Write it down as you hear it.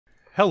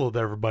Hello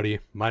there, everybody.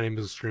 My name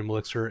is Extreme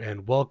Elixir,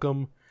 and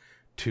welcome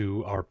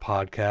to our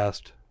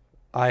podcast.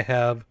 I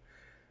have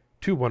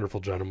two wonderful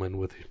gentlemen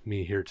with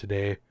me here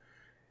today.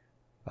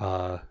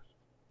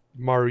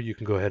 Maru, you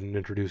can go ahead and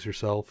introduce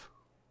yourself.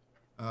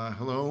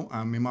 Hello,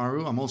 I'm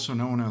Imaru. I'm also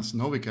known as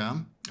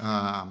Novika.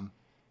 I'm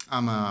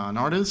an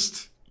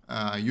artist.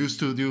 I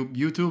used to do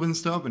YouTube and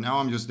stuff, and now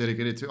I'm just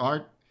dedicated to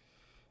art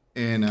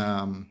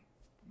and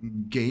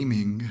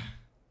gaming.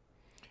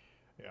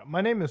 Yeah,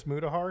 my name is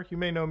Mutahar. You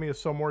may know me as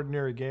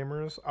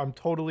SomeOrdinaryGamers. I'm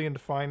totally into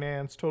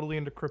finance, totally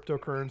into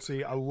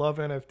cryptocurrency. I love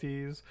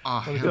NFTs.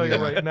 Let me tell you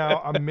right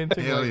now, I'm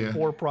minting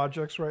 4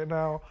 projects right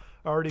now.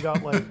 I already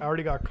got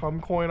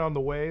Cumcoin on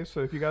the way, so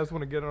if you guys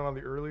want to get it on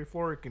the early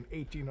floor, it can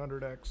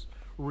 1800x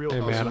real.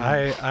 Hey man,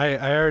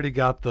 I already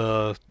got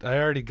the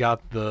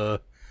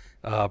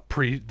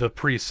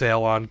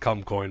pre-sale on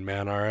Cumcoin,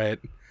 man. All right.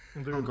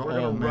 Dude, we're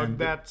gonna rug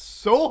that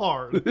so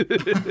hard.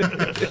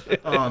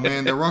 Oh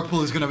man, the rug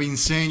pull is gonna be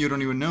insane. You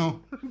don't even know.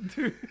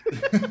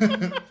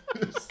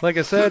 Like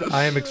I said,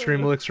 I am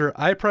Extreme Elixir.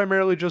 I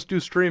primarily just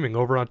do streaming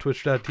over on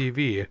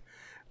Twitch.tv.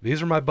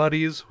 These are my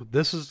buddies.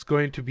 This is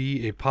going to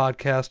be a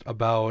podcast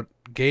about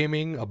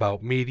gaming,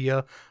 about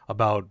media,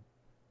 about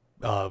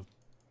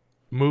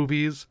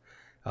movies,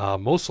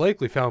 most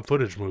likely found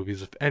footage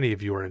movies, if any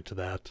of you are into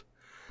that.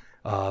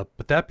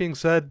 But that being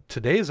said,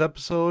 today's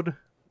episode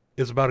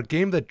is about a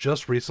game that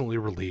just recently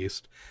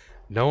released,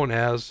 known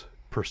as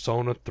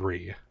Persona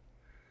 3.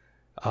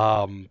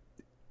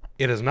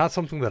 It is not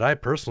something that I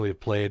personally have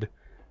played,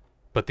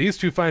 but these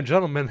two fine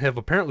gentlemen have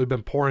apparently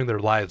been pouring their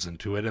lives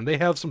into it, and they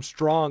have some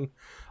strong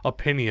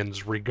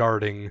opinions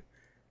regarding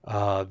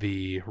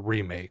the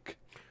remake.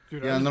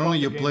 Dude, yeah, not only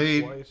you play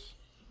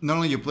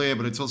it,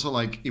 but it's also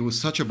like it was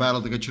such a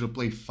battle to get you to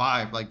play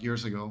 5 like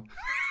years ago.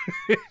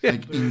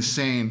 Like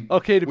insane.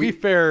 Okay, to be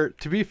fair,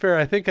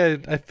 I think I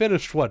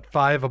finished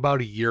 5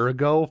 about a year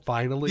ago,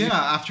 finally. Yeah,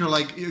 after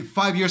like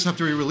 5 years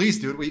after it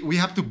released, dude, we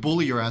have to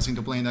bully your ass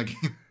into playing that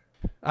game.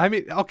 I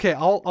mean, okay,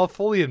 I'll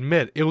fully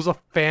admit it was a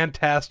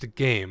fantastic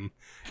game,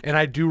 and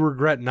I do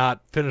regret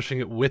not finishing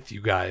it with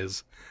you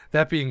guys.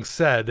 That being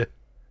said,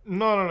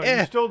 no,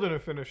 you still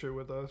didn't finish it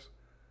with us.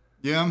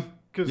 Yeah.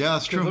 Yeah,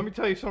 that's true. Let me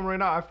tell you something right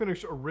now. I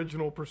finished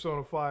original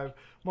Persona 5.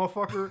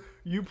 Motherfucker,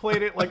 you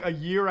played it like a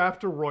year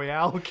after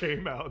Royale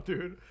came out,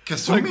 dude.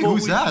 Kasumi,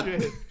 who's that?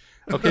 Shit.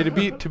 Okay,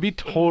 to be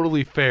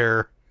totally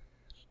fair,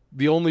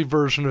 the only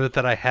version of it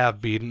that I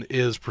have beaten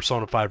is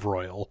Persona 5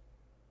 Royal.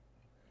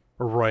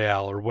 Or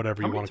Royale, or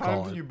whatever you want to call it. How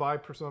many times did you buy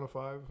Persona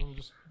 5? I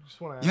just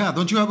want to ask. Yeah,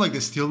 don't you have like the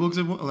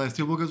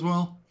steelbook as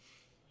well?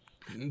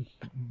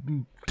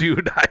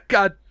 Dude, I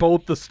got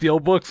both the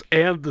Steelbooks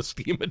and the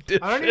Steam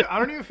Edition. I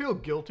don't even feel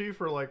guilty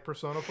for like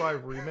Persona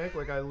 5 Remake.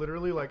 Like I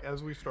literally, like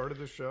as we started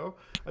this show,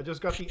 I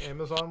just got the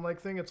Amazon like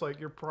thing. It's like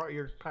your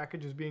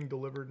package is being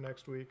delivered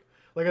next week.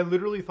 Like I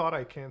literally thought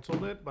I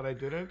canceled it, but I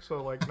didn't.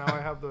 So like now I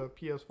have the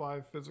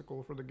PS5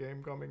 physical for the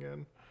game coming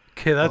in.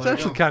 Okay, that's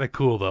actually kind of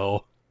cool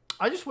though.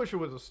 I just wish it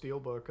was a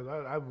steelbook because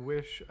I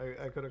wish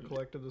I could have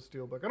collected the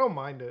steelbook. I don't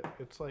mind it.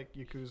 It's like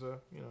Yakuza,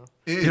 you know.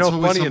 It's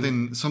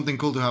always something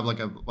cool to have like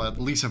at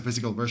least a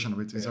physical version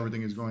of it since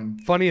everything is going.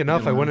 Funny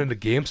enough, I went into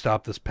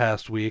GameStop this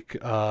past week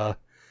because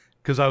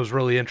I was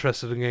really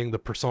interested in getting the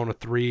Persona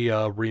 3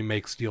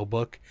 remake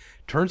steelbook.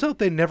 Turns out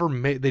they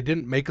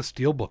didn't make a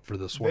steelbook for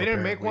this one. They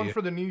didn't make one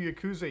for the new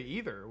Yakuza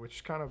either,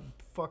 which kind of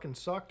fucking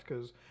sucked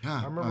because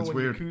I remember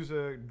when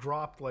Yakuza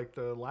dropped like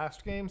the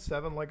last game,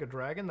 7 Like a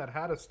Dragon, that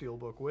had a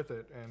steelbook with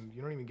it, and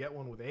you don't even get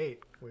one with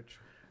 8, which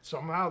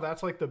somehow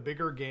that's like the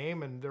bigger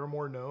game and they're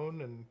more known,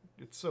 and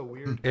it's so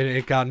weird. And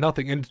it got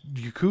nothing. And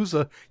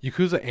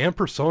Yakuza and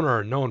Persona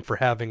are known for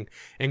having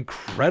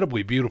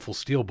incredibly beautiful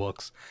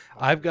steelbooks.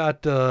 I've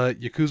got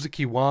Yakuza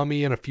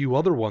Kiwami and a few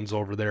other ones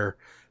over there.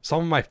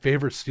 Some of my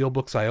favorite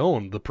steelbooks I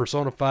own, the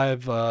Persona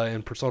 5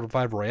 and Persona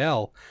 5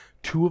 Royale,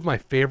 2 of my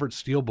favorite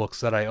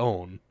steelbooks that I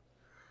own.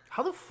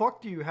 How the fuck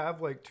do you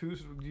have like 2?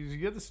 Do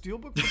you have the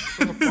steelbook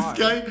for Persona 5? This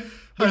guy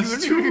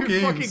has 2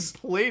 games.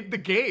 Fucking played the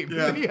game.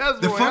 Yeah. And he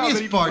has The Royale funniest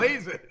and he part.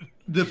 plays it.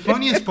 The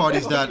funniest part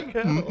is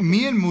that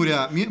me and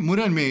Muda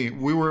and me,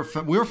 we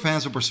were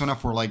fans of Persona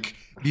for like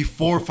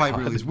before 5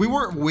 release. We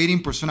were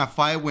waiting Persona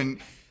 5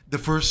 when the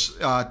first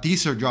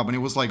teaser dropped, and it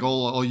was like,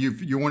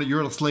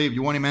 you're a slave,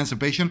 you want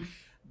emancipation.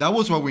 That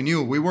was what we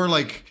knew. We were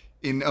like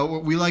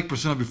we liked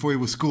Persona before it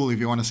was cool, if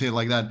you want to say it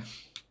like that.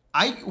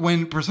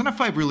 When Persona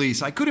 5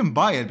 released, I couldn't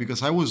buy it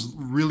because I was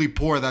really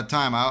poor at that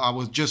time. I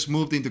was just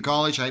moved into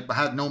college. I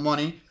had no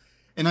money,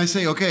 and I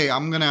say, okay,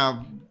 I'm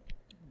gonna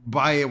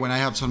buy it when I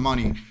have some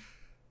money.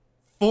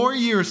 4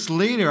 years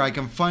later, I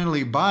can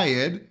finally buy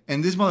it,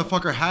 and this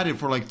motherfucker had it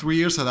for like 3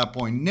 years at that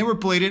point. Never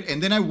played it,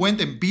 and then I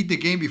went and beat the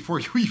game before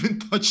you even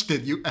touched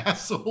it, you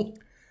asshole.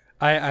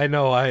 I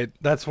know,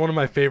 that's one of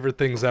my favorite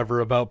things ever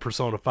about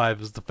Persona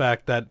 5 is the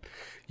fact that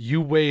you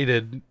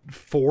waited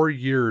 4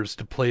 years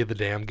to play the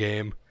damn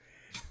game,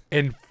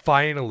 and you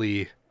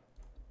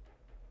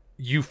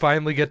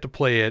finally get to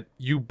play it,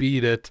 you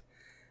beat it,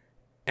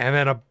 and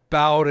then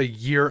about a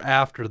year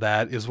after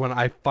that is when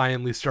I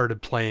finally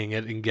started playing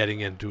it and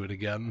getting into it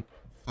again.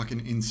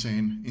 fucking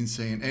insane,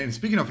 insane. And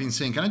speaking of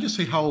insane, can I just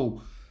say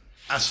how,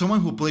 as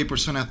someone who played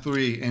Persona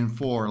 3 and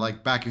 4,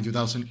 like back in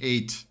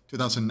 2008,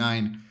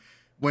 2009,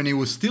 when it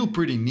was still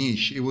pretty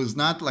niche, it was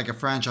not like a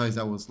franchise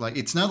that was like,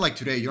 it's not like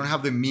today. You don't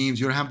have the memes,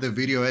 you don't have the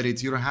video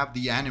edits, you don't have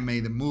the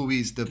anime, the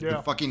movies, the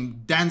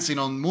fucking dancing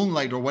on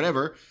Moonlight or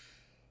whatever.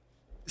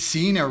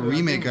 Seeing a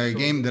remake of a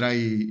game that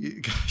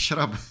I shut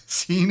up,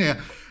 seeing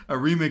a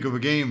remake of a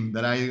game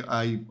that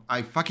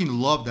I fucking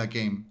loved that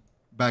game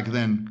back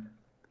then.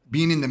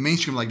 Being in the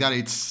mainstream like that,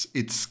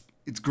 it's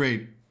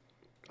great.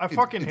 I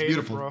fucking hate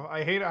it, bro.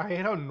 I hate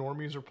how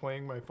normies are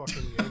playing my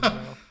fucking games now.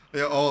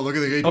 Yeah, oh, look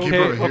at the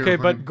gatekeeper. Okay,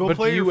 but go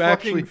play your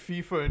fucking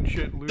FIFA and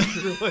shit,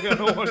 loser. Like, I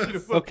don't want you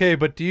to. Okay,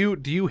 but do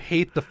you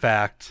hate the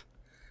fact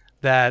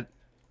that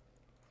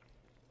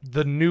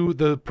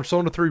the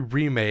Persona 3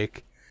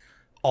 remake,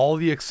 all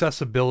the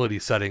accessibility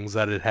settings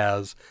that it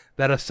has,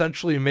 that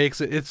essentially makes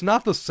it's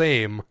not the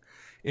same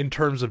in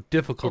terms of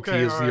difficulty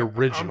as the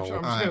original.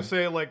 I'm just gonna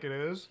say it like it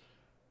is.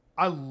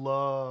 I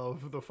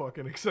love the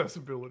fucking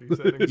accessibility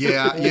settings.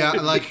 Yeah,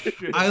 like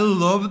I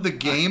love the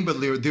game,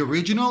 but the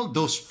original,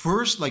 those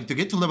first, like to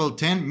get to level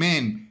 10,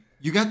 man,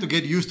 you got to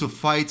get used to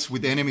fights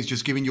with enemies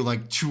just giving you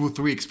like 2 or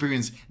 3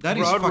 experience. That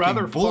is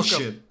fucking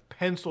bullshit.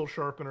 Pencil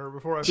sharpener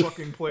before I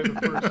fucking play the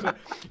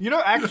first. You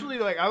know, actually,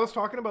 like I was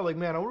talking about, like,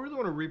 man, I really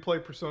want to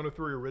replay Persona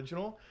 3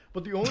 original,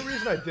 but the only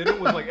reason I didn't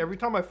was like every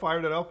time I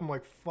fired it up, I'm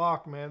like,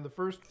 fuck, man, the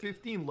first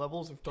 15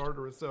 levels of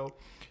Tartarus.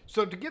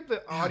 So to give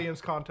the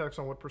audience context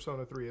on what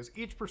Persona 3 is,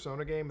 each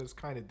Persona game is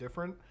kind of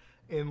different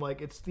in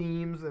like its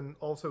themes and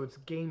also its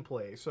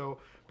gameplay. So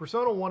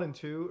Persona 1 and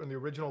 2 and the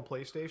original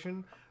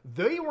PlayStation,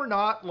 they were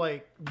not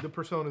like the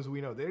Personas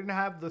we know. They didn't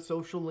have the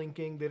social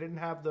linking. They didn't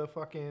have the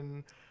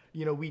fucking,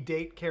 you know, we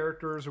date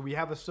characters or we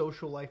have a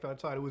social life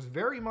outside. It was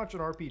very much an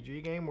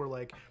RPG game where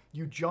like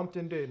you jumped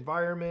into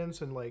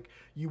environments and like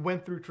you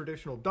went through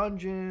traditional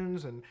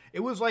dungeons, and it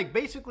was like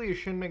basically a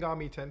Shin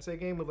Megami Tensei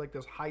game with like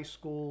this high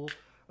school,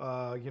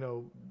 you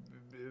know,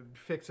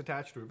 fix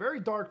attached to it. Very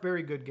dark,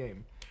 very good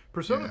game.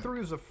 Persona 3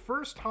 was the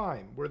first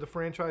time where the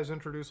franchise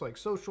introduced like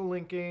social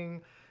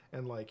linking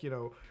and like, you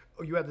know,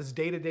 you had this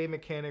day-to-day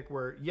mechanic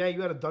where, yeah,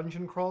 you had a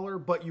dungeon crawler,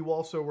 but you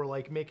also were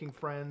like making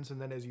friends, and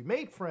then as you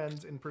made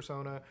friends in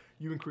Persona,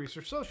 you increase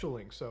your social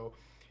links. So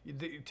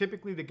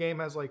typically the game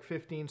has like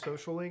 15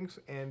 social links,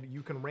 and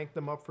you can rank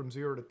them up from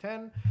 0 to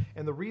 10.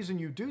 And the reason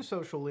you do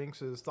social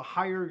links is the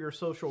higher your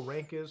social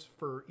rank is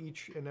for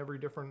each and every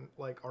different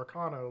like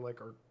arcana,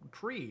 like our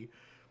tree,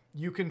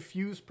 you can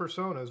fuse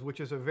personas, which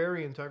is a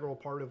very integral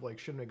part of like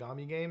Shin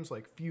Megami games,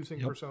 like fusing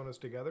personas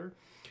together.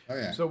 Oh,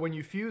 yeah. So when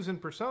you fuse in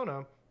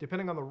Persona,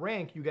 depending on the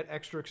rank, you get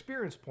extra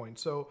experience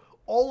points. So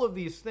all of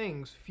these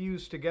things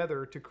fuse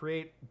together to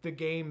create the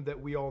game that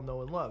we all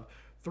know and love.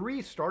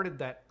 3 started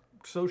that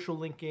social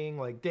linking,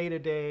 like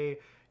day-to-day.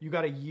 You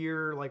got a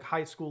year, like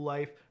high school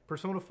life.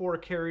 Persona 4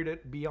 carried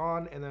it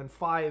beyond, and then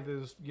 5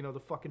 is, you know, the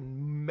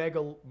fucking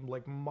mega,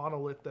 like,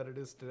 monolith that it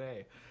is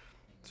today.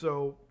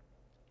 So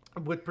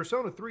with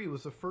Persona 3, it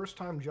was the first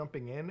time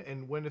jumping in,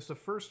 and when it's the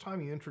first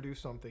time you introduce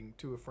something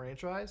to a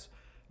franchise,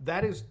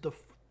 that is the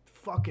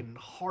fucking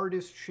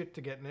hardest shit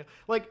to get in it.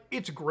 Like,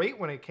 it's great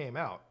when it came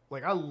out.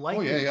 Like, I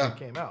liked it when it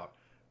came out.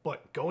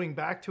 But going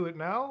back to it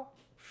now,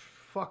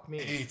 fuck me.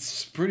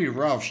 It's pretty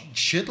rough.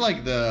 Shit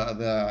like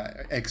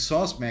the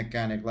exhaust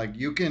mechanic, like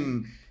you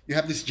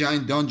have this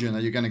giant dungeon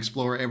that you can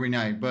explore every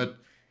night, but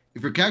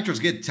if your characters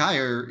get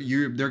tired,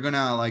 they're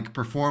gonna like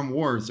perform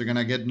worse. They're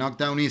gonna get knocked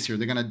down easier.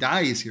 They're gonna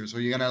die easier. So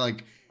you gotta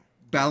like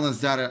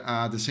balance that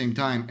at the same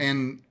time.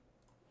 And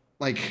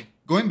like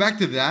going back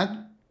to that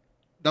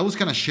was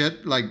kind of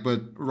shit. Like,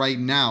 but right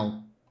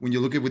now, when you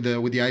look at with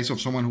the eyes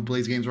of someone who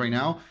plays games right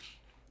now,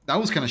 that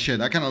was kind of shit.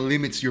 That kind of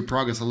limits your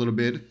progress a little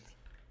bit.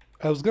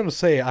 I was gonna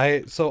say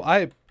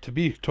to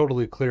be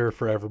totally clear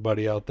for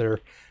everybody out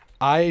there,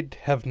 I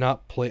have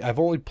not played. I've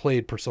only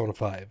played Persona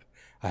 5.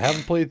 I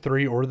haven't played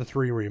 3 or the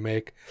 3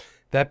 remake.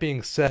 That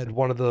being said,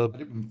 one of the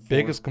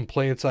biggest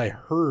complaints I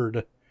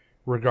heard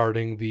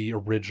regarding the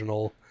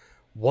original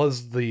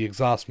was the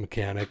exhaust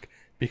mechanic,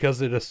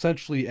 because it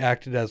essentially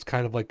acted as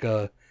kind of like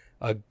a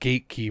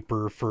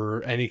gatekeeper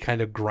for any kind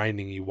of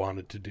grinding you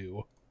wanted to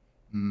do.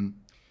 Mm.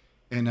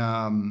 And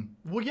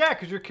well, yeah,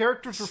 because your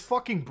characters were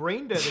fucking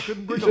brain dead. They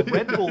couldn't bring a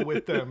Red Bull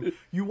with them.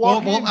 You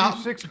walk in,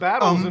 do 6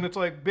 battles, and it's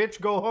like, bitch,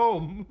 go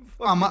home.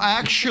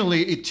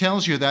 Actually, it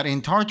tells you that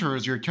in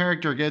Tartarus, your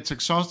character gets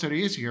exhausted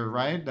easier,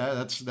 right?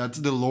 That's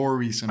the lore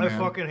reason. I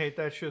fucking hate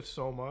that shit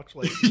so much.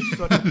 Like, it's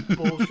such a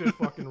bullshit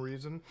fucking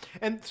reason.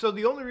 And so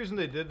the only reason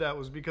they did that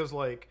was because,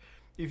 like,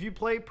 if you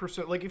play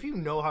Persona, like, if you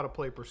know how to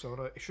play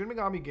Persona, Shin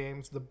Megami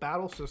games, the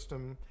battle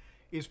system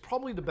is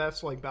probably the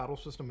best like battle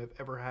system I've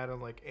ever had in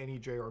like any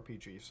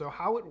JRPG. So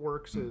how it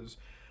works is,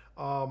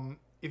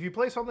 if you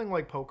play something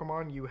like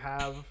Pokemon, you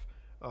have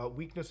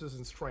weaknesses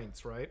and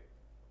strengths, right?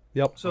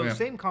 Yep. So the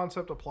same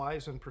concept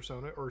applies in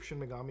Persona or Shin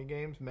Megami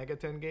games, Mega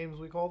 10 games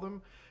we call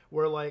them,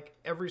 where like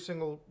every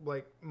single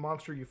like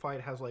monster you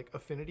fight has like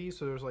affinities,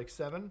 so there's like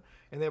 7,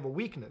 and they have a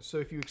weakness. So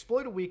if you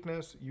exploit a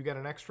weakness, you get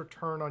an extra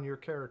turn on your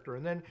character,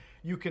 and then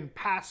you can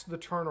pass the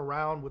turn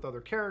around with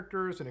other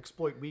characters and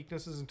exploit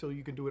weaknesses until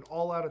you can do an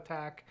all-out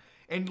attack.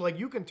 And like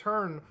you can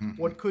turn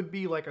what could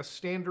be like a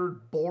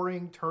standard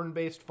boring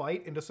turn-based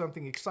fight into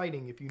something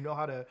exciting if you know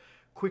how to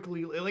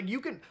quickly, like you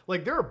can,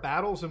 like there are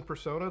battles in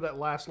Persona that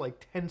last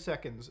like 10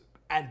 seconds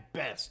at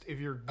best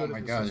if you're good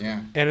at the system.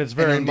 Yeah. And it's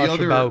very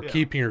much about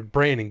keeping your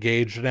brain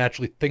engaged and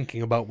actually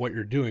thinking about what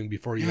you're doing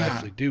before you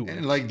actually do it.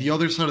 And like the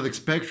other side of the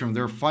spectrum,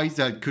 there are fights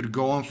that could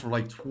go on for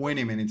like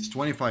 20 minutes,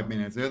 25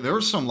 minutes. There are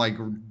some like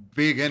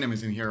big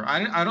enemies in here.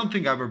 I don't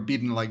think I've ever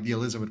beaten like the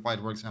Elizabeth fight,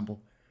 for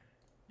example.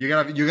 You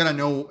gotta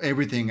know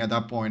everything at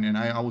that point, and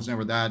I was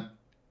never that.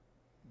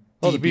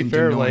 Well, to be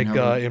fair, like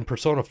in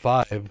Persona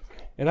 5,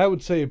 and I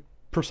would say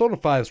Persona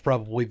 5 is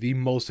probably the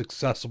most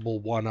accessible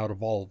one out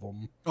of all of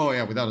them. Oh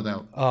yeah, without a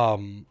doubt.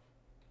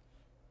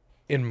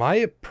 In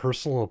my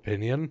personal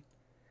opinion,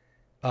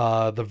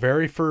 your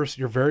very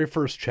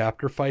first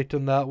chapter fight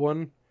in that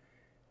one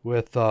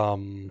with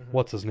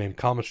what's his name,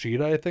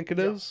 Kamoshida, I think it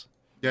is.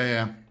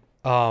 Yeah.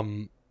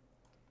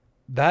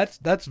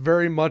 That's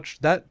very much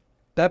that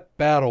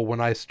battle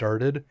when I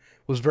started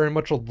was very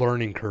much a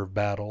learning curve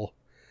battle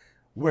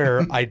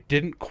where I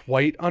didn't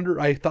quite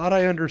I thought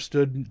I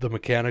understood the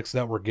mechanics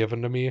that were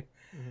given to me,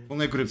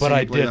 Only I could have but seen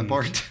I you play didn't. that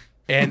part.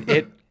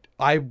 And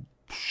I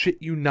shit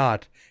you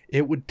not,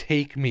 it would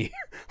take me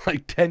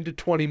like 10 to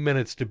 20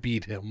 minutes to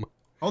beat him.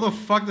 How the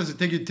fuck does it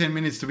take you 10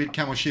 minutes to beat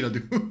Kamoshida,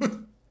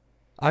 dude?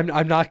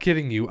 I'm not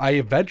kidding you. I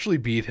eventually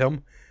beat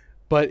him,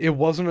 but it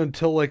wasn't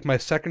until like my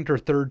second or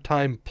third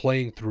time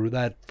playing through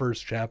that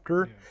first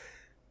chapter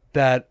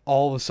that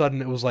all of a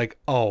sudden it was like,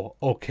 oh,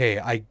 okay,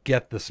 I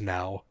get this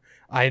now.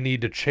 I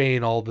need to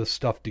chain all this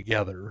stuff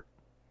together.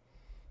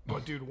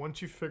 But dude,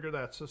 once you figure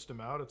that system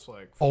out, it's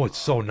like, oh, it's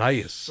so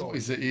nice. So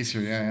is it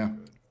easier? Yeah.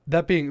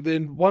 That being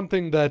then one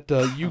thing that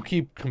you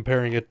keep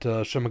comparing it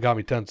to Shin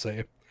Megami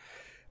Tensei.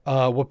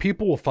 What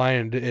people will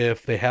find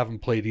if they haven't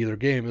played either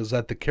game is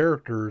that the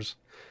characters,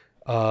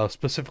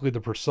 specifically the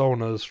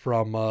personas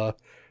from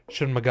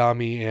Shin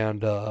Megami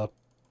and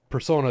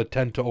Persona,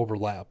 tend to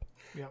overlap.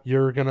 Yep.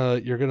 You're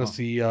gonna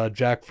see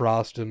Jack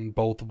Frost in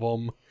both of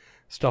them,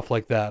 stuff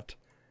like that.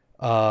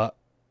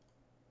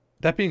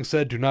 That being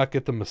said, do not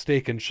get them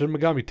mistaken. Shin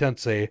Megami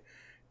Tensei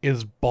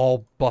is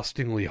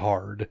ball-bustingly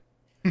hard.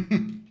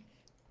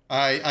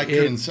 I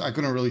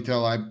couldn't really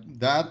tell. I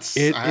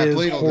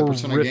played all the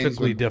Persona games,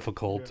 horrifically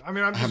difficult. Yeah. I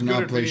mean, I'm just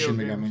good at video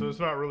games, so it's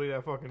not really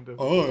that fucking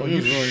difficult. Oh,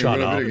 you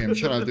shut up.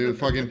 Shut up, dude.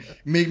 Fucking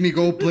make me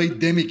go play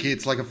Demi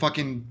Kids like a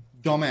fucking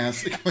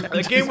dumbass.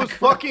 That game was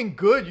fucking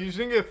good. You just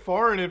didn't get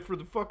far in it for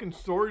the fucking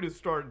story to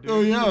start, dude. Oh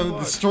yeah,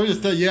 the story to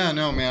start. Yeah,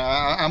 no, man.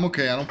 I'm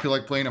okay. I don't feel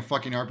like playing a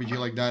fucking RPG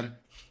like that.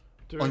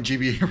 Dude. On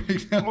GBA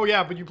right now. Oh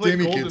yeah, but you played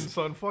Golden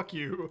Sun. Fuck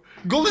you.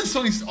 Golden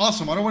Sun is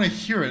awesome. I don't want to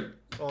hear it.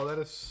 Oh, that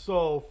is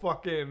so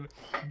fucking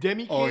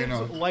Demi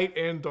Kids, light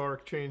and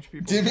dark, change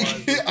people's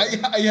lives.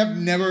 I have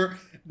never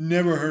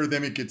heard of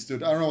Demi Kids,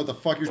 dude. I don't know what the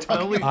fuck you're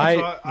talking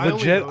about.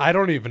 I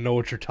don't even know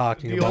what you're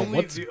talking about.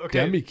 What's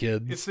Demi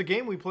Kids? It's the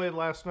game we played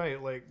last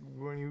night, like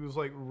when he was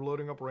like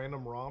loading up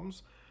random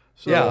ROMs.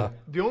 So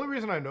the only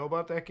reason I know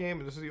about that game,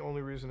 and this is the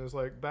only reason, is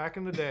like back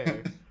in the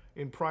day.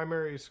 In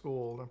primary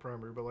school, not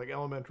primary, but like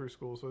elementary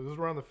school, so this is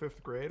around the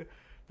 5th grade,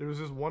 there was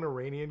this one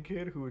Iranian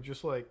kid who would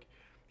just like,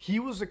 he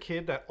was a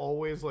kid that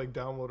always like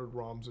downloaded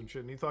ROMs and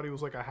shit, and he thought he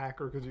was like a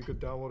hacker because he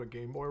could download a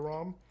Game Boy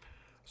ROM.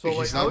 So like,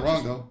 he's not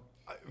wrong though.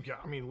 Yeah,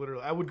 I mean,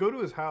 literally, I would go to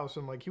his house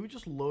and like he would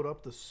just load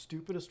up the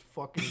stupidest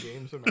fucking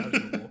games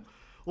imaginable.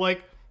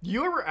 Like,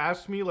 you ever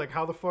asked me like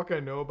how the fuck I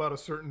know about a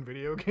certain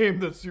video game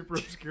that's super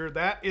obscure?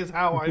 That is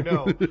how I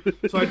know.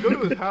 So I'd go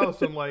to his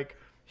house and like,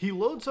 he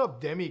loads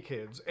up Demi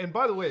Kids, and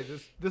by the way,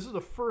 this is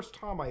the first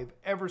time I've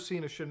ever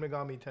seen a Shin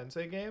Megami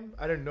Tensei game.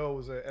 I didn't know it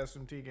was a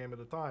SMT game at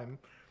the time.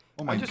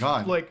 Oh my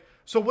god! Like,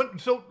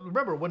 so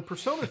remember when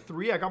Persona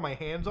 3, I got my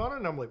hands on it,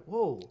 and I'm like,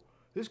 whoa,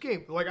 this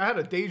game! Like, I had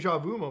a deja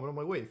vu moment. I'm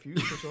like, wait,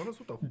 Fused Personas?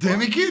 What the fuck?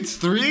 Demi Kids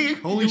 3?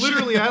 Holy shit!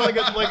 Literally, I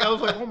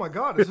was like, oh my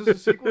god, is this a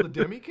sequel to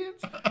Demi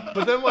Kids?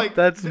 But then like,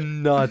 that's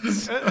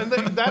nuts. And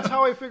then that's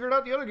how I figured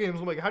out the other games.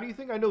 I'm like, how do you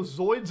think I know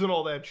Zoids and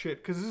all that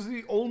shit? Because this is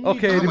the only.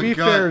 Okay, to be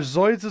fair,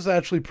 Zoids is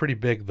actually pretty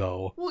big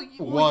though.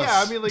 Well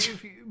yeah, I mean, like,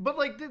 but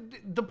like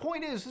the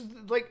point is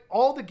like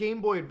all the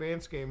Game Boy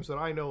Advance games that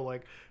I know,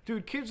 like,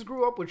 dude, kids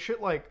grew up with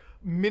shit like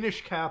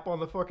Minish Cap on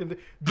the fucking.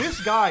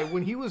 This guy,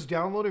 when he was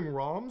downloading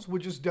ROMs,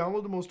 would just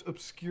download the most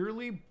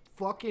obscurely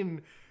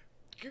fucking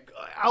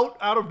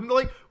out of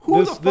like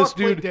who the fuck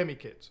played Demi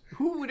Kids?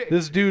 Who would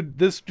this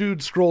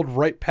dude scrolled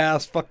right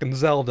past fucking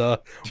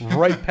Zelda,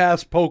 right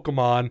past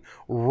Pokemon,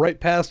 right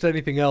past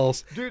anything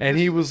else, dude, and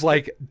he was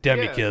like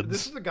Demi Kids.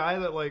 This is the guy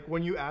that like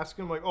when you ask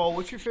him like, oh,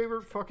 what's your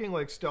favorite fucking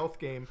like stealth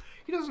game?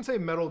 He doesn't say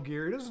Metal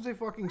Gear. He doesn't say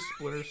fucking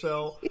Splinter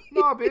Cell.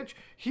 Nah, bitch.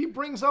 He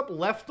brings up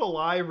Left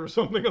Alive or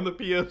something on the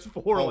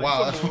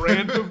PS4, some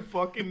random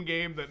fucking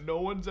game that no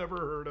one's ever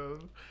heard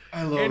of.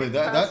 I love it.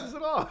 That passes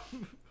it off.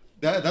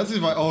 That's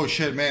just like, oh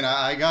shit, man!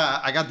 I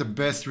got the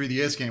best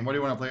 3DS game. What do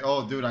you want to play?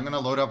 Oh, dude, I'm gonna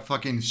load up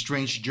fucking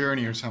Strange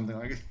Journey or something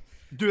like.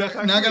 Dude, that's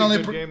actually a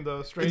good game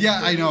though. Strange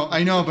Journey.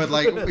 I know, but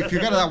like, if you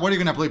got that, what are you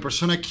gonna play?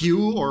 Persona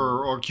Q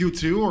or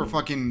Q2 or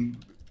fucking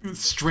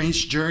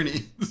Strange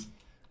Journey?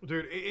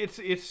 Dude,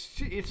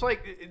 it's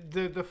like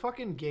the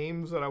fucking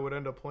games that I would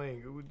end up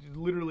playing.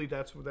 Literally,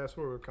 that's where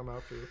it would come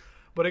out to.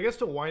 But I guess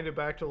to wind it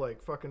back to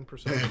like fucking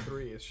Persona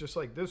 3, it's just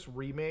like this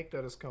remake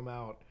that has come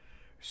out.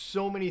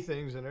 So many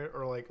things in it,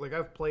 or like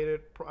I've played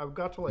it. I've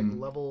got to like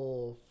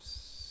level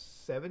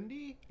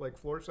 70, like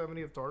floor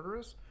 70 of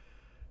Tartarus.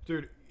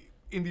 Dude,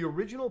 in the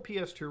original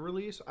PS2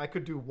 release, I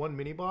could do one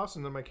mini boss,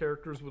 and then my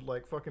characters would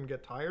like fucking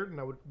get tired, and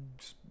I would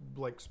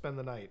like spend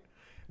the night.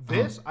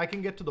 This I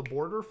can get to the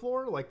border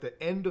floor, like the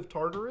end of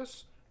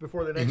Tartarus,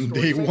 before the next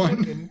story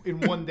segment in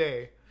one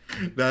day.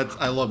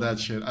 I love that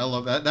shit. I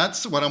love that.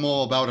 That's what I'm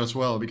all about as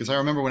well. Because I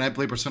remember when I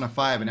played Persona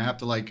 5, and I have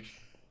to like.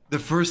 The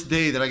first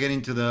day that I get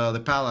into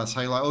the palace,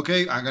 I like,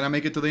 okay, I'm going to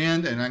make it to the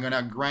end, and I'm going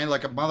to grind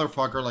like a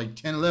motherfucker, like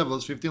 10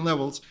 levels, 15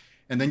 levels,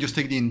 and then just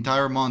take the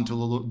entire month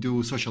to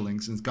do social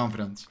links and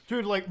confidence.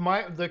 Dude, like,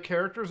 the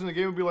characters in the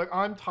game would be like,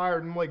 I'm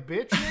tired. And I'm like,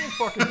 bitch, you ain't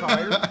fucking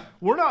tired.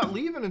 We're not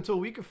leaving until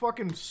we can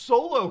fucking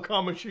solo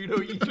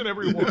Kamoshida each and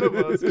every one of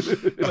us.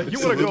 Like, you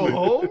want to go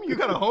home? You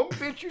got a home?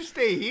 Bitch, you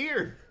stay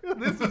here.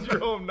 This is your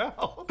home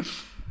now.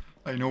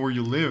 I know where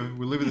you live.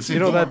 We live in the same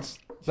dorm.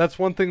 That's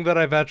one thing that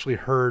I've actually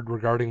heard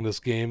regarding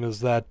this game is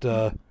that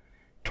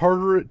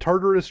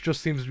Tartarus just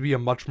seems to be a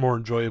much more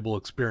enjoyable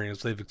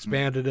experience. They've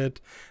expanded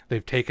it.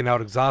 They've taken out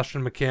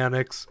exhaustion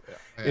mechanics. Yeah.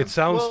 It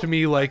sounds to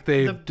me like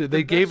they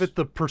gave it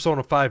the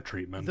Persona 5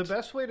 treatment. The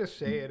best way to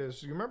say it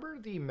is, you remember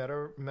the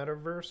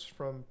metaverse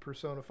from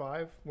Persona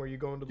 5 where you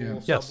go into the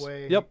little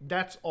subway? Yep.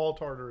 That's all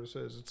Tartarus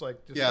is. It's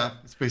like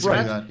it's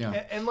basically that.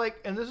 Yeah.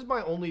 And this is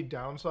my only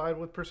downside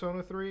with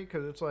Persona 3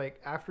 because it's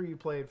like after you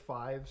played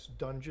 5's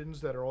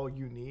dungeons that are all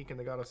unique and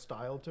they got a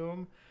style to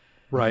them.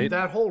 Right.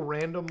 That whole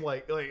random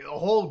like a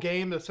whole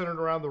game that's centered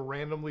around the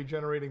randomly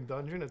generating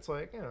dungeon. It's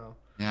like, you know.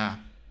 Yeah.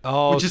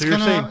 Oh, so you're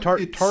saying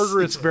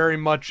Tartarus very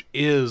much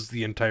is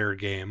the entire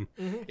game.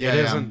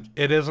 Mm-hmm.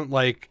 It isn't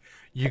like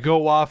you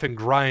go off and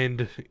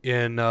grind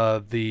in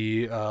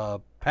the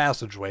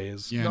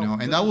passageways. Yeah, no.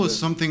 And that was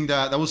something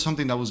that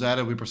was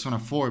added with Persona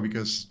 4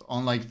 because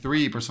unlike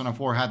 3, Persona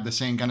 4 had the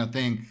same kind of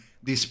thing.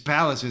 These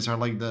palaces are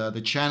like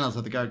the channels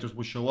that the characters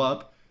would show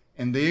up,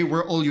 and they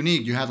were all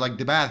unique. You had like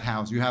the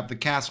bathhouse, you have the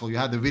castle, you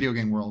had the video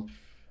game world.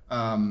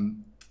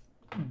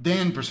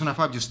 Then Persona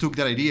 5 just took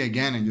that idea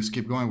again and just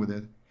kept going with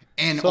it.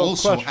 And so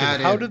also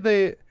added. How did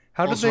they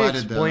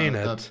explain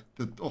it?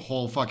 The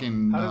whole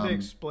fucking. How did they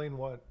explain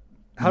what?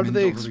 How do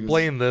they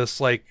explain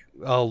this, like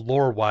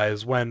lore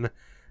wise? When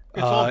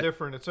it's all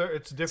different. It's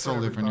different. It's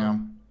all different. Yeah.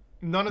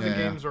 None of the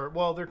games are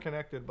they're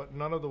connected, but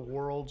none of the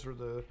worlds or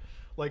the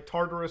like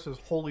Tartarus is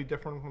wholly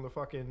different from the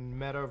fucking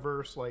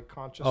metaverse like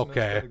consciousness.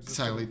 Okay.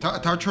 Exactly.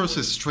 Tartarus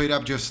is straight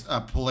up just a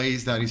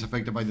place that is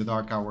affected by the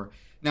Dark Hour.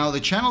 Now,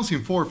 the channels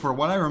in 4, for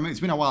what I remember, it's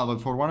been a while,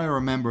 but for what I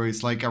remember,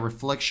 it's like a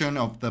reflection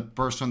of the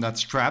person that's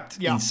trapped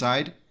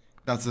inside.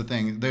 That's the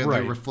thing. They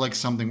reflect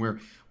something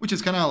weird, which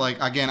is kind of like,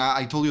 again,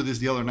 I told you this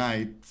the other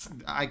night.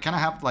 I kind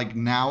of have like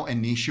now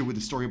an issue with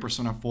the story of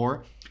Persona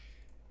 4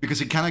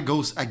 because it kind of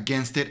goes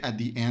against it at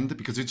the end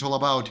because it's all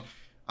about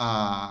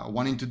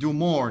wanting to do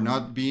more,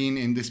 not being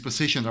in this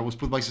position that was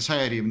put by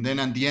society. And then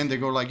at the end, they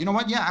go like, you know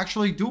what? Yeah, I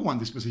actually do want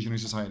this position in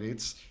society.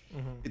 It's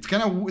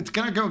kind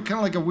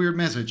of like a weird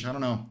message. I don't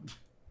know.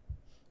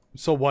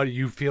 So what,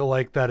 you feel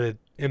like that it,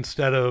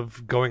 instead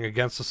of going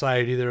against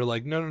society, they're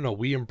like, no,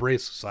 we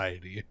embrace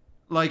society.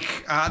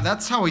 Like,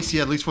 that's how I see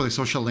it, at least for the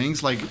social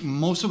links. Like,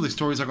 most of the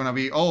stories are going to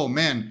be, oh,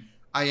 man,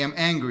 I am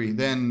angry.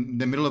 Then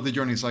the middle of the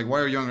journey is like, why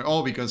are you angry?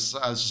 Oh, because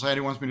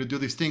society wants me to do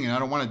this thing and I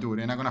don't want to do it.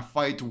 And I'm going to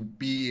fight to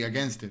be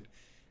against it.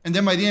 And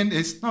then by the end,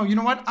 it's, no, you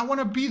know what? I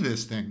want to be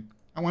this thing.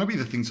 I want to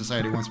be the thing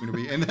society wants me to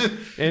be. And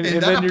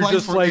that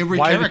applies for every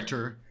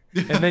character.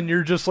 And then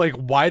you're just like,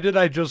 why did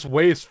I just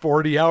waste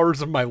 40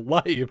 hours of my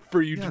life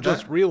for you to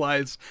just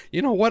realize,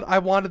 you know what, I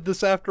wanted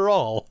this after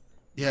all.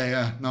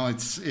 Yeah. No,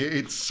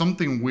 it's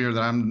something weird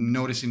that I'm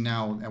noticing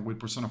now with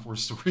Persona 4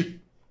 story.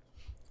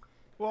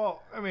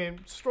 Well, I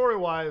mean,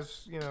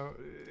 story-wise, you know,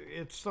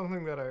 it's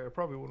something that I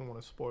probably wouldn't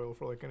want to spoil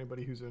for like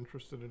anybody who's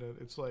interested in it.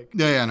 It's like...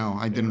 Yeah, no,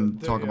 I didn't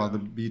talk about the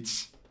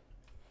beats.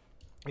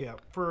 Yeah,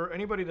 for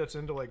anybody that's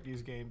into like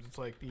these games, it's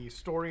like the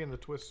story and the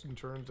twists and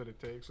turns that it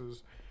takes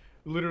is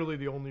literally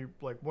the only,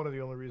 like, one of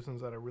the only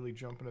reasons that I really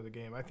jump into the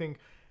game. I think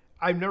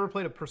I've never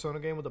played a Persona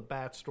game with a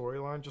bad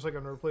storyline, just like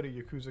I've never played a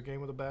Yakuza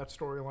game with a bad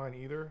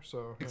storyline either.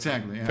 So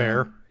exactly, yeah.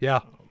 Fair, yeah.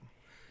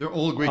 They're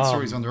all great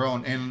stories on their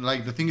own, and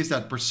like the thing is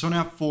that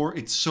Persona 4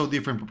 it's so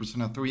different from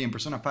Persona 3, and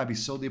Persona 5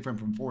 is so different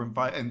from 4 and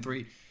 5 and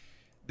 3.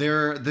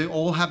 They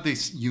all have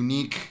this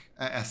unique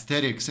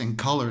aesthetics and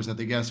colors that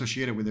they get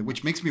associated with it,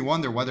 which makes me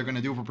wonder what they're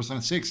gonna do for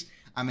Persona 6.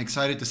 I'm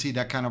excited to see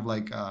that kind of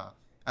like a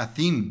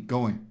theme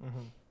going.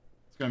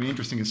 It's gonna be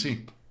interesting to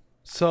see.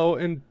 So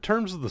in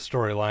terms of the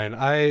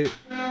storyline,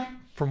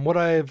 from what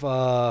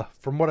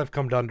I've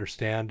come to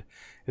understand,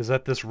 is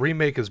that this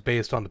remake is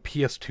based on the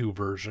PS2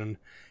 version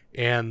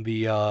and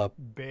the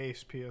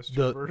base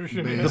PS2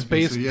 version. The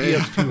base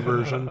PS2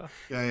 version.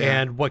 Yeah.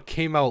 And what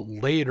came out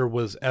later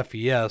was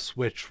FES,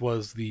 which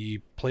was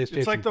the PlayStation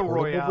It's like the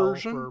Portable Royale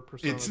version. for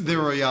Persona. It's the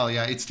Royale,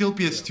 yeah. It's still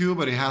PS2,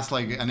 but it has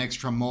like an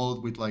extra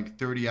mode with like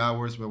 30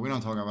 hours. But we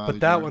don't talk about it.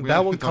 But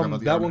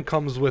that one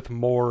comes with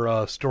more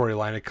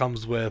storyline. It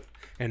comes with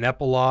an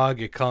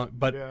epilogue.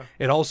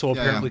 It also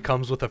apparently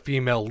comes with a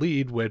female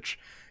lead, which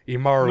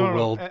Imaru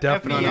will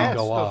definitely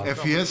go off.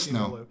 FES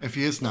no.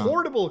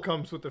 Portable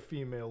comes with a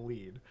female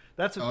lead.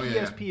 That's a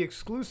PSP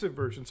exclusive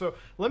version. So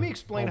let me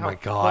explain how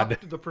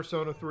fucked the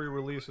Persona 3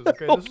 release is.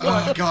 Okay, this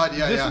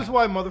is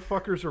why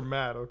motherfuckers are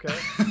mad. Okay,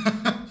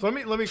 so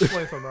let me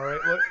explain something. All right,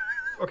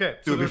 okay.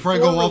 So dude, before I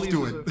go off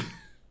to it,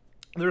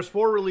 there's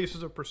 4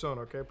 releases of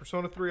Persona. Okay,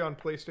 Persona 3 on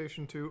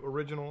PlayStation 2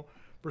 original.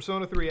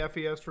 Persona 3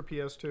 FES for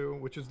PS2,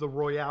 which is the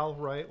Royale,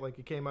 right? Like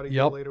it came out a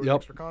year later with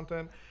extra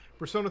content.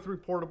 Persona 3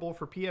 Portable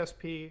for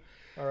PSP.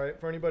 All right,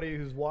 for anybody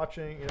who's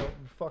watching,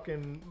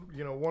 fucking,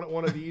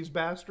 one of these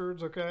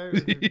bastards, okay?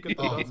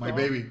 My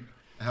baby.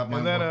 I have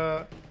mine.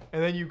 And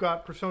then you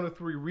got Persona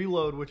 3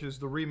 Reload, which is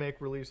the remake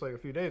released like a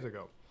few days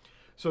ago.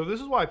 So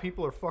this is why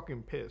people are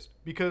fucking pissed,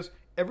 because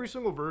every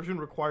single version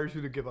requires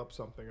you to give up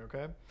something,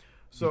 okay?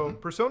 So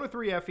Persona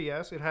 3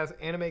 FES, it has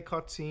anime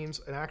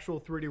cutscenes, an actual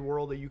 3D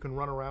world that you can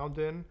run around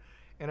in,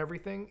 and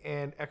everything,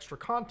 and extra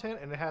content,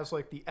 and it has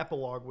like the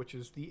epilogue, which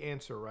is the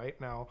answer. Right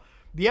now,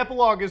 the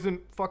epilogue isn't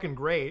fucking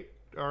great.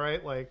 All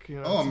right, like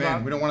oh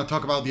man, we don't want to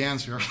talk about the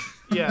answer.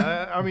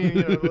 Yeah, I mean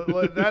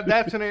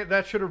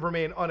that should have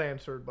remained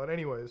unanswered. But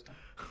anyways,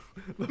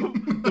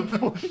 the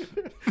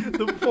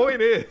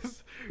point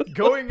is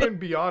going in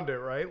beyond it,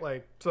 right?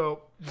 Like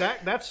so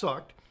that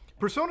sucked.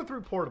 Persona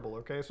 3 Portable.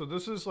 Okay, so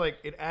this is like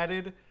it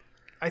added.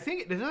 I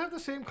think does it have the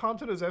same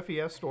content as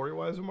FES story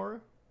wise, Amara?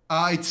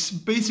 It's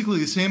basically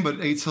the same, but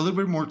it's a little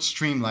bit more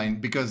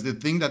streamlined because the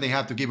thing that they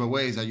have to give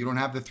away is that you don't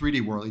have the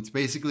 3D world. It's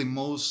basically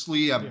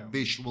mostly a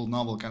visual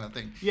novel kind of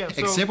thing. Yeah.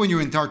 So except when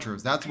you're in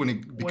Tartarus, that's when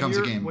it becomes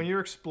a game. When you're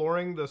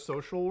exploring the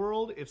social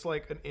world, it's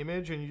like an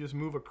image, and you just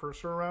move a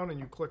cursor around, and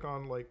you click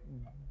on like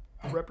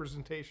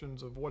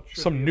representations of what should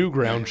some be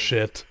Newground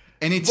shit.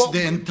 And it's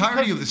the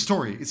entirety of the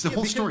story. It's the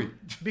whole story.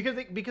 Because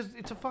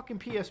it's a fucking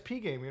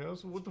PSP game,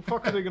 So what the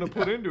fuck are they going to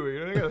put into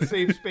it? They got to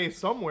save space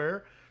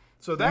somewhere.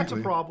 So that's a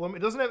problem. It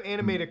doesn't have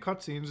animated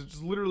cutscenes. It's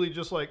literally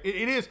just like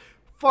it is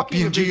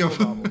fucking a visual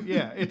novel.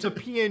 Yeah, it's a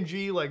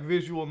PNG like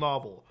visual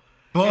novel.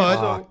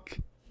 But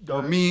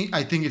for me,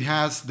 I think it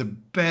has the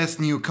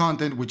best new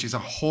content, which is a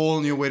whole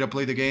new way to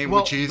play the game,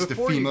 which is the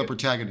female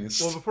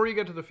protagonist. Well, before you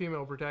get to the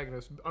female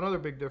protagonist, another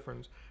big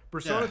difference: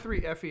 Persona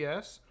 3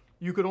 FES,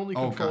 you could only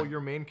control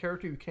your main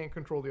character. You can't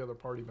control the other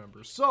party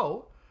members.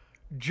 So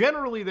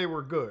generally, they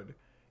were good.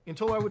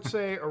 Until I would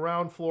say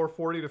around floor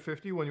 40 to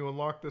 50 when you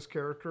unlock this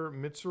character,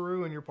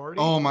 Mitsuru, in your party.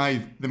 Oh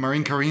my, the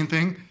Marine Karin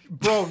thing?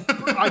 Bro,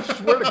 I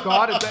swear to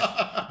God,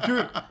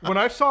 dude, when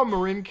I saw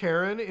Marin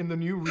Karin in the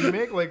new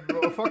remake, like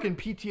a fucking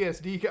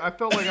PTSD, I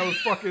felt like I was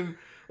fucking,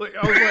 like,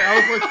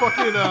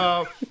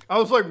 I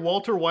was like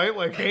Walter White,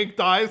 like Hank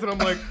dies, and I'm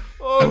like,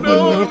 oh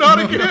no, not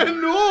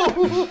again,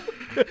 no!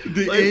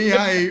 The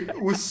AI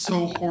was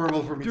so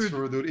horrible for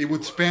Mitsuru, dude. It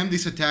would spam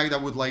this attack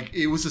that would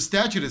it was a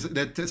status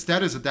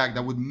attack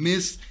that would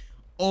miss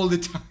all the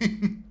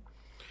time.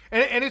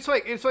 And it's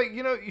like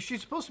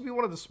she's supposed to be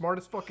one of the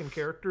smartest fucking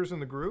characters in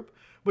the group,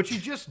 but she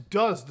just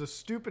does the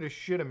stupidest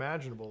shit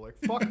imaginable. Like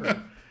fuck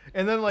her.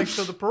 And then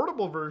so the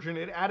portable version,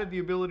 it added the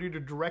ability to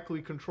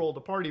directly control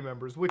the party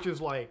members, which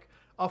is like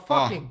a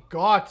fucking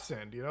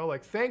godsend.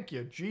 Like thank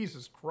you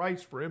Jesus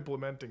Christ for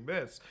implementing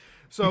this.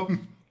 So.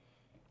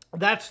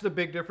 That's the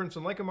big difference,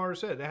 and like Amaru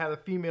said, they had a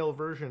female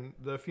version,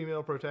 the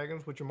female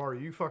protagonist. Which Amaru,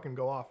 you fucking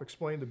go off.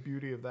 Explain the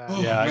beauty of that. Oh,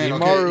 yeah, man,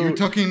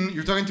 Imaru... okay.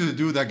 You're talking to the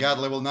dude that got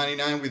level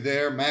 99 with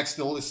there, maxed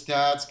all the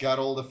stats, got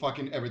all the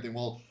fucking everything.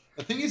 Well,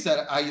 the thing is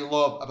that I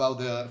love about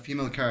the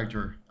female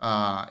character,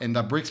 and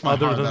that breaks my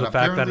heart. Other than the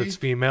fact that it's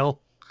female.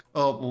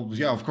 Oh well,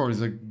 yeah, of course,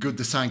 a good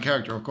design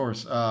character, of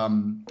course.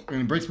 And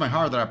it breaks my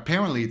heart that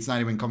apparently it's not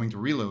even coming to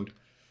Reload.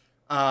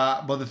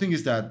 But the thing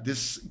is that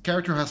this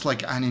character has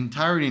like an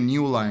entirely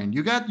new line.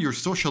 You got your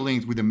social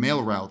links with the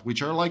mail route,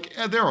 which are like,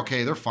 they're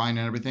okay, they're fine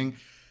and everything.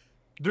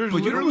 There's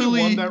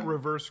literally one that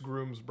reverse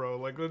grooms, bro.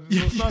 Like,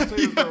 let's not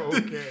say that they're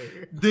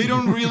okay. They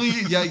don't really,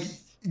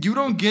 you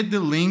don't get the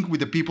link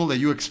with the people that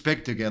you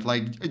expect to get.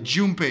 Like,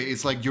 Junpei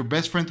is like your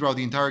best friend throughout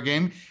the entire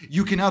game.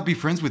 You cannot be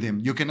friends with him.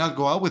 You cannot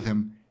go out with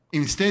him.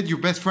 Instead, your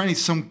best friend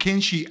is some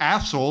Kenshi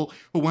asshole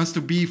who wants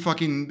to be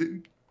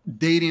fucking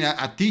dating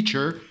a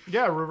teacher.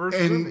 Yeah, reverse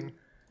grooming.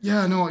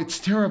 Yeah, no, it's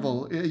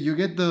terrible. You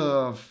get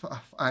the...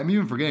 I'm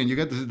even forgetting. You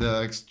get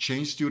the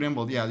exchange student.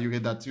 Well, yeah, you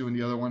get that too in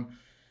the other one.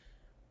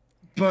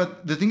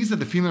 But the thing is that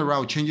the female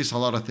route changes a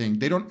lot of things.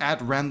 They don't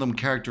add random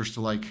characters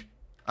to, like,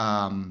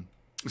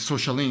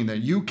 social link. That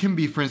you can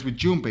be friends with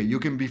Junpei. You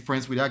can be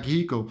friends with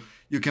Akihiko.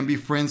 You can be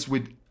friends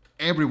with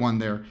everyone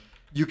there.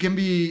 You can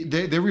be...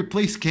 They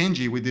replaced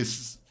Kenji with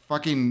this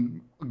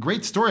fucking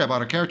great story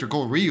about a character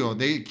called Ryo.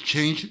 They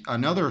changed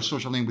another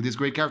social link with this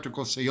great character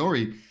called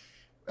Sayori,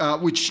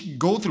 which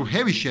go through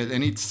heavy shit,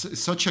 and it's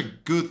such a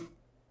good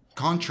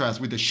contrast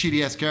with the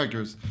shitty-ass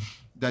characters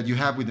that you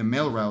have with the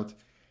male route.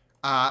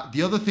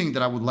 The other thing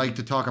that I would like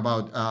to talk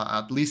about,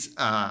 at least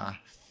the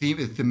theme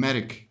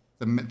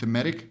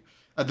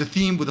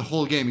with the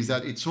whole game is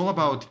that it's all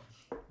about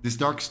this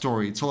dark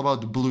story. It's all about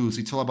the blues.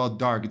 It's all about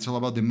dark. It's all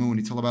about the moon.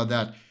 It's all about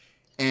that.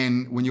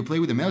 And when you play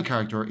with a male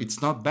character, it's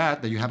not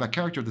bad that you have a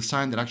character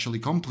design that actually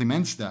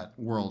complements that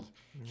world.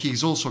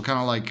 He's also kind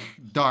of like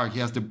dark. He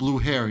has the blue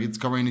hair. It's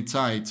covering its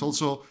eye. It's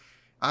also,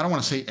 I don't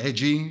want to say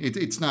edgy.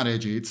 It's not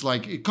edgy. It's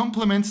like it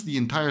complements the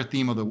entire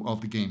theme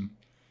of the game.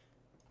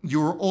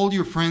 All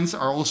your friends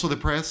are also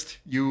depressed.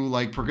 You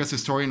like progress the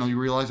story and you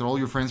realize that all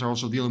your friends are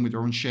also dealing with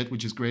their own shit,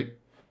 which is great.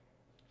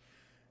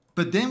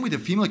 But then with the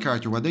female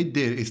character, what they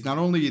did is not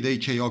only they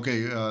change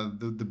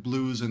the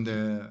blues and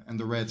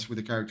the reds with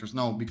the characters.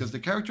 No, because the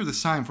character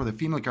design for the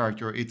female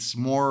character, it's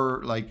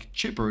more like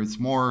chipper.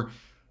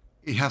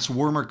 It has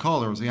warmer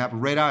colors. They have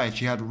red eyes.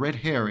 She had red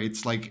hair.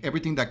 It's like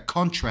everything that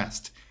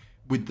contrasts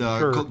with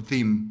the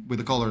theme, with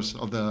the colors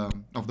of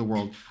the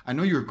world. I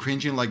know you're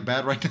cringing like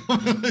bad right now.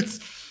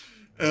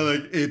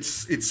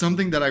 It's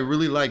something that I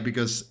really like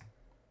because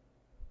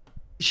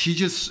she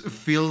just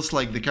feels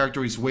like the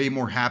character is way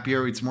more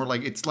happier. It's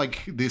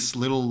like this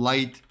little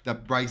light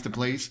that brights the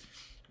place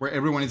where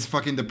everyone is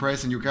fucking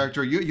depressed and your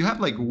character, you have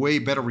like way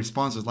better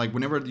responses. Like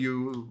whenever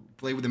you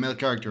play with the male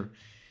character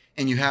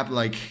and you have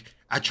like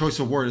a choice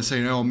of words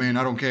saying, oh man,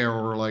 I don't care,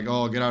 or like,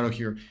 oh, get out of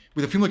here.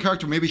 With a female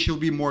character, maybe she'll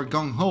be more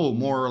gung-ho,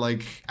 more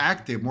like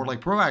active, more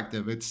like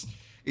proactive. It's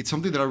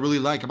something that I really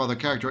like about the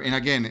character. And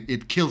again,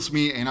 it kills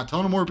me and a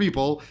ton of more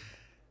people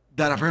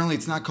that apparently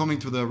it's not coming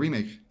to the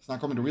remake. It's not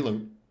coming to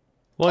Reload.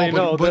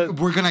 Well, but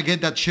we're gonna get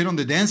that shit on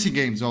the dancing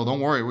games, though. Don't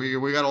worry,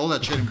 we got all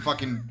that shit in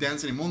fucking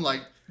Dancing in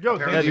Moonlight. Yo,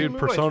 yeah, dude,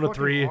 Persona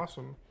 3.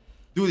 Awesome.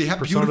 Dude, they have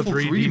Persona beautiful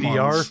 3 3D DDR.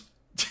 models.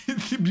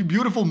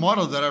 Beautiful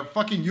models that are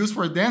fucking used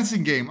for a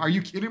dancing game. Are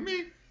you kidding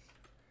me?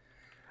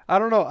 I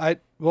don't know.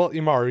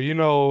 Imaru, you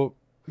know,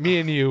 me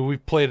and you,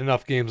 we've played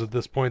enough games at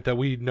this point that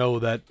we know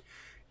that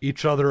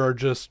each other are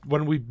just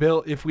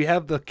if we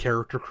have the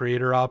character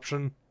creator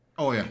option.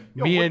 Oh yeah.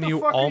 Yo, me and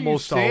you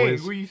almost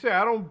always. What you say?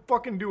 I don't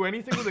fucking do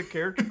anything with a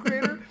character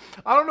creator.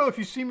 I don't know if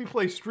you see me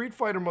play Street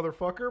Fighter,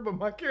 motherfucker, but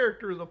my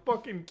character is a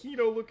fucking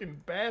Kino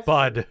looking bastard.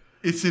 Bud.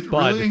 Is it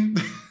really?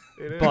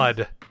 It is.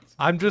 Bud.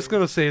 I'm just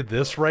gonna say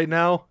this right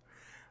now.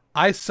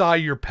 I saw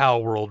your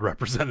Pal World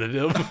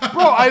representative.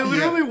 Bro, I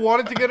literally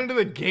wanted to get into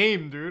the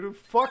game, dude.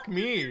 Fuck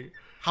me.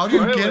 How do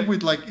you get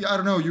with, like, I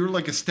don't know, you're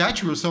like a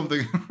statue or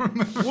something.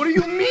 What do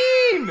you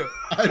mean?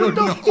 I don't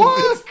know. What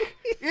the fuck?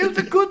 It's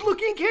a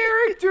good-looking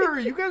character.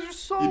 You guys are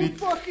so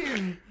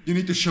fucking... You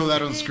need to show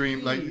that on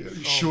screen. Like,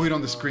 show it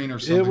on the screen or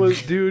something. It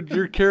was, dude,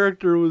 your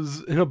character was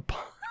an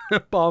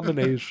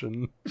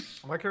abomination.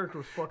 My character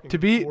was fucking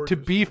To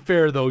be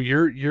fair, though,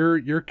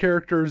 your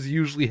characters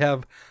usually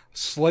have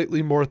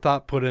slightly more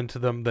thought put into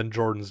them than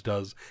Jordan's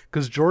does,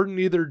 because Jordan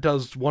either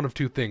does one of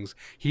two things.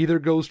 He either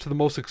goes to the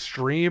most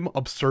extreme,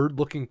 absurd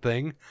looking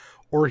thing,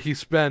 or he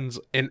spends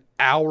an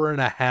hour and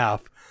a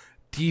half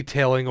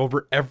detailing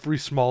over every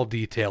small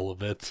detail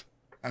of it.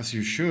 As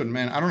you should,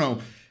 man. I don't know.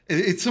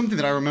 It's something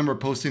that I remember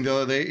posting the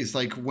other day. It's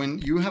like when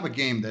you have a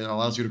game that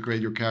allows you to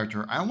create your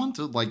character, I want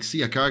to like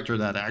see a character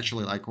that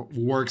actually like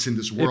works in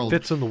this world. It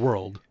fits in the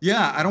world.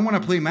 Yeah, I don't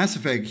want to play Mass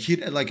Effect,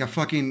 hit like a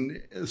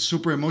fucking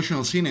super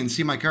emotional scene and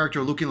see my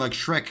character looking like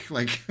Shrek.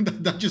 Like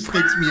that just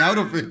takes me out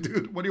of it,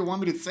 dude. What do you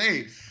want me to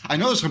say? I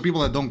know there's some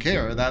people that don't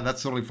care.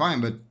 That's totally fine,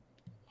 but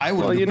I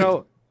would. Well, you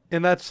know,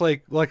 and that's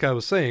like I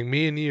was saying,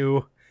 me and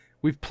you,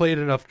 we've played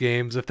enough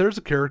games. If there's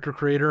a character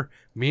creator,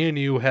 me and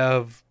you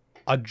have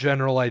a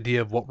general idea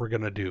of what we're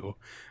going to do.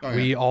 Oh, yeah.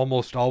 We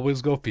almost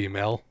always go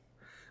female.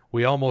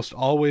 We almost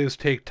always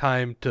take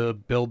time to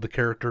build the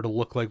character to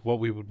look like what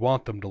we would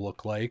want them to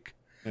look like.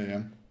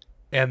 Yeah.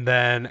 And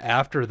then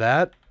after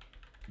that,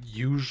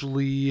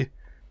 usually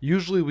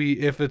we,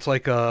 if it's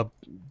like a,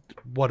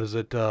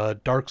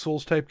 Dark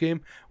Souls type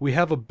game, we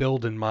have a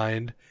build in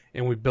mind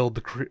and we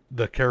build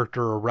the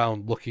character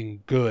around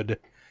looking good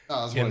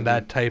in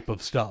that type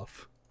of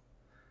stuff.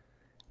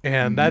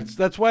 And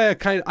that's why I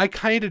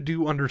kind of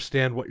do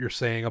understand what you're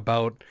saying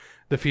about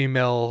the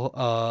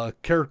female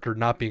character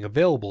not being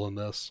available in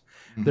this.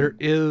 Mm-hmm. There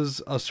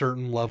is a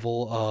certain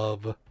level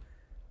of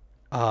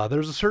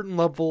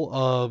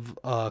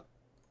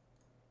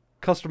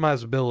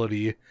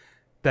customizability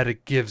that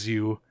it gives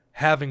you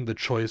having the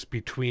choice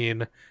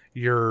between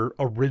your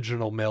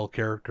original male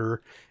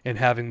character and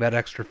having that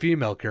extra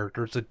female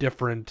character. It's a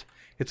different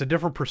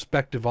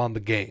perspective on the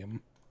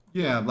game.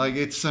 Yeah, like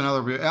it's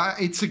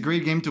a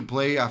great game to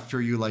play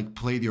after you like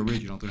play the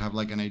original to have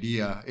like an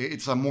idea.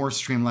 It's a more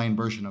streamlined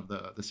version of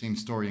the same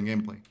story and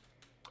gameplay.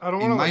 I don't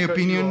want to like, cut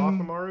you off,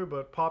 Imaru,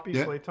 but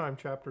Poppy's Playtime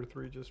Chapter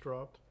 3 just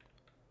dropped.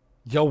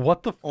 Yo,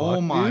 what the fuck, Oh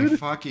my dude?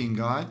 fucking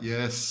god,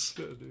 yes.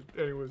 Dude.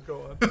 Anyways,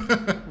 go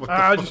on.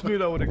 I just knew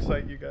that would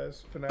excite you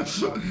guys.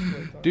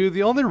 FNAF, dude,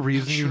 the only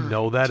reason you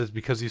know that is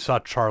because you saw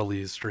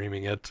Charlie's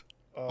streaming it.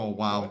 Oh,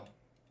 wow. What?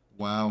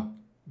 Wow.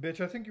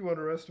 Bitch, I think you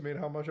underestimate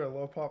how much I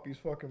love Poppy's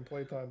fucking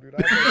Playtime, dude.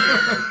 I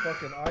have my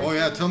fucking oh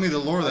yeah, tell me the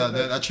lore of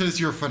that shit is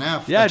your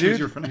FNAF. Yeah, dude.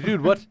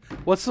 Dude,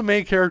 what's the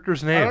main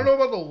character's name? I don't know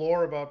about the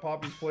lore about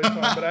Poppy's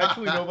Playtime, but I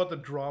actually know about the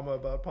drama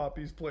about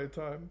Poppy's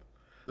Playtime.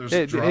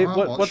 There's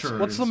drama?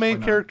 What's the main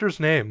character's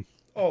name?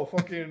 Oh,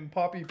 fucking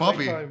Poppy.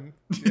 Playtime.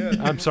 Yeah,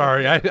 I'm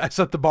sorry, I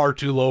set the bar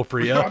too low for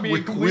you. I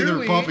mean,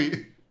 clearly,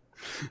 Poppy.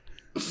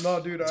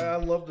 No, dude, I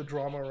love the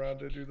drama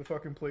around it, dude. The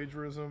fucking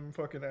plagiarism,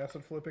 fucking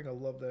acid flipping. I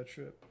love that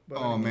shit. But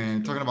oh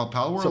man, talking about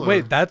Pal World. So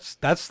wait, that's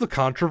the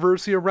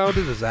controversy around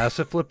it is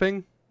acid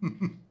flipping.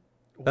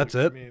 That's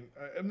it.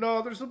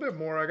 No, there's a bit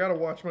more. I gotta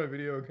watch my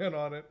video again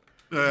on it.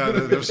 Yeah,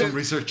 there's some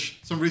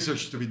research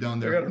to be done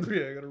there. I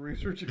gotta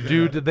research it.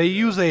 Dude, did they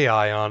use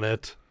AI on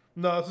it?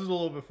 No, this is a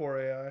little before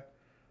AI.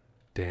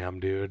 Damn,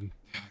 dude.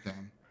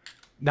 Damn.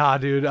 Nah,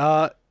 dude.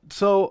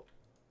 So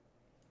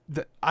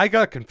I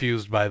got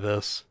confused by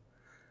this,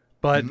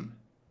 but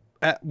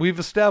we've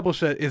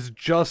established that it's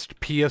just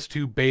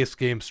PS2 base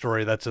game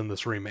story that's in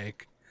this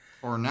remake.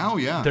 For now,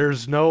 yeah.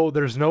 There's no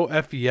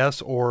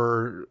FES,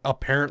 or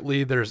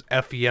apparently there's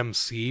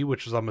FEMC,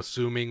 which is, I'm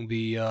assuming,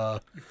 the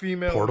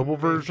female portable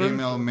version.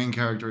 Female main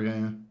character,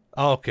 yeah.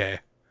 Okay.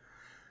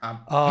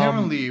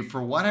 Apparently,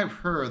 for what I've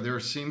heard, there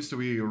seems to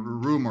be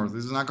rumors.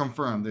 This is not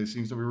confirmed. There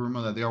seems to be a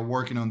rumor that they are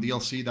working on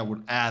DLC that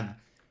would add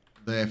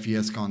the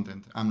FES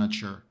content. I'm not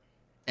sure.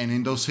 And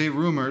in those same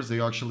rumors, they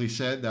actually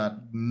said that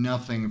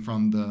nothing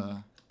from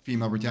the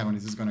female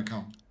protagonist is going to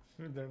come.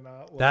 They're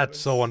not. That's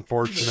so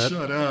unfortunate.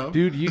 Shut up,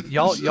 dude.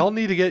 Y'all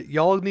need to get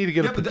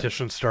a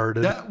petition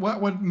started.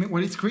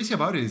 What is crazy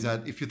about it is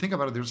that if you think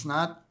about it, there's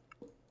not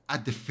a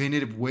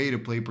definitive way to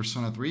play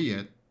Persona 3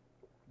 yet,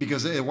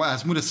 because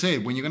as Muda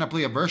said, when you're gonna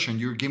play a version,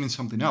 you're giving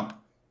something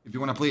up. If you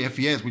want to play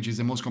FES, which is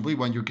the most complete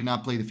one, you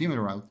cannot play the female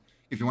route.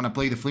 If you want to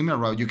play the female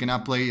route, you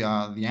cannot play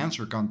the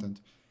answer content.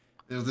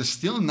 There's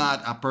still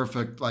not a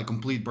perfect, like,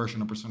 complete version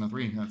of Persona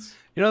 3. That's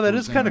that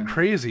is kind of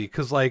crazy,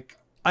 because like.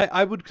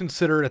 I would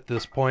consider at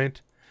this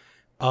point,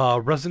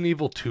 Resident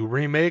Evil 2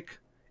 Remake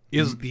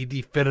is the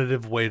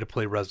definitive way to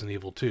play Resident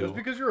Evil 2. That's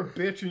because you're a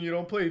bitch and you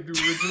don't play the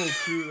original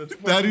 2.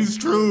 That is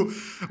true.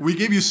 We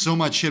gave you so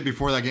much shit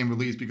before that game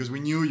released because we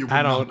knew you would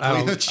not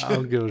play that shit. I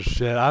don't give a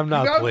shit. I'm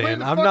not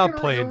playing. I'm not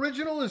playing. The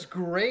original is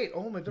great.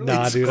 Oh my god.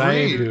 Nah, dude, I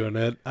ain't doing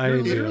it. They're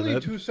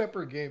literally two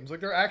separate games. Like,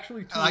 they're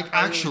actually two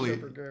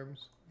separate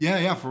games.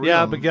 Yeah, for real.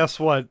 Yeah, but guess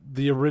what?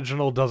 The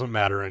original doesn't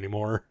matter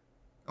anymore.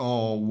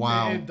 Oh,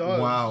 wow. It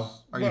does. Wow.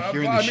 Are you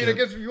hearing this shit? I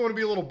guess if you want to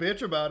be a little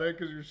bitch about it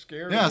because you're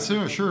scared. Yeah,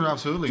 sure,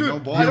 absolutely. Dude, no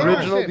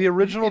balls. The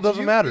original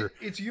doesn't matter.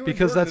 It's you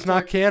because Jordan. that's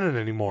not canon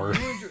anymore.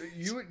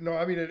 No,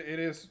 I mean, it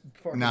is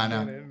fucking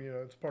canon. You know,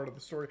 it's part of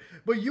the story.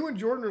 But you and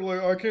Jordan are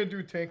like, oh, I can't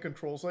do tank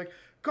controls. Like,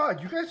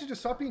 God, you guys should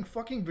just stop being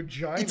fucking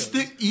vaginas. It's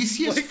the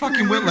easiest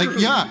fucking way. Like,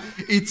 yeah,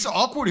 it's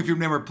awkward if you've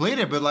never played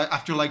it, but like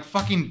after like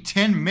fucking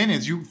 10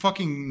 minutes, you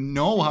fucking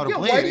know how to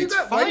play it.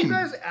 Why do you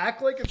guys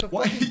act like it's a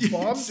fucking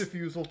bomb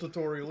defusal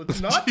tutorial? It's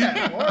not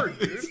that hard,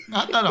 dude. It's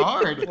not that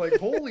hard. Like,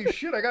 holy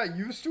shit, I got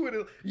used to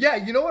it. Yeah,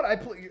 you know what? I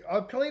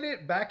played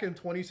it back in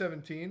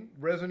 2017,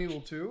 Resident Evil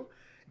 2.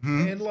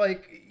 And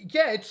like,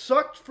 yeah, it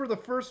sucked for the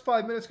first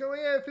 5 minutes. Going,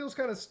 yeah, it feels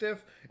kind of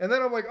stiff. And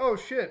then I'm like, oh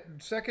shit,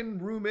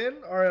 second room in.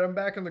 All right, I'm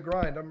back in the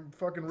grind. I'm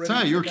fucking ready.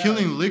 So you're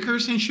killing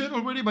lickers and shit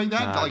already by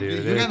that. Nah, like,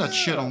 dude, you got that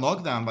shit on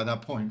lockdown by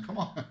that point. Come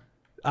on.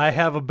 I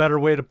have a better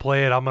way to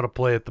play it. I'm gonna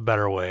play it the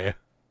better way.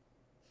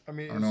 I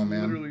mean, it's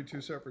literally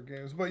two separate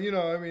games. But, you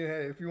know, I mean,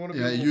 hey, if you want to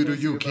be... Yeah, you do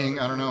you, King.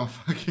 I don't know.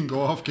 Fucking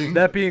go off, King.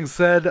 That being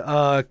said,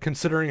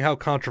 considering how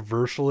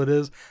controversial it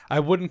is,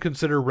 I wouldn't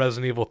consider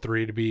Resident Evil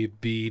 3 to be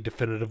the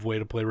definitive way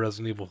to play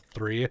Resident Evil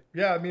 3.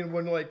 Yeah, I mean,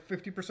 when, like,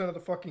 50% of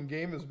the fucking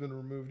game has been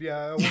removed,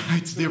 yeah,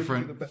 it's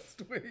different. The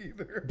best way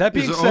either. That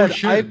being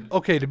said,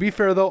 okay, to be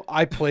fair, though,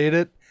 I played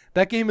it.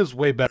 That game is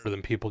way better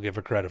than people give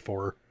it credit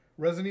for.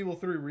 Resident Evil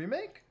 3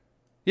 Remake?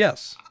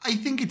 Yes. I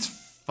think it's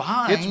fine.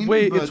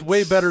 It's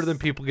way better than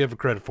people give it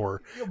credit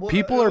for. Yeah, well,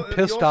 people are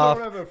pissed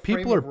off.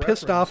 People are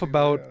pissed off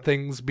about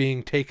things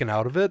being taken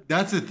out of it.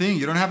 That's the thing.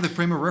 You don't have the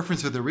frame of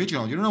reference of the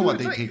original. You don't know what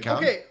they take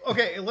out.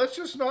 Okay. Let's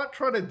just not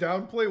try to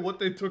downplay what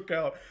they took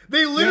out.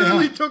 They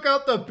literally took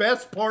out the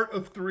best part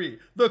of 3,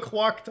 the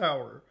clock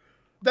tower.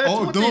 That's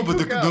what they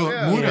took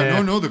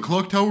out. No, the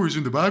clock tower is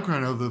in the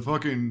background of the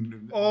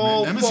fucking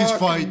Nemesis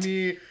fight.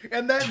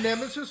 And that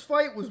Nemesis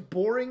fight was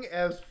boring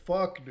as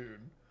fuck, dude.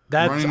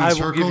 Running in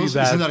circles?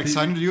 Isn't that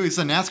exciting to you? It's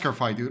a NASCAR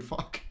fight, dude.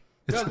 Fuck.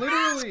 Yeah,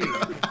 literally.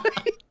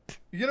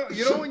 You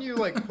know when you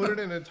like put in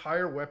an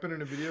entire weapon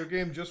in a video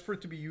game just for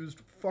it to be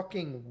used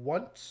fucking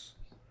once?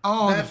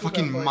 Oh, the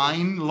fucking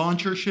mine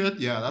launcher shit?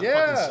 Yeah, that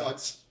fucking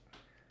sucks.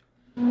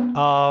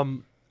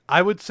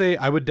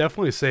 I would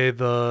definitely say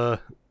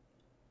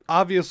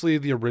obviously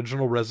the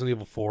original Resident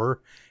Evil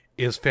 4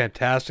 is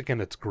fantastic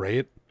and it's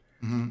great.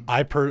 Mm-hmm.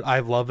 I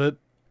love it.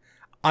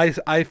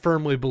 I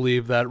firmly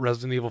believe that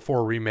Resident Evil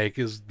 4 Remake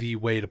is the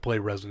way to play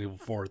Resident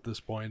Evil 4 at this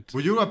point.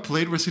 Would you have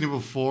played Resident Evil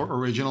 4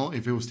 original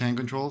if it was tank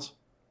controls?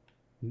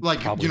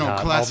 Like, Probably you know, not.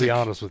 classic. I'll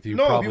be honest with you.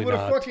 No, probably he would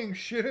have not. fucking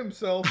shit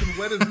himself and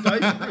wet his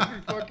diaper if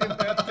he fucking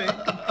had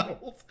tank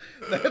controls.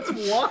 That's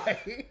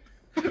why.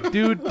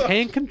 Dude,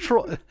 tank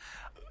control...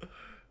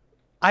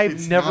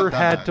 I've never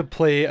had to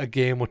play a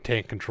game with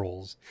tank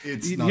controls.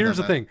 Here's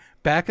the thing.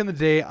 Back in the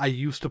day, I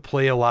used to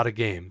play a lot of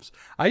games.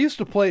 Here's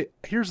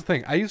the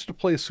thing. I used to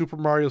play Super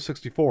Mario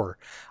 64.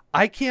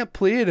 I can't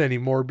play it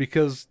anymore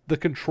because the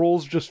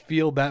controls just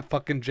feel that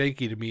fucking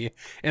janky to me,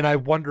 and I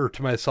wonder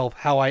to myself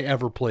how I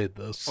ever played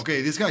this.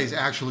 Okay, this guy is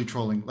actually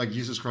trolling. Like,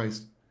 Jesus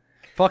Christ.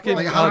 Fucking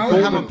like, how do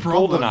you have a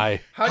problem? GoldenEye.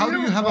 How do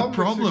you have a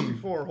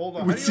problem Hold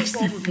on. with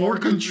 64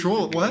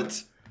 control?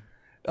 What?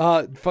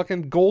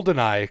 Fucking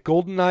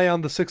GoldenEye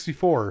on the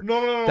 64.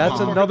 No. That's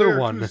another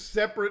one. Two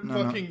separate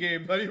fucking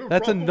games.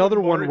 That's another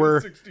one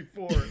where.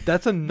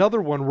 That's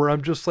another one where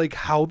I'm just like,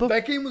 how the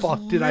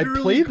fuck did I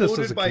play this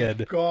as a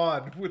kid?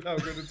 God, with how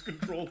good its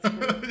controls were.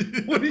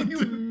 What do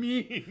you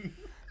mean?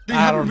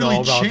 I don't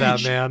know about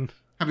that, man.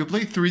 Have you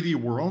played 3D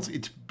Worlds?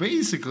 It's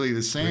basically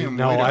the same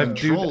no, way to I've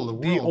control the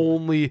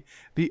world.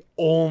 The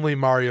only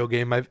Mario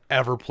game I've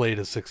ever played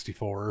is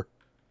 64.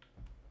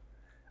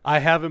 I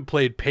haven't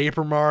played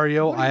Paper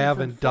Mario. I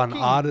haven't done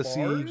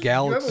Odyssey, Mars?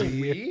 Galaxy.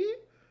 You have a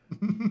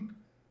Wii?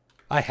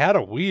 I had a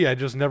Wii. I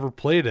just never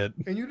played it.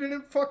 And you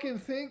didn't fucking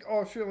think,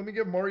 oh shit, let me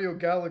get Mario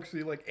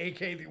Galaxy, like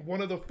one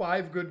of the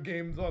 5 good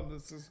games on the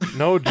system.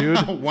 No,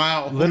 dude.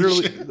 Wow.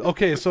 Literally.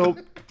 Okay, so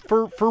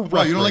for reference.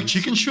 Bro, you don't like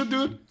chicken shit,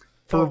 dude?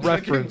 For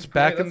reference,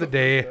 back in the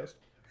day,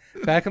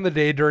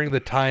 during the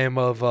time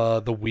of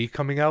the Wii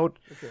coming out,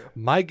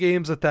 my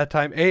games at that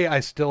time, I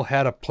still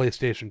had a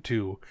PlayStation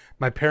 2.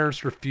 My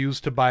parents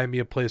refused to buy me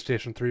a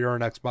PlayStation 3 or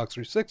an Xbox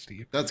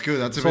 360. That's good.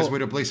 That's the best way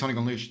to play Sonic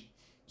Unleashed.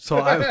 So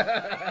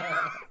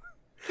I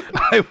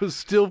was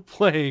still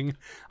playing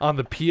on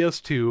the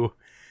PS2,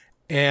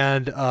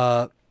 and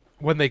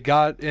when they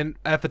got in,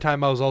 at the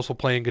time I was also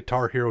playing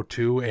Guitar Hero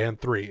 2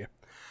 and 3.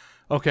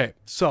 Okay,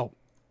 so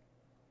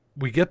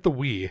we get the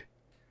Wii.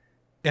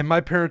 And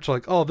my parents are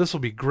like, "Oh, this will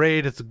be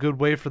great. It's a good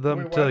way for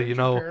them to, you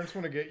know." Your parents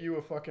want to get you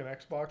a fucking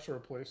Xbox or a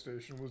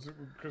PlayStation? Was it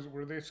because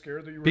were they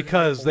scared that you were?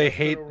 Because they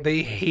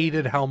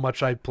hated how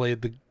much I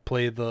played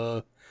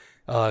the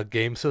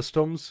game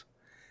systems.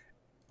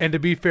 And to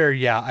be fair,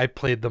 yeah, I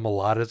played them a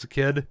lot as a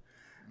kid.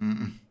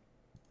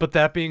 But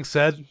that being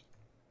said,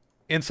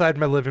 inside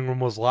my living room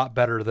was a lot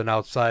better than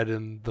outside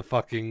in the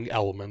fucking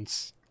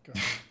elements.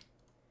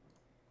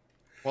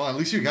 Well, at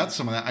least you got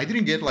some of that. I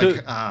didn't get like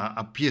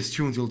a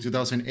PS2 until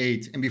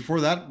 2008, and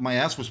before that, my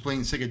ass was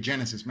playing Sega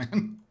Genesis,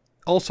 man.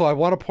 Also, I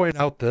want to point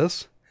out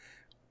this: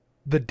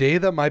 the day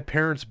that my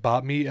parents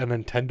bought me a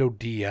Nintendo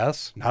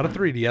DS, not a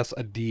 3DS,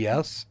 a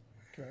DS,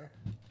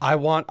 I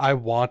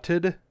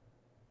wanted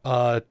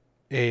a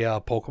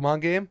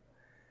Pokemon game.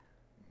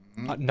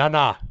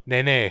 Nah,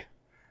 nay.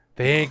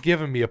 They ain't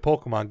giving me a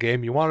Pokemon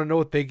game. You want to know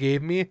what they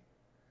gave me?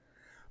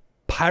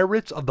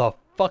 Pirates of the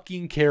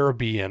fucking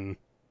Caribbean.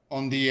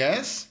 On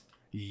DS?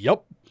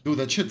 Yep. Dude,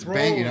 that shit's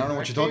banging. I don't know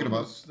what you're talking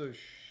about.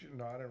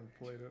 No, I never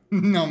played it.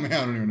 No, man, I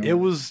don't even know.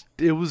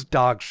 It was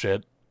dog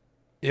shit.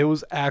 It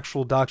was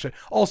actual dog shit.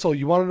 Also,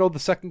 you want to know the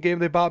second game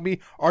they bought me?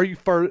 Are you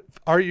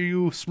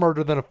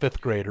smarter than a 5th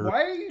grader?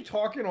 Why are you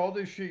talking all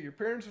this shit? Your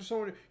parents are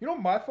so... You know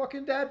what my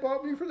fucking dad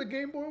bought me for the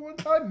Game Boy one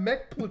time?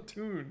 Mech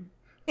Platoon.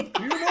 Do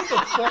you know what the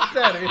fuck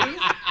that is?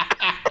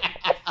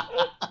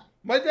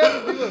 My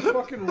dad would do a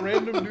fucking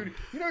random duty.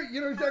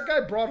 You know that guy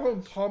brought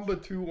home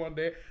Tomba 2 one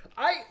day.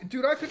 I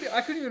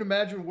couldn't even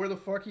imagine where the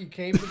fuck he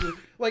came to this.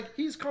 Like,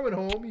 he's coming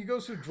home, he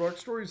goes to a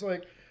drugstore, he's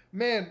like,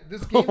 man,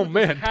 this game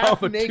is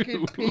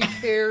half-naked,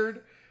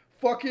 pink-haired,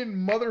 fucking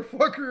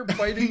motherfucker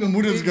biting the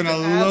Muda's gonna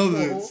love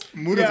this.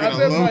 Muda's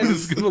gonna love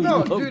this.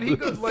 No, dude, he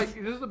goes, like,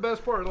 this is the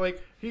best part.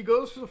 Like, he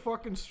goes to the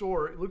fucking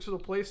store, he looks at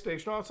the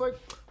PlayStation, oh, it's like,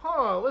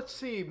 let's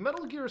see,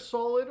 Metal Gear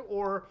Solid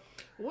or...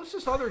 What's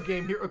this other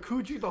game here?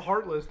 Akuji the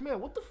Heartless.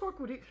 Man, what the fuck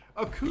would he...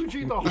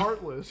 Akuji the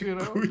Heartless, you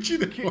know? Akuji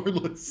the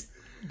Heartless.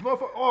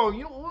 Oh,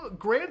 you know what?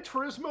 Gran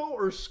Turismo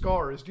or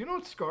Scars? Do you know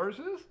what Scars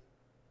is?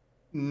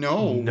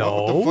 No.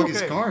 What the fuck is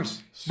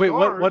Scars? Wait,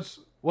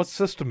 what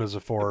system is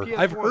it for?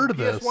 I've heard of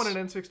this. PS1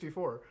 and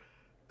N64.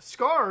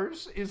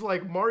 Scars is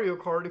like Mario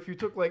Kart if you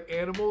took like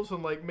animals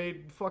and like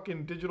made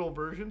fucking digital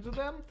versions of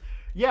them.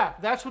 Yeah,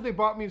 that's what they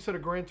bought me instead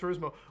of Gran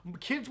Turismo.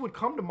 Kids would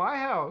come to my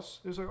house.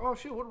 It was like, oh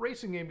shit, what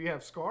racing game do you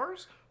have?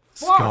 Scars?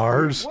 Fuck.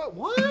 Scars?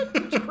 What?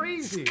 It's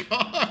crazy.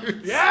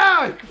 Scars?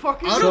 Yeah,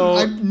 fucking.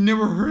 I've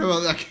never heard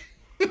about that.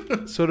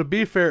 So to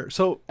be fair,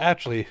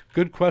 actually,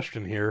 good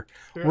question here.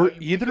 Were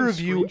either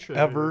of you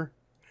ever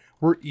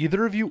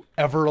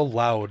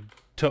allowed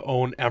to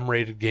own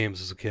M-rated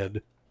games as a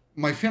kid.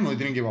 My family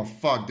didn't give a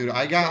fuck, dude.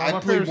 I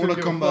played parents Mortal didn't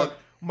give a Kombat. fuck.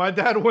 My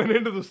dad went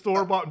into the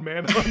store, bought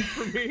Manhunt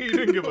for me. He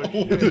didn't give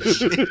a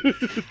shit.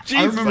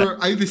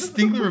 I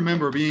distinctly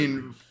remember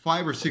being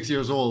 5 or 6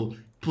 years old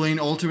playing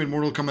Ultimate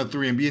Mortal Kombat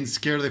 3 and being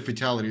scared of the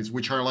fatalities,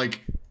 which are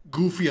like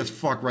goofy as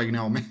fuck right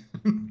now,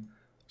 man.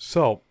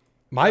 So,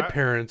 my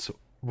parents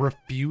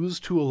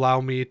refused to allow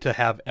me to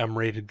have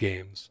M-rated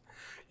games.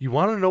 You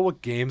want to know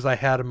what games I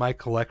had in my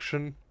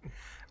collection?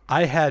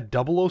 I had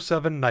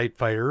 007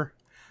 Nightfire.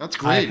 That's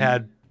great. I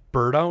had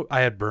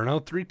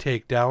Burnout 3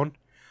 Takedown.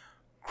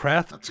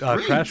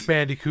 Crash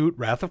Bandicoot,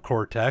 Wrath of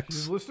Cortex.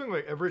 He's listing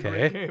like every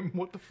great game.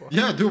 What the fuck?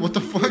 Yeah, dude, what the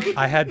fuck?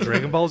 I had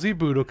Dragon Ball Z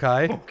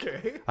Budokai.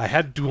 Okay. I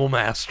had Duel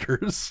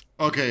Masters.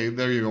 Okay,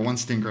 there you go. One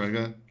stinker, I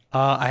got.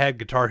 I had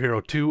Guitar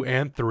Hero 2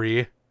 and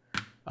 3.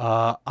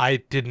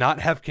 I did not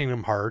have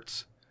Kingdom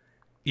Hearts,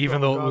 even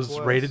though it was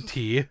rated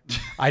T.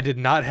 I did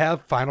not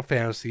have Final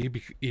Fantasy,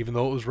 even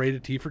though it was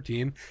rated T for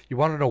teen. You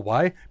want to know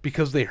why?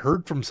 Because they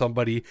heard from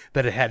somebody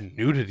that it had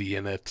nudity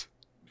in it.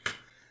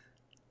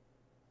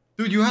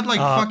 Dude, you had like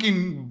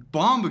fucking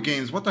bomb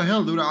games. What the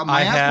hell, dude?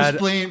 My ass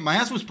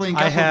was playing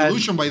Castle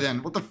Evolution by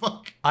then. What the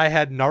fuck? I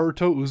had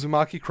Naruto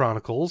Uzumaki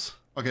Chronicles.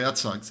 Okay, that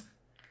sucks.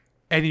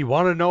 And you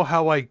want to know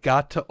how I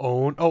got to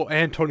own... Oh,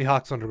 and Tony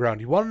Hawk's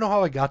Underground. You want to know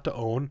how I got to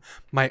own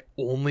my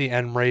only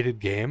M-rated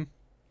game?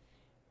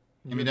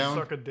 You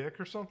suck a dick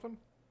or something?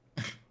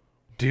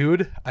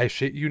 Dude, I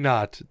shit you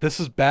not. This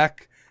is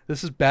back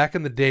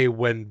in the day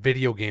when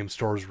video game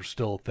stores were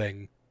still a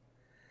thing.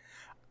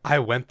 I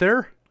went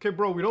there... Okay,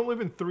 bro, we don't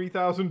live in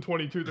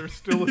 3022. There's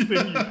still a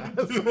thing, you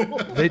asshole.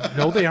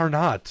 No, they are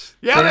not.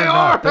 Yeah, they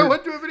are. I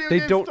went to a video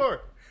game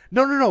store.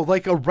 No,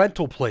 like a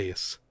rental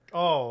place.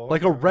 Oh.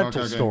 Like a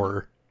rental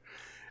store.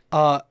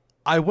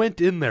 I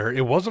went in there.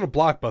 It wasn't a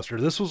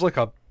Blockbuster. This was like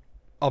a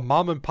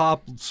mom and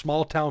pop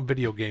small town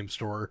video game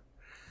store.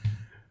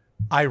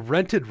 I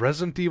rented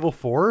Resident Evil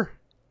 4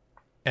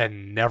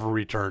 and never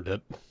returned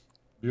it.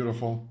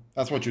 Beautiful.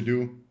 That's what you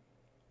do.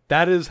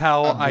 That is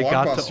how I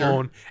got to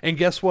own. And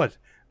guess what?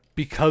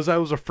 Because I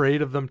was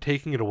afraid of them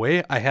taking it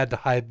away, I had to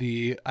hide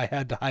the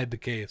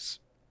case.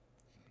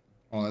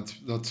 Oh,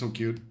 that's so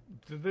cute.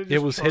 Did they just it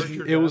was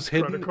hidden. It was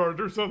hidden. Credit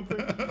card or something.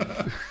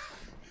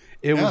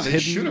 It was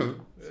hidden.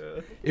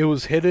 It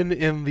was hidden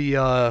in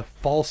the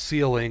false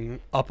ceiling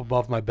up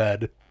above my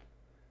bed.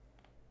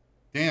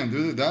 Damn,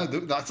 dude,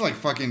 that's like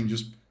fucking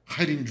just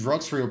hiding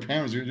drugs for your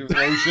parents. You're just,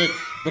 oh shit,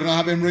 better not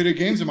have M-rated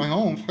games in my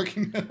home.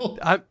 Fucking hell.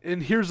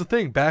 And here's the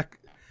thing.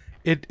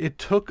 It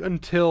took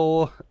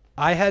until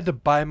I had to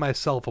buy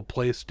myself a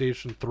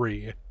PlayStation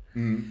 3.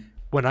 Mm.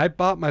 When I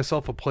bought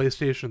myself a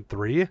PlayStation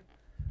 3,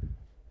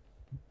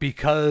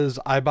 because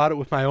I bought it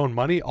with my own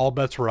money, all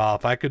bets were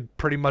off. I could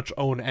pretty much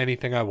own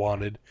anything I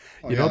wanted.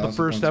 You know the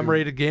first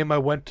M-rated game I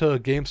went to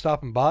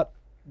GameStop and bought?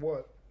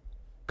 What?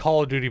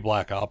 Call of Duty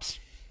Black Ops.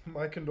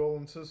 My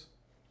condolences.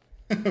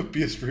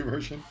 PS3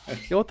 version.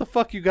 Yeah, what the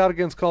fuck you got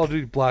against Call of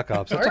Duty Black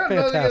Ops? That's a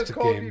fantastic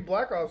Call of Duty game.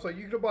 Black Ops. Like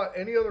you could have bought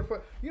any other.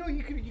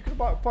 You could have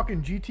bought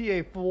fucking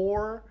GTA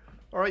 4.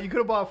 All right, you could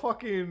have bought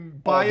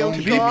fucking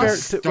Bioshock.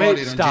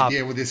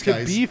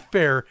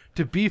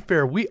 To be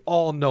fair, we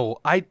all know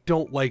I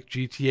don't like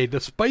GTA,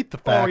 despite the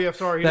fact. Oh yeah,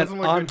 sorry, he doesn't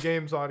like good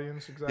games,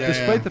 audience. Exactly.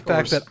 Despite the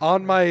fact that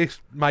on my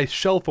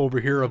shelf over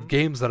here of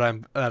games that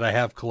I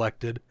have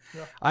collected,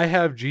 I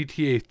have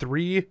GTA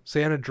 3,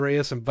 San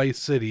Andreas, and Vice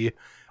City,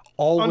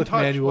 all with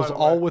manuals,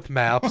 all with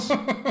maps,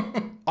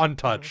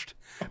 untouched.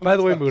 By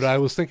the way, Muda, I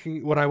was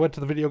thinking when I went to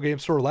the video game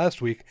store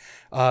last week,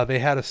 they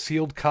had a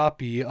sealed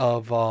copy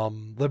of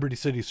Liberty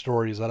City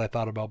Stories that I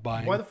thought about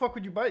buying. Why the fuck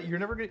would you buy it? You're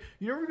never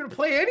gonna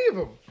play any of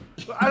them.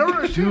 I don't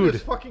understand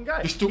this fucking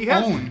guy.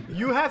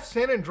 You have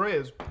San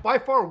Andreas, by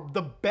far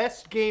the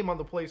best game on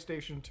the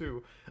PlayStation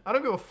 2. I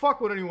don't give a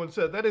fuck what anyone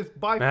said. That is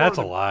by far. That's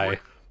a lie.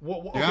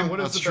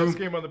 What is the best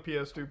game on the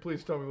PS2?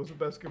 Please tell me what's the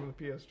best game on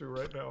the PS2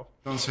 right now.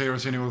 Don't say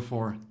Resident Evil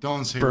 4.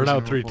 Don't say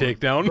Burnout 3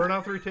 Takedown.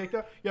 Burnout 3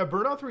 Takedown? Yeah,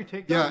 Burnout 3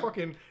 Takedown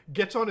fucking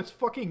gets on its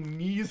fucking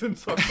knees and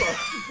sucks off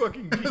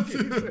fucking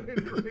GTA San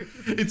Andreas.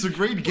 It's a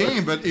great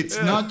game, but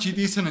it's not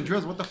GTA San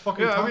Andreas. What the fuck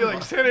are you talking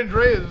about? San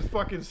Andreas is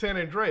fucking San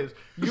Andreas.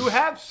 You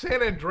have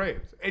San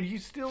Andreas, and you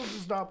still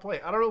does not play.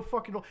 I don't know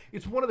fucking know.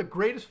 It's one of the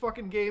greatest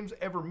fucking games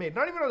ever made.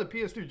 Not even on the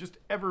PS2, just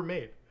ever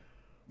made.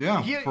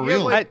 Yeah, for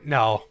real.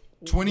 No.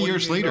 20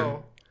 years later.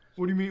 No?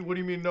 What do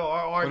you mean no?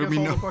 I guess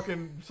all the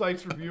fucking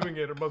sites reviewing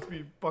it must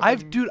be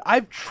fucking...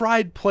 I've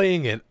tried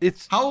playing it.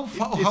 How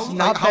far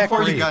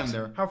you got in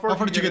there? How far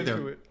did you get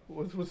there?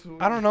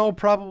 I don't know,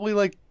 probably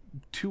like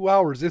 2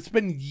 hours. It's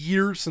been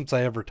years since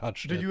I ever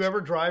touched it. Did you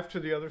ever drive to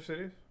the other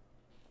cities?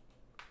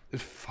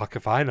 Fuck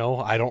if I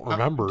know. I don't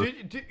remember.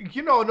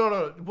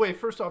 No. Wait,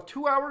 first off,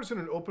 2 hours in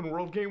an open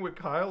world game with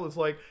Kyle is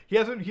like he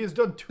has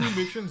done 2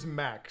 missions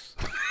max.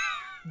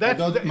 My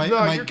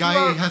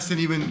guy hasn't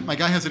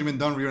even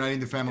done reuniting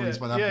the families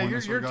by that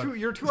point.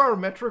 Your 2 hour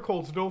metric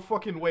holds no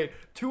fucking weight.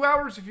 2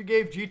 hours if you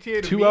gave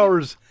GTA to 2 me,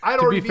 hours. I'd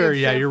to already be fair,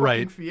 yeah, you're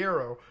right.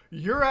 Fiero.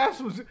 Your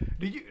ass was.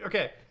 Did you?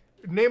 Okay,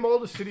 name all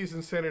the cities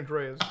in San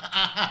Andreas.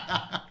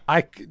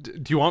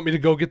 Do you want me to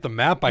go get the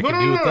map? I can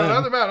do it then.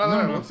 Not the map.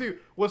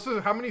 Let's see.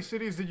 How many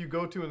cities did you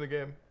go to in the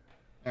game?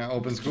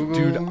 Opens Google.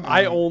 Dude,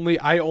 I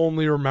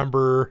only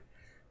remember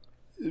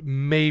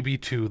maybe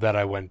 2 that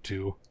I went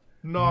to.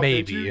 No,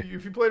 maybe.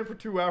 If you played it for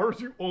 2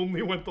 hours, you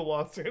only went to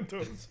Los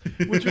Santos,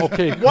 which is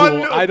okay, cool.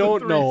 one of I the don't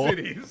 3 know.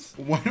 cities.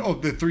 One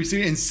of the 3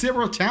 cities and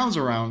several towns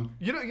around.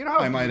 You know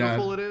how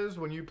beautiful it is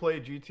when you play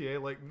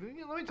GTA. Like,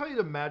 let me tell you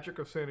the magic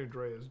of San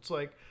Andreas. It's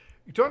like,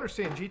 to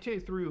understand,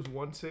 GTA 3 was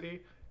one city,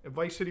 and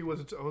Vice City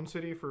was its own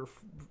city for,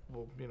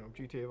 well,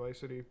 GTA Vice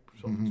City,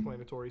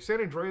 self-explanatory.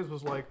 San Andreas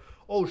was like,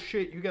 oh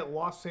shit, you get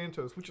Los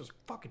Santos, which is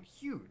fucking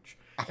huge.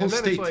 And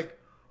then it's like,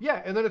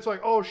 yeah, and then it's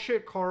like, oh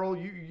shit, Carl,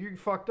 you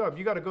fucked up.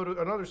 You got to go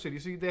to another city.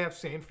 So they have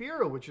San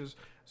Fierro, which is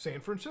San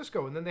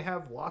Francisco, and then they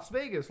have Las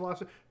Vegas.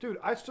 Dude,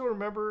 I still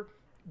remember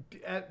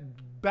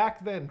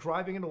back then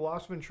driving into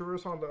Las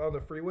Venturas on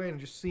the freeway and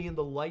just seeing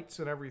the lights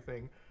and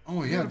everything.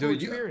 Oh yeah,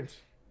 dude, experience.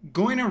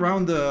 Going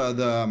around the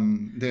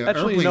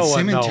airplane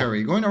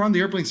cemetery, going around the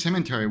airplane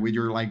cemetery with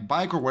your like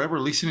bike or whatever,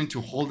 listening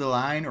to Hold the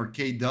Line or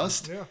K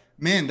Dust. Yeah.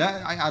 Man,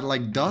 that I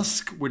like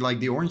Dusk with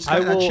like the orange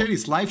stuff. That shit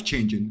is life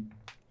changing.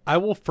 I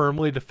will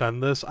firmly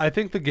defend this. I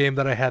think the game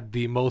that I had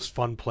the most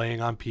fun playing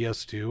on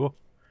PS2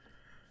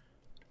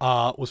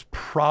 was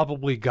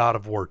probably God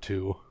of War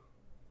 2.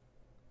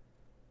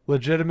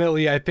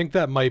 Legitimately, I think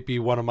that might be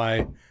one of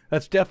my...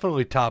 That's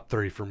definitely top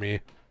 3 for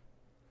me.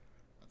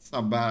 That's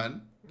not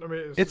bad. I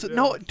mean,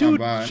 no, dude,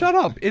 shut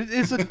up. It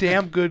is a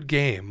damn good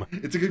game.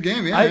 It's a good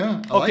game,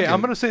 yeah. Okay, I'm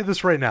going to say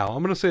this right now.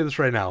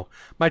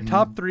 My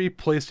top 3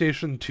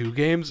 PlayStation 2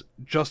 games,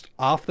 just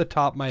off the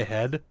top of my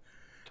head,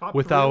 top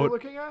 3 we're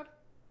looking at?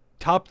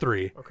 Top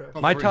 3. Okay.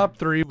 My top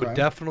 3 would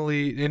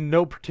definitely, in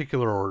no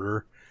particular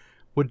order,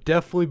 would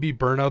definitely be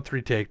Burnout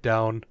 3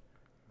 Takedown,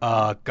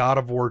 God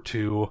of War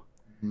 2,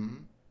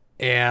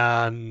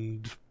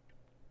 and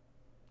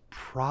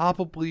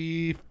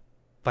probably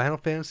Final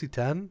Fantasy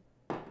X.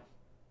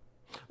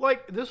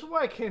 Like, this is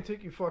why I can't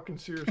take you fucking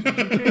seriously.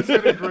 GTA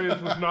San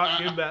Andreas was not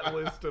in that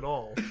list at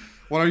all.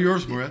 What are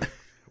yours, Murat?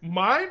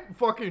 Mine,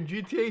 fucking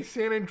GTA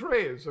San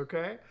Andreas,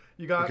 okay?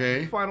 You got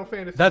Final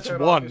Fantasy That's X,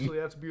 one. Obviously,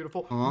 that's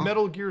beautiful.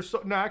 Metal Gear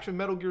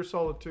Metal Gear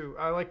Solid 2.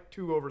 I like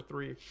 2 over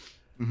 3.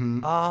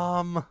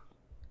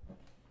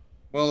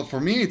 Well,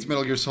 for me, it's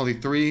Metal Gear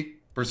Solid 3,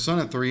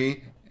 Persona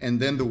 3, and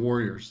then The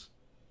Warriors.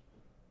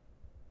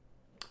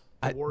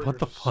 What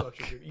the fuck?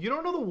 You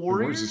don't know The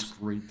Warriors? The Warriors is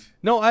great.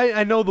 No,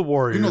 I know The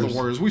Warriors. You know The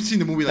Warriors. We've seen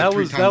the movie like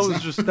 3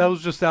 times. That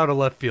was just out of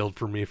left field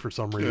for me for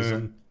some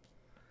reason.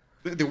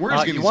 The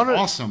Warriors game is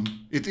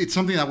awesome. It's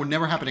something that would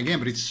never happen again,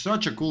 but it's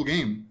such a cool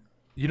game.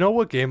 You know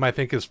what game I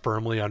think is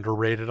firmly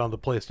underrated on the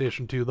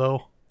PlayStation 2,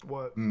 though?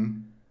 What?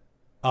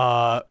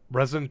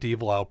 Resident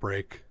Evil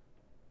Outbreak.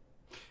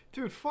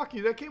 Dude, fuck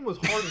you. That game was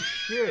hard as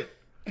shit.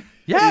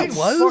 Yeah, it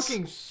was.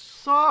 Fucking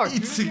sucked.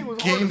 It's a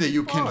game that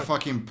you can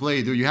fucking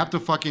play, dude. You have to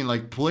fucking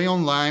like play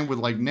online with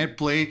like net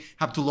play.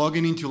 Have to log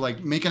into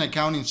like make an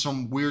account in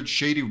some weird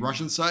shady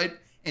Russian site,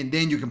 and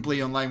then you can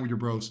play online with your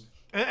bros.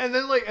 And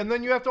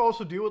then you have to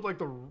also deal with like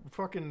the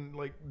fucking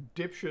like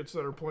dipshits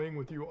that are playing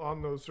with you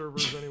on those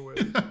servers anyway.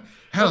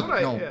 Hell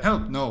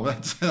no.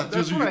 That's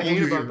what I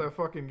hate about that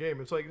fucking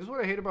game. It's like this is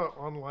what I hate about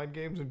online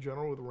games in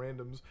general with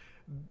randoms.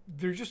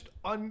 They're just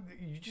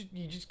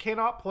you just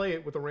cannot play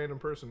it with a random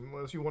person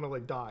unless you want to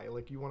like die.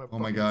 Like you want to. Oh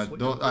my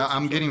god,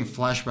 I'm getting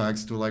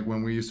flashbacks to like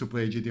when we used to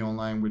play GTA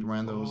Online with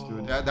randos,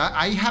 dude.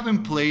 I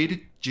haven't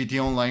played GTA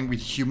Online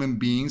with human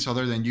beings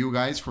other than you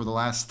guys for the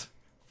last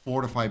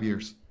 4 to 5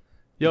 years.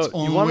 Yo, it's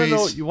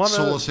always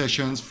solo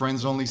sessions,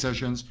 friends only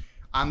sessions.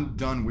 I'm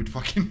done with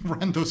fucking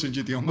randos in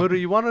GTA Online. Muda,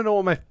 you want to know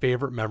what my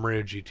favorite memory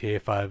of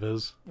GTA 5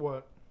 is?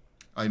 What?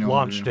 I know.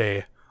 Launch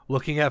day.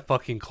 Looking at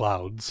fucking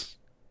clouds.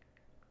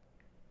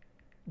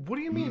 What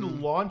do you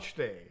mean launch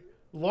day?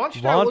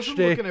 Launch day, I wasn't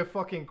looking at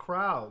fucking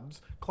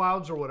clouds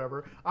or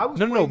whatever. I was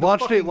playing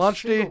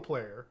launch day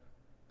player.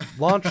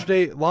 Launch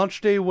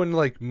day when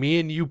like me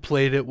and you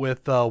played it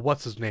with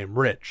what's his name,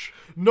 Rich.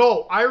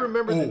 No, I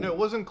remember that. No, it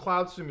wasn't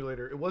Cloud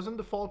Simulator. It wasn't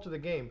default to the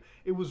game.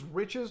 It was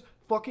Rich's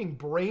fucking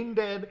brain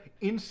dead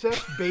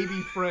incest baby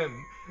friend.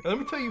 And let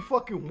me tell you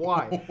fucking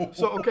why.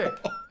 So okay,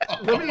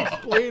 let me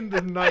explain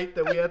the night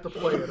that we had to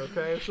play it.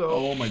 Okay, so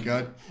oh my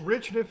god,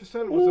 Rich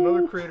Nificent was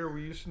another creator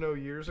we used to know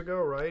years ago,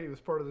 right? He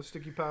was part of the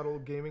Sticky Paddle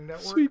Gaming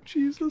Network. Sweet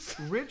Jesus.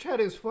 Rich had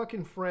his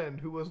fucking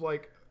friend who was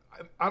like,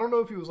 I don't know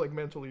if he was like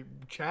mentally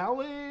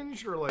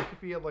challenged or like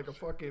if he had like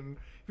if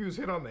he was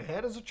hit on the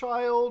head as a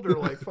child or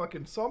like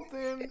fucking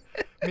something.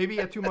 Maybe he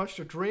had too much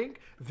to drink.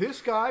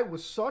 This guy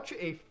was such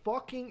a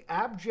fucking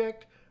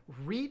abject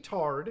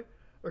retard.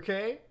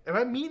 Okay, and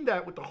I mean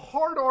that with the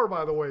hard R,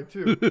 by the way,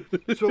 too.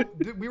 So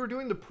we were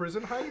doing the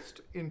prison heist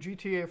in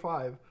GTA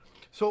 5.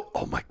 So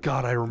oh my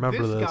god, I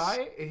remember this. This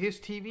guy, his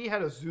TV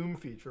had a zoom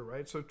feature,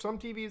 right? So some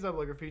TVs have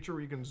like a feature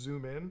where you can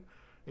zoom in.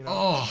 You know?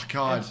 Oh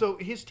god! And so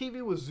his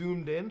TV was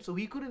zoomed in, so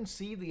he couldn't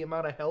see the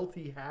amount of health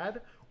he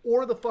had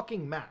or the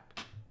fucking map.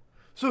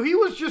 So he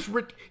was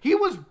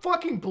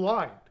fucking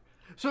blind.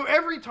 So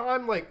every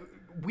time, like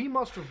we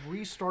must have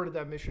restarted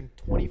that mission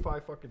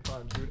 25 fucking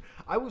times, dude.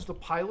 I was the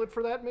pilot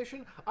for that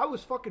mission. I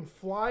was fucking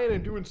flying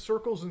and doing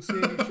circles in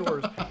Sandy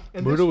Shores.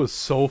 And Muda was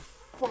so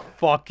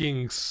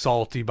fucking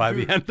salty by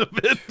the end of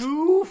it.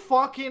 2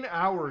 fucking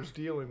hours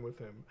dealing with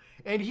him.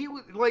 And he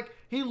was like,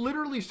 he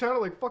literally sounded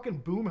like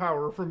fucking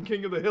Boomhauer from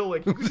King of the Hill.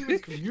 Like, he couldn't even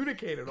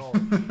communicate at all.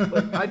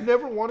 Like, I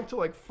never wanted to,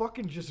 like,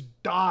 fucking just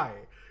die.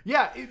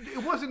 Yeah,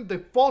 it wasn't the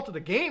fault of the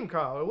game,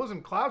 Kyle. It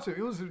wasn't Cloud. It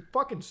was a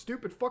fucking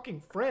stupid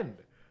fucking friend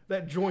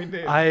that joined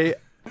in. I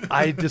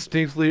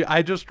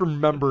just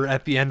remember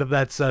at the end of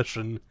that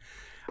session,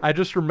 I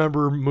just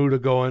remember Muda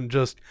going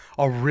just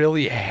a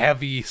really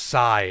heavy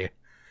sigh.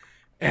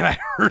 And I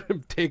heard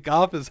him take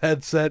off his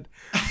headset.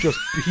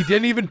 He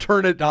didn't even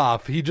turn it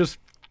off. He just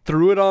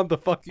threw it on the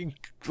fucking,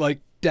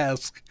 like,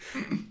 desk.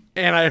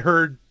 And I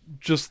heard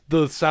just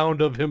the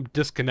sound of him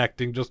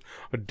disconnecting, just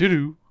a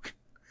doo-doo.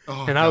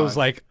 Oh, and God. I was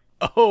like,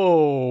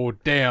 oh,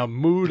 damn,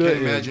 Muda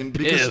is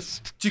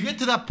pissed. To get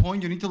to that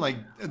point, you need to, like,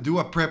 do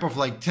a prep of,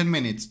 like, 10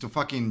 minutes to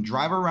fucking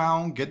drive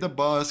around, get the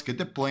bus, get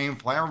the plane,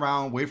 fly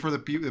around, wait for the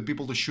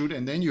people to shoot,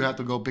 and then you have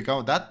to go pick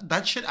up.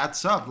 That shit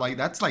adds up. Like,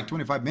 that's, like,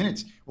 25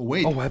 minutes. Oh,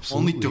 wait. Oh,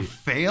 absolutely. Only to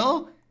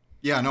fail?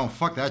 Yeah, no,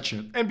 fuck that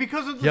shit. And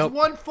because of this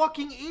one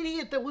fucking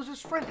idiot that was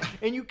his friend.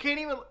 And you can't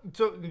even...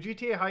 So, the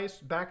GTA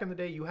Heist, back in the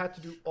day, you had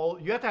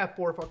to have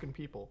 4 fucking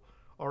people.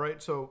 All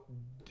right? So...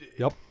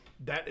 Yep.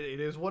 That it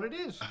is what it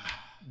is.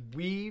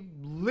 We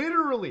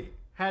literally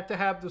had to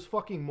have this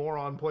fucking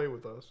moron play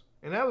with us,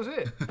 and that was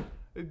it.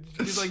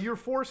 It's like, you're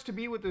forced to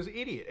be with this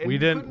idiot. And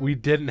we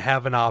didn't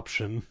have an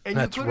option. And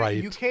that's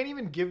right. You can't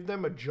even give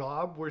them a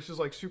job where it's just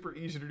like super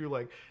easy to do.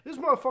 Like, this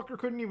motherfucker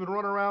couldn't even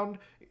run around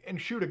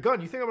and shoot a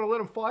gun. You think I'm gonna let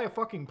him fly a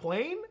fucking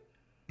plane?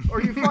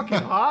 Are you fucking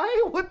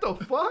high? What the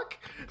fuck?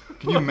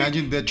 Can you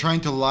imagine they're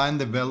trying to line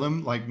the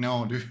vellum? Like,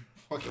 no, dude.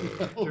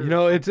 You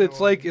know, it's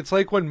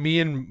like when me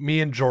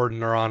and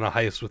Jordan are on a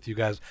heist with you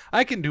guys.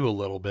 I can do a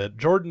little bit.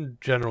 Jordan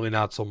generally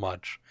not so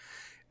much.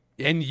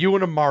 And you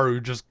and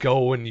Imaru just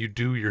go and you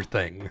do your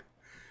thing.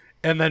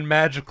 And then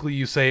magically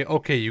you say,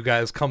 okay, you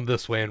guys come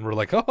this way, and we're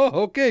like, oh,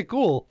 okay,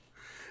 cool.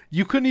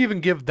 You couldn't even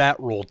give that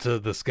role to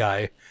this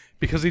guy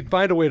because he'd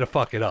find a way to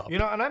fuck it up. You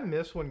know, and I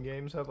miss when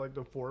games have like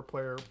the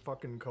 4-player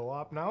fucking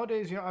co-op.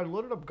 Nowadays, you know, I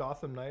loaded up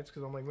Gotham Knights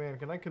because I'm like, man,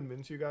 can I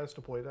convince you guys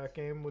to play that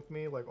game with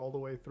me like all the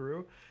way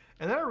through?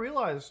 And then I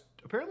realized,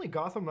 apparently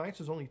Gotham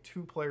Knights is only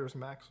 2 players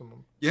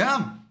maximum.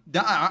 Yeah,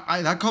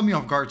 that caught me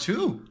off guard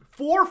too.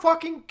 4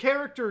 fucking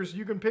characters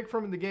you can pick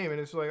from in the game, and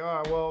it's like,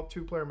 oh, well,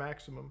 2-player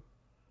maximum.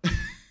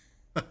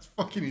 That's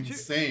fucking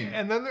insane.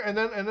 And then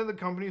the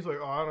company's like,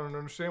 oh, I don't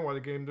understand why the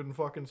game didn't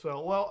fucking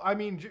sell. Well, I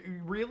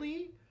mean,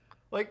 really?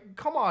 Like,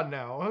 come on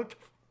now. I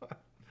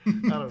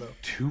don't know.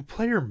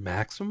 2-player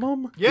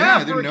maximum?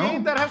 Yeah, for a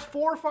game that has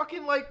 4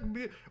 fucking, like,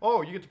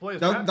 oh, you get to play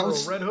as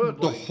Batgirl, Red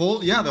Hood.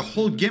 The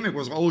whole gimmick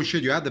was, oh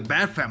shit, you had the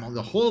Bat Family,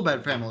 the whole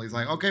Bat Family. It's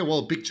like, okay,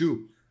 well, pick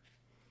 2.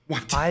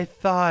 What? I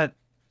thought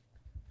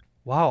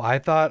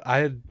I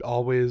had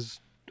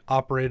always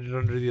operated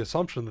under the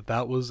assumption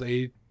that was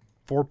a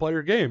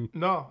 4-player game.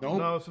 No,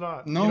 it's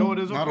not. No, you know what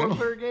is a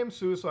 4-player game?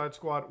 Suicide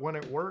Squad, when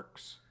it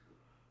works.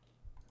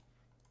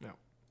 No.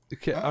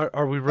 Okay,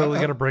 are we really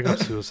going to bring up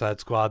Suicide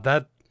Squad?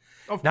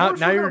 Of course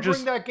you're gonna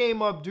bring that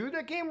game up, dude.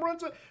 That game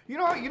runs you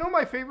know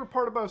my favorite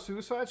part about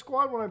Suicide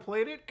Squad when I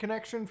played it?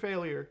 Connection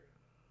failure.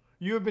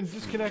 You have been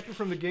disconnected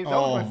from the game. That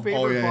was my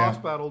favorite boss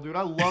battle, dude.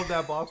 I love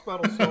that boss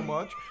battle so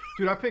much.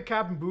 Dude, I picked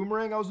Captain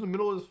Boomerang. I was in the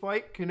middle of this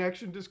fight.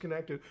 Connection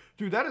disconnected.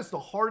 Dude, that is the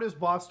hardest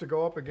boss to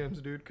go up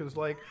against, dude. Because,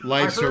 like...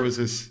 Live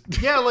services.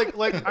 Yeah, like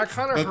I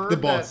kind of heard the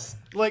boss.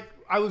 that... Like,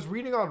 I was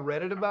reading on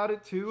Reddit about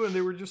it, too. And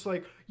they were just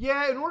like,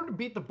 yeah, in order to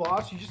beat the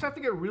boss, you just have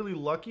to get really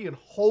lucky and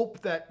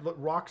hope that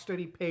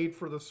Rocksteady paid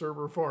for the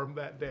server farm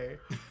that day.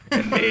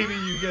 And maybe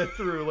you get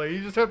through. Like,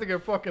 you just have to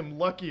get fucking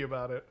lucky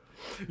about it.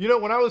 You know,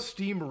 when I was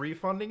Steam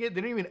refunding it,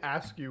 they didn't even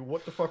ask you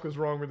what the fuck was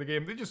wrong with the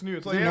game. They just knew.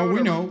 It's like, no,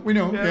 we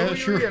know. Yeah,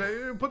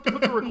 sure. Put the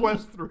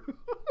request through.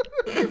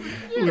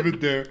 Leave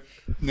it there.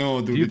 No,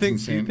 dude, do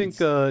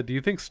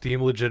you think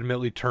Steam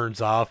legitimately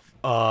turns off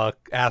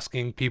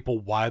asking people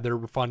why they're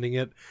refunding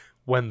it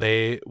when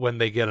they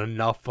get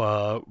enough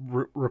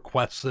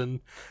requests in?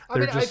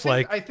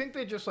 I think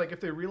they just like, if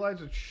they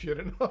realize it's shit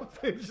enough,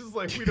 they just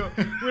like, we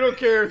don't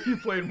care if you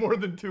played more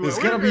than 2 hours.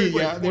 It's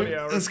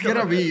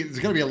gotta be it's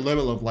gotta be a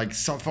level of like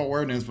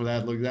self-awareness for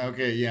that. Look,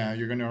 okay, yeah,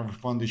 you're gonna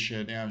refund this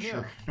shit. Yeah,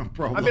 sure, no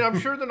problem. I mean, I'm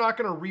sure they're not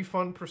gonna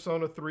refund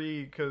Persona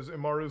 3 because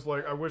Imaru's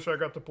like, I wish I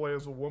got to play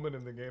as a woman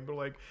in the game, but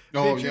like,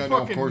 you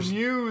fucking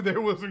knew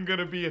there wasn't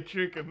gonna be a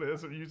chick in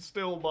this, and you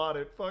still bought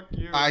it. Fuck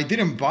you. I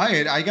didn't buy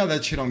it. I got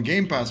that shit on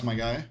Game Pass, my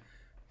guy.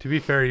 To be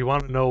fair, you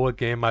want to know what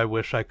game I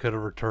wish I could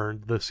have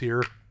returned this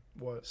year?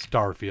 What?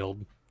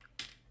 Starfield.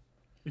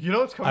 You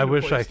know it's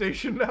coming to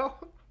PlayStation now?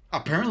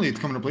 Apparently it's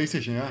coming to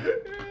PlayStation, yeah.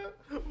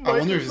 I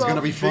wonder if it's going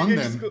to be fun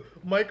then.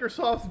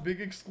 Microsoft's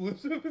big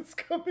exclusive is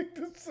coming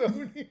to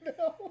Sony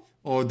now.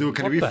 Oh, dude,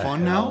 can it be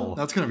fun now?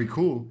 That's going to be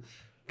cool.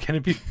 Can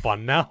it be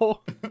fun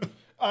now?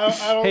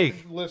 I don't Hey.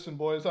 listen,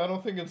 boys. I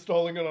don't think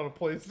installing it on a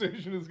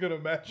PlayStation is gonna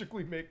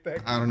magically make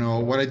that. I don't know.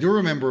 What I do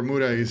remember,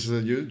 Muda, is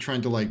you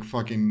trying to like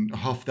fucking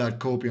huff that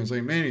copium and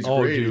say, "Man, it's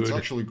great. Dude. It's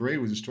actually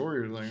great with the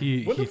story." Like,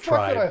 when the fuck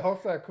tried. did I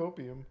huff that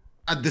copium?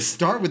 at the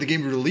start when the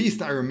game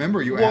released, I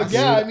remember you Well, asked.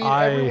 yeah, I mean,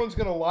 everyone's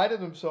gonna lie to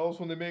themselves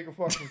when they make a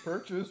fucking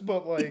purchase,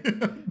 but like,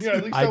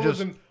 at least I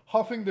wasn't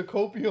huffing the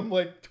copium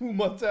like 2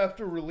 months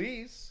after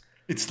release.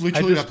 It's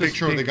literally that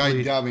picture of the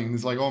guy dabbing.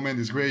 It's like, oh man,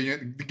 this is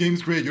great. The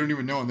game's great. You don't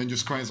even know. And then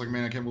just crying. It's like,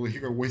 man, I can't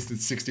believe I wasted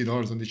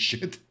 $60 on this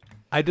shit.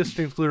 I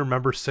distinctly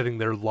remember sitting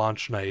there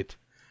launch night.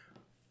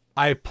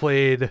 I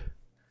played,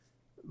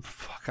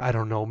 I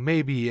don't know,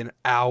 maybe an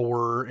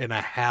hour and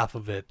a half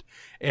of it.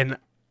 And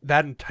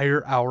that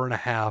entire hour and a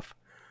half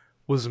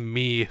was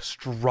me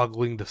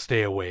struggling to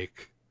stay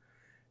awake.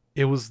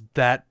 It was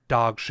that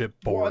dog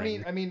shit boring.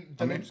 Well, I mean,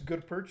 it's a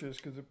good purchase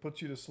because it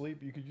puts you to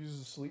sleep. You could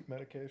use a sleep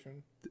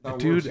medication.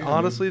 Dude,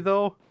 honestly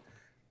though,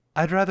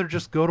 I'd rather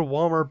just go to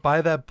Walmart,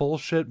 buy that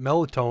bullshit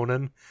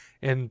melatonin,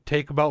 and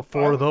take about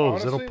 4 of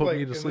those. Honestly, it'll put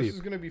me to sleep. This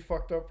is gonna be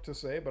fucked up to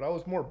say, but I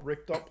was more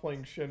bricked up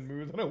playing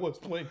Shenmue than I was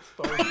playing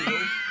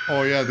Starfield.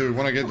 Oh yeah, dude,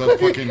 when I get that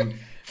fucking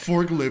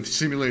forklift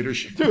simulator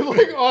shit. Dude,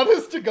 like,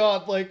 honest to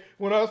God, like,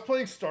 when I was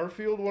playing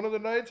Starfield one of the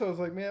nights, I was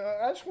like, man,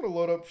 I just want to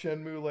load up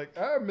Shenmue. Like,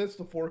 I miss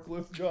the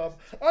forklift job.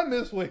 I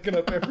miss waking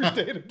up every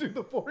day to do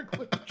the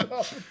forklift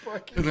job. It's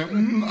like,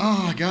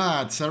 oh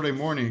god, Saturday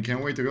morning,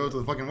 can't wait to go to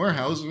the fucking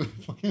warehouse.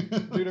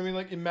 Dude, I mean,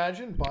 like,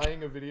 imagine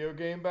buying a video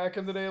game back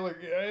in the day. Like,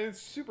 yeah,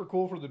 it's super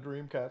cool for the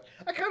Dreamcast.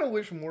 I kind of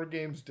wish more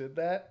games did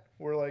that,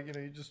 where, like,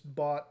 you just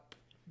bought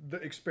the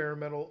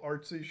experimental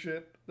artsy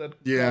shit that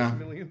costs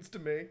millions to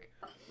make.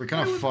 We're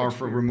kind of far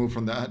removed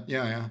from that.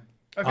 Yeah.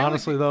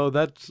 Honestly, though,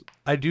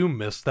 I do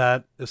miss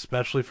that,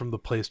 especially from the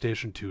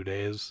PlayStation 2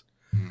 days,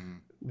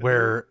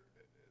 where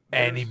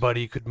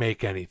anybody could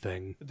make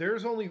anything.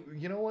 There's only,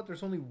 you know what?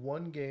 There's only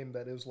one game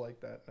that is like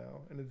that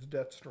now, and it's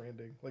Death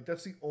Stranding. Like,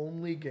 that's the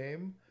only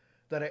game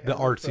that the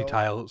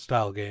artsy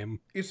style game.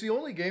 It's the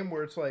only game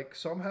where it's like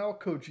somehow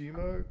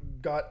Kojima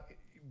got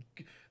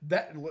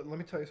that. Let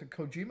me tell you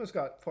something. Kojima's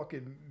got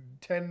fucking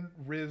 10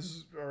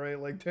 Riz, all right,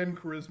 like 10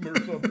 charisma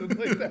or something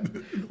like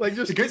that. Like,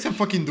 just the guy's a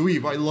fucking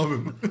dweeb. I love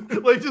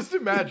him. Like, just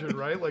imagine,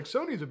 right? Like,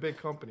 Sony's a big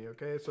company,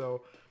 okay?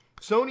 So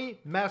Sony,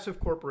 massive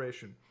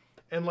corporation.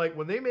 And like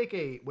when they make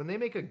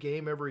a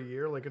game every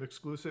year, like an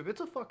exclusive,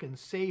 it's a fucking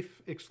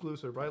safe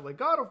exclusive, right? Like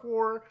God of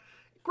War,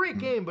 great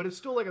game, but it's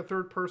still like a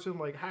third person,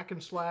 like hack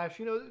and slash.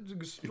 You know,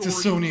 it's a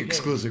Sony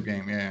exclusive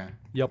game. Yeah.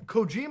 Yep.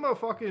 Kojima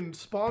fucking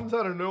spawns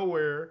out of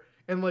nowhere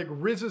and like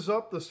rizzes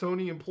up the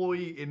Sony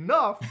employee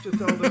enough to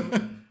tell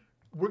them,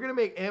 we're gonna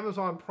make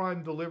Amazon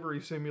Prime Delivery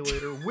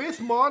Simulator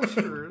with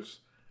monsters.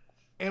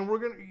 And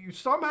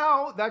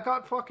somehow that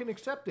got fucking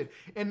accepted.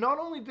 And not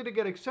only did it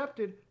get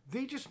accepted,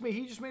 he just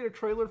made a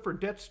trailer for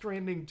Death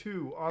Stranding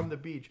 2 on the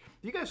beach.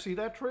 Do you guys see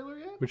that trailer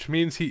yet? Which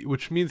means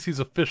he's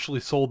officially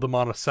sold them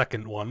on a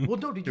second one. Well,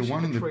 no, did you see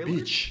one the on the trailer?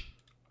 beach.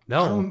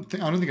 No, I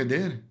don't think I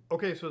did.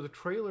 Okay, so the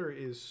trailer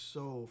is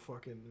so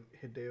fucking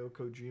Hideo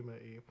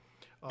Kojima-y.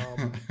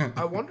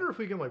 I wonder if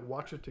we can like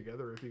watch it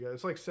together. If you guys,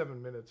 it's like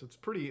 7 minutes. It's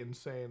pretty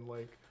insane.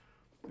 Like.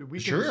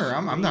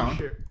 I'm down.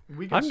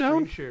 We can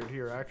screen share it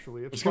here,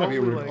 actually. It's gonna be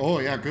weird. Oh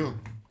yeah, cool.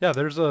 Yeah,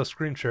 there's a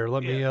screen share.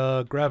 Let me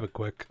grab it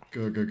quick.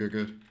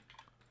 Good.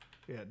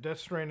 Yeah, Death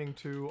Stranding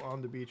 2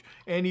 on the beach,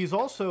 and he's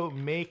also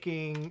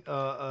making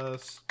a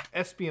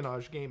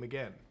espionage game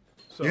again.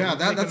 So yeah,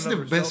 that's the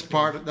best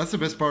part. Game. That's the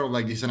best part of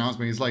like this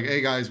announcement. He's like, hey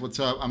guys, what's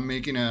up? I'm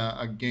making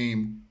a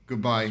game.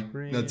 Goodbye.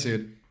 That's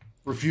it.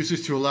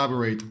 Refuses to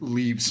elaborate.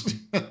 Leaves.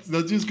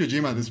 That's just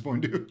Kojima at this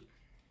point, dude.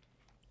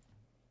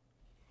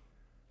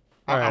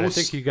 All right, I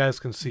think you guys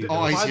can see.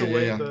 By the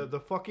way, the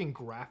fucking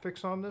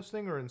graphics on this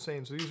thing are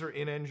insane. So these are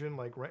in-engine,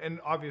 like,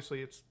 and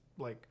obviously it's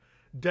like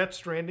Death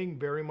Stranding,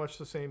 very much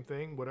the same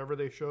thing. Whatever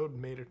they showed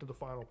made it to the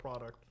final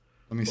product.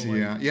 Let me see.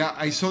 Like, yeah,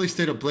 I saw the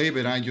state of play,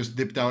 but I just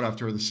dipped out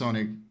after the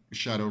Sonic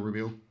Shadow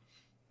reveal.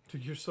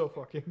 Dude, you're so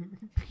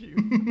fucking cute.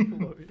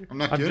 I love you. I'm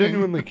kidding.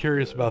 Genuinely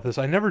curious about this.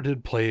 I never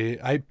did play.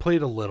 I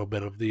played a little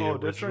bit of the original.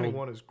 Death Stranding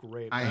 1 is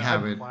great. I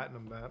have it.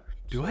 Platinum that.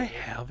 Do I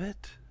have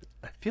it?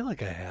 I feel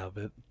like I have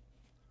it.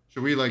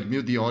 Should we like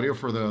mute the audio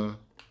for the?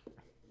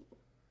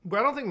 But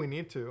I don't think we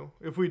need to.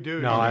 If we do,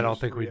 no, I don't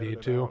think we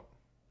need to. Out.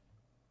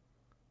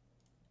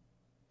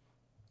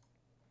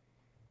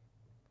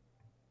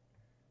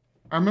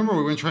 I remember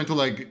we were trying to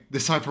like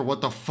decipher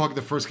what the fuck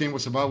the first game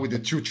was about with the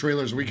 2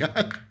 trailers we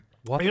got.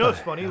 What? You know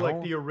what's funny?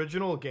 Like the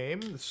original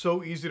game is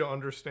so easy to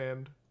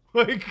understand.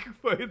 Like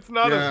it's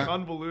not as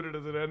convoluted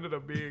as it ended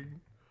up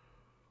being.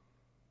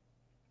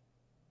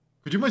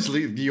 Could you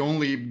imagine the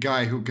only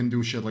guy who can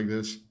do shit like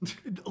this?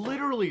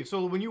 Literally.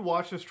 So when you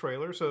watch this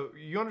trailer, so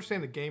you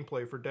understand the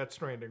gameplay for Death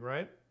Stranding,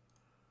 right?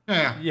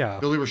 Yeah.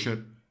 Deliver shit.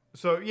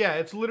 So yeah,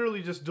 it's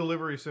literally just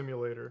delivery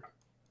simulator.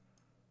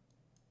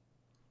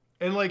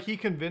 And like he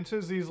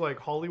convinces these like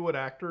Hollywood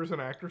actors and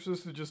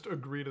actresses to just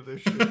agree to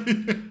this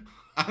shit.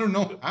 I don't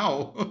know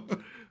how.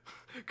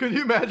 Could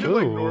you imagine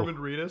like Ooh. Norman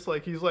Reedus?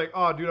 Like he's like,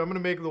 oh, dude, I'm gonna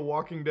make The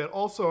Walking Dead.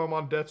 Also, I'm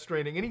on Death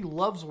Stranding, and he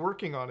loves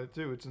working on it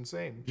too. It's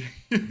insane.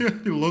 He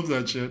loves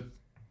that shit.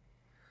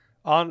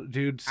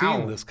 Dude,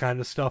 seeing Ow. this kind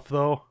of stuff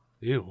though,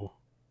 ew.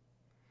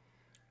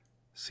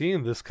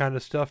 Seeing this kind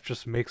of stuff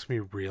just makes me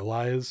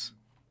realize,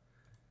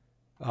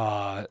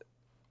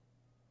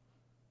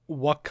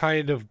 what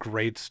kind of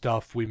great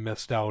stuff we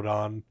missed out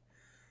on,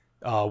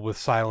 with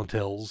Silent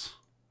Hills.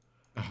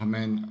 Oh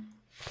man,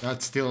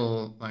 that's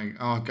still like,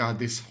 oh god,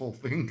 this whole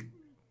thing.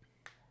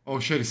 Oh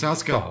shit, it's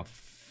Asuka. The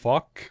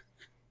fuck?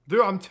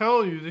 Dude, I'm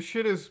telling you, this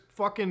shit is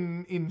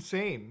fucking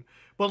insane.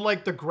 But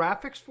like the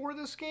graphics for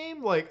this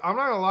game, like I'm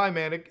not gonna lie,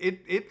 man,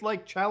 it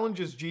like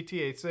challenges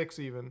GTA 6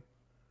 even.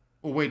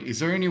 Oh wait, is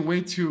there any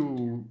way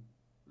to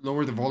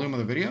lower the volume of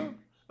the video?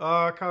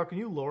 Kyle, can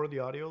you lower the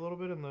audio a little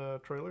bit in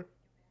the trailer?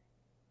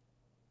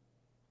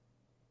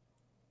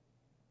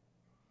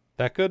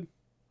 That good?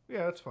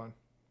 Yeah, that's fine.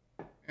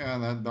 Yeah,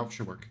 that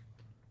should work.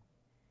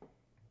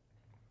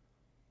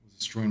 It's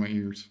destroying my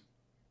ears.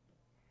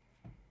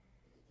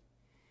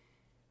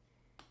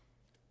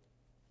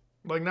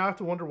 Like now I have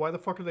to wonder, why the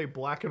fuck are they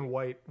black and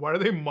white? Why are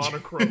they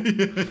monochrome?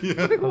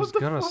 Yeah. I was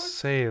gonna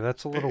say,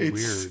 that's a little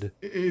weird.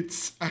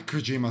 It's a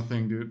Kojima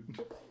thing, dude.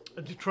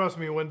 Trust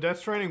me, when Death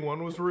Stranding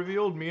 1 was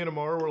revealed, me and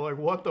Imaru were like,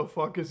 what the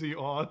fuck is he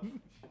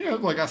on? Yeah,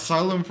 like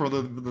Asylum for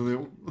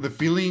the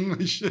feeling.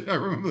 Shit, I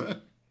remember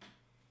that.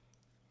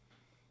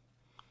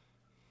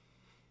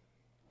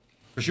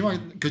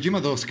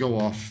 Kojima does go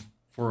off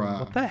for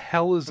What the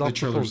hell is the up with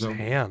trailers, those though.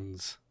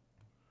 hands?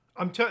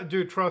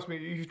 Dude, trust me,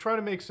 if you try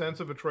to make sense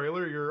of a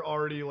trailer, you're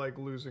already like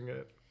losing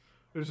it.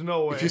 There's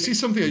no way. If you see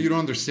something that you don't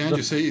understand,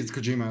 you say it's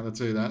Kojima.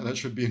 That's it. That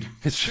should be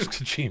enough. It's just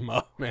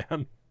Kojima,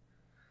 man.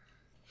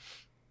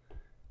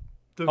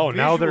 The Oh,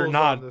 now they're visuals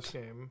not- on this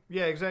game.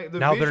 Yeah, exactly.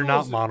 Now they're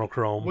not visuals-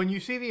 monochrome. When you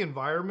see the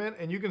environment,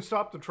 and you can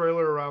stop the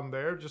trailer around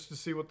there just to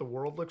see what the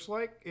world looks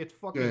like, it's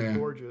fucking Yeah.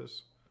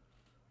 gorgeous.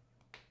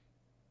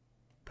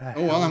 The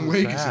Oh, hell Alan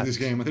Wake is in that? this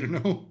game. I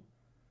didn't know.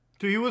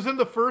 Dude, he was in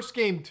the first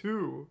game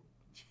too.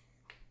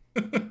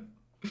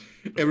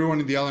 Everyone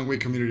in the Alan Wake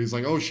community is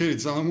like, oh shit,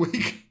 it's Alan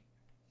Wake.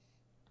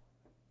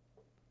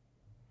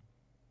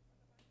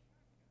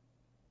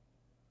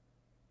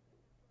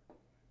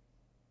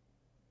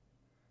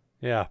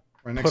 Yeah.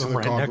 Right next Put to him the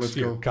right cock. next Let's to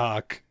your go.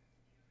 cock.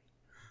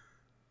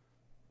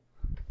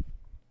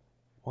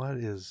 What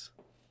is...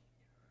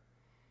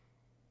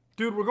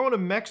 Dude, we're going to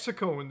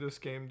Mexico in this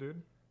game,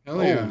 dude.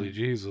 Hell yeah. Holy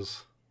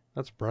Jesus.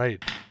 That's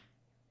bright.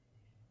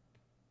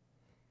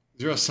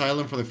 Is there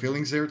Asylum for the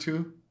feelings there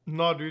too?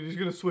 No, dude, he's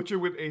gonna switch it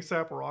with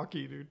ASAP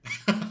Rocky, dude.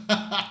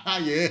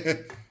 Yeah.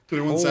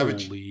 21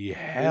 Savage. Holy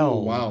hell.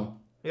 Oh, wow.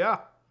 Yeah.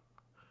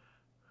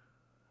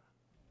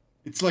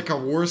 It's like a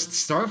worst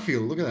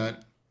Starfield. Look at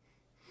that.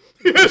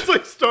 It's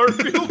like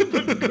Starfield,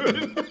 but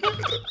good.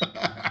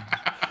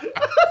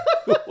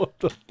 What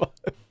the fuck?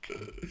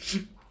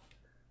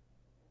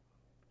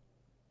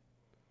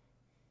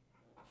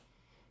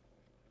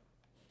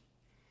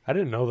 I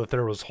didn't know that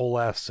there was whole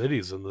ass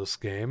cities in this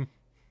game.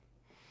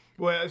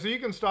 Well, so you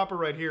can stop it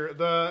right here.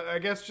 I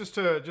guess just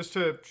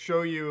to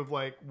show you of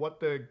like what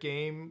the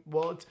game.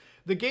 Well,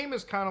 the game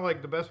is kind of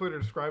like, the best way to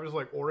describe it is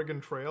like Oregon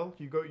Trail.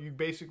 You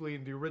basically,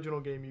 in the original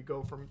game, you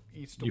go from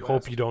east to You west.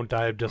 hope you don't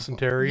die of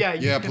dysentery. Yeah,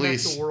 you connect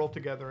please. the world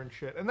together and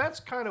shit, and that's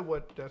kind of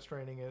what Death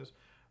Stranding is.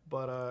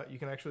 But you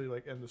can actually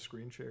like end the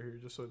screen share here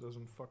just so it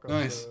doesn't fuck up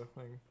Nice. the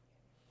thing.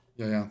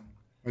 Yeah.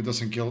 It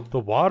doesn't kill. The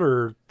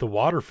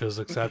water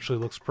physics actually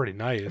looks pretty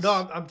nice.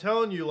 No, I'm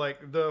telling you,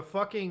 like, the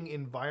fucking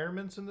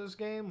environments in this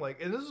game,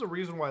 like, and this is the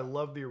reason why I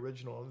love the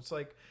original. It's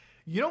like,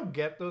 you don't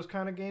get those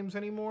kind of games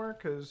anymore,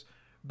 because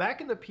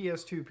back in the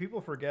PS2, people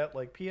forget,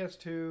 like,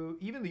 PS2,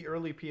 even the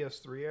early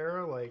PS3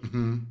 era, like,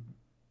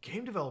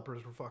 game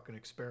developers were fucking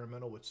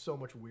experimental with so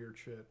much weird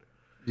shit.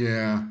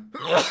 Yeah.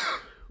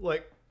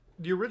 Like,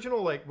 the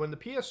original, like, when the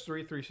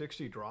PS3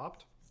 360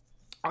 dropped,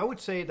 I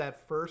would say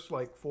that first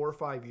like 4 or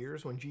 5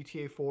 years when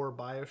GTA 4,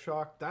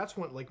 BioShock, that's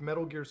when, like,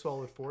 Metal Gear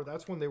Solid 4,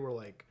 that's when they were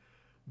like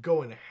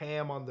going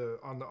ham on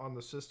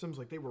the systems.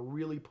 Like, they were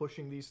really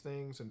pushing these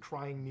things and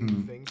trying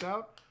new things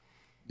out.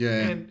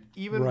 Yeah. And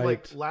even Right.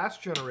 like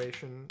last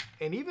generation,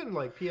 and even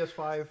like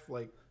PS5,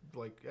 like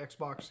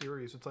Xbox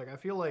Series, it's like I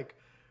feel like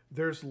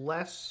there's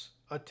less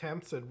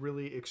attempts at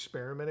really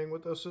experimenting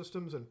with those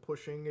systems and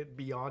pushing it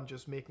beyond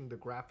just making the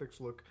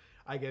graphics look,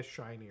 I guess,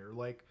 shinier.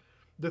 Like,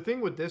 the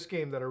thing with this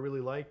game that I really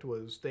liked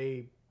was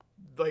they,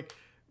 like,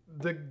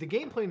 the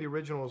gameplay in the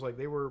original was like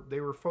they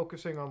were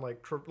focusing on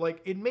like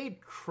it made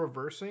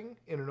traversing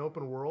in an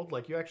open world,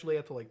 like, you actually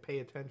had to like pay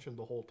attention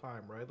the whole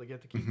time, right? Like, you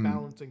had to keep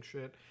balancing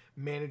shit,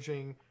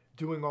 managing,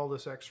 doing all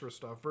this extra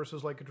stuff,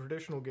 versus like a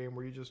traditional game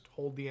where you just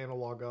hold the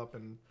analog up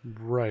and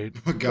Right.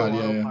 Oh go god,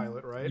 yeah.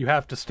 autopilot, right? You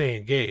have to stay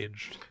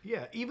engaged.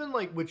 Yeah, even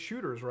like with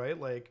shooters, right?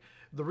 Like,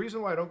 the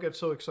reason why I don't get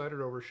so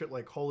excited over shit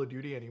like Call of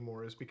Duty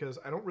anymore is because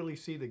I don't really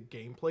see the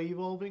gameplay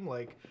evolving.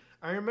 Like,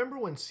 I remember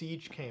when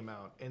Siege came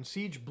out, and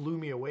Siege blew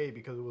me away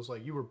because it was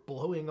like you were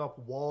blowing up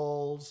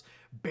walls,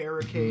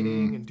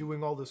 barricading, and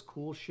doing all this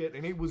cool shit,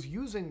 and it was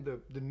using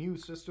the new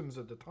systems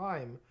at the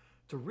time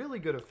to really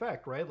good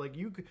effect, right? Like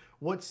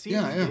what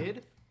Siege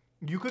did,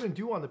 you couldn't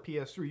do on the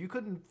PS3.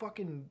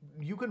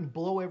 You couldn't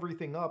blow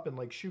everything up and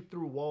like shoot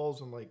through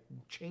walls and like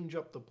change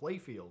up the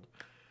playfield.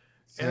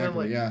 Exactly,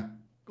 and then,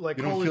 like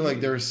you don't feel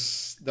like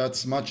there's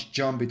that's much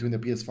jump between the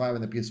PS5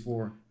 and the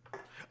PS4.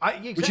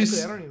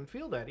 Exactly. I don't even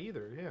feel that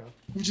either. Yeah.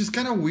 Which is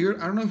kind of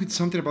weird. I don't know if it's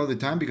something about the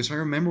time, because I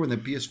remember when the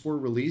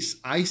PS4 released,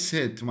 I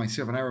said to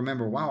myself, and I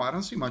remember, wow, I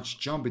don't see much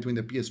jump between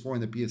the PS4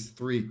 and the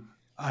PS3.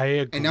 I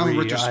agree. And now in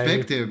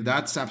retrospective,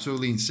 that's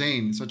absolutely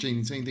insane. Such an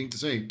insane thing to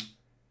say.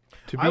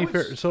 To be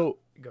fair, so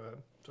go ahead.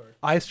 Sorry.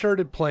 I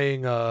started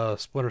playing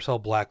Splinter Cell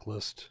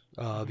Blacklist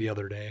the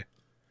other day.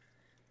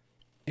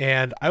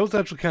 And I was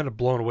actually kind of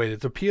blown away.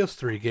 It's a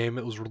PS3 game.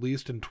 It was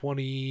released in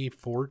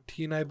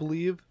 2014, I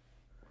believe.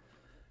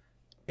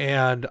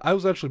 And I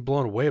was actually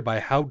blown away by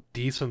how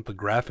decent the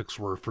graphics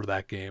were for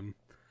that game.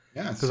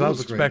 Yeah, because I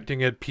was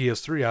expecting it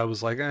PS3. I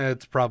was like,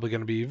 it's probably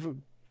going to be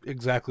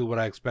exactly what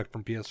I expect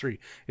from PS3.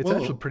 It's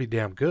actually pretty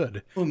damn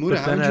good. Well, Muta,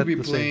 haven't you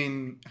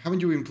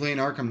been playing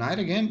Arkham Knight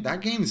again?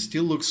 That game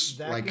still looks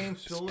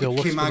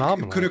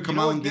phenomenal. It could have come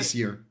out this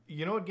year.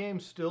 You know what game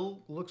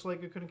still looks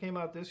like it could have came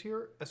out this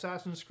year?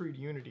 Assassin's Creed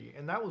Unity.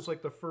 And that was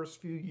like the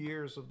first few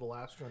years of the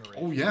last generation.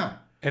 Oh, yeah.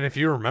 And if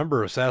you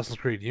remember, Assassin's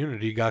Creed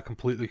Unity got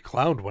completely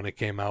clowned when it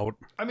came out.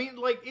 I mean,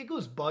 like, it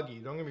was buggy,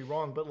 don't get me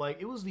wrong, but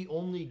like, it was the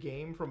only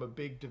game from a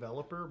big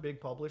developer, big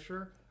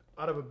publisher,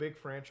 out of a big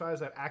franchise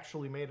that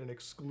actually made an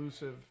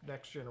exclusive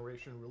next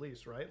generation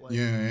release, right? Like,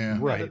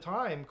 right. At the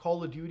time,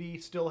 Call of Duty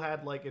still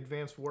had like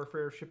Advanced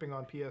Warfare shipping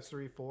on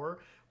PS3, 4,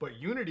 but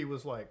Unity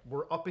was like,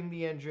 we're upping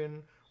the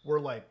engine. We're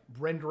like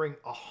rendering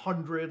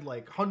hundreds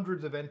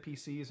of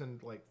NPCs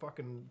and like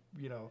fucking,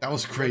 That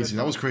was crazy.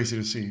 That was crazy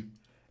to see.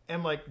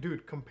 And like,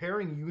 dude,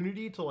 comparing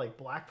Unity to like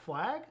Black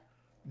Flag,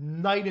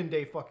 night and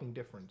day fucking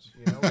difference.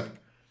 Like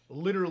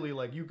literally,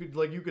 like you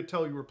could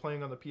tell you were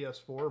playing on the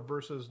PS4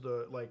 versus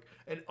the like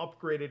an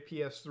upgraded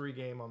PS3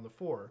 game on the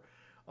 4.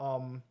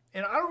 And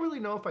I don't really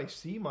know if I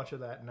see much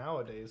of that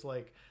nowadays.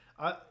 Like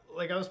I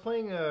was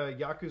playing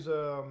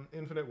Yakuza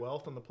Infinite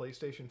Wealth on the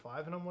PlayStation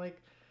 5, and I'm like,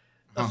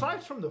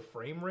 aside from the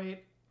frame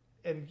rate,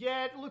 and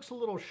it looks a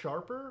little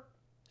sharper,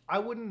 I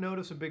wouldn't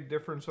notice a big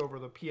difference over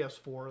the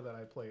PS4 that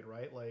I played,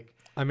 right? Like,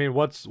 I mean,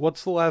 what's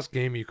the last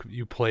game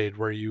you played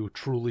where you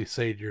truly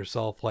say to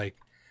yourself, like,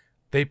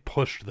 they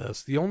pushed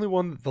this? The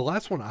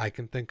last one I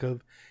can think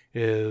of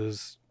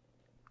is,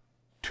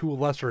 to a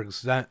lesser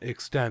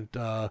extent,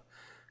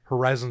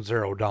 Horizon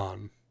Zero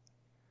Dawn.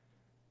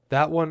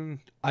 That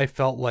one, I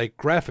felt like,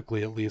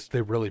 graphically at least,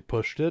 they really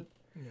pushed it.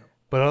 Yeah.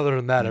 But other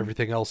than that,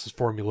 everything else is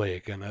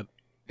formulaic in it.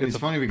 It's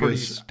funny because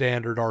pretty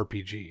standard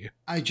RPG.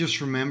 I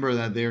just remember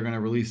that they're going to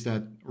release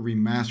that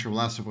remaster of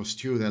Last of Us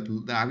 2.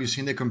 Have you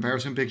seen the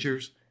comparison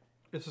pictures?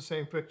 It's the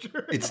same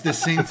picture. It's the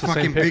same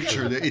fucking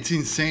picture. It's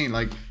insane.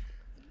 Like,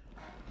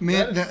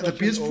 man, the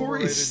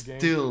PS4 is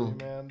still...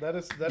 Man, that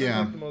is like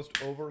the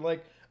most over...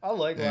 Like, I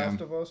like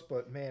Last of Us,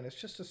 but man,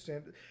 it's just a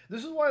standard...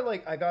 This is why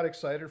like I got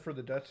excited for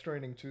the Death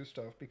Stranding 2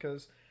 stuff,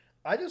 because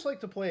I just like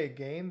to play a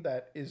game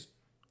that is...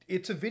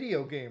 It's a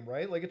video game,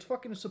 right? Like, it's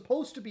fucking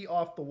supposed to be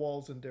off the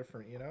walls and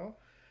different,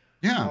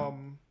 Yeah.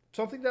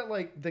 Something that,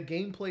 like, the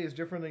gameplay is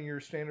different than your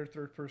standard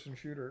third-person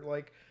shooter.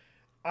 Like,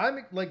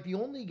 I'm, like, the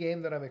only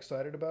game that I'm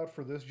excited about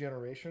for this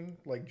generation,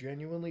 like,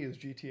 genuinely, is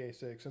GTA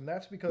 6. And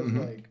that's because,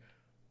 like,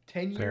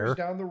 10 years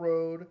down the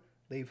road,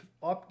 they've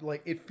upped,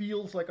 like, it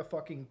feels like a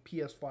fucking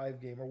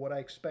PS5 game, or what I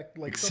expect,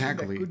 like,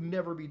 something that could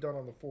never be done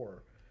on the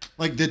 4.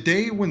 Like, the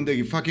day when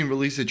they fucking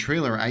released the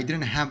trailer, I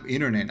didn't have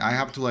internet. I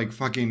have to, like,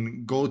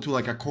 fucking go to,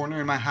 like, a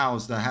corner in my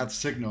house that had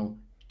signal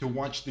to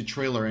watch the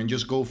trailer and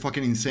just go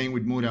fucking insane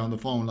with Muda on the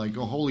phone. Like,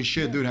 oh, holy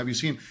shit, dude, have you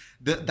seen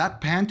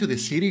that pan to the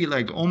city?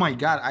 Like, oh my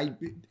God,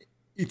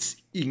 it's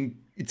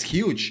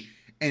huge.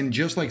 And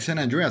just like San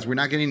Andreas, we're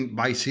not getting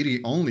by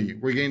city only.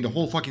 We're getting the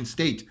whole fucking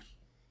state.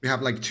 We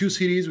have, like, 2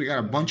 cities. We got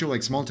a bunch of,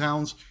 like, small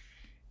towns.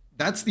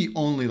 That's the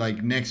only,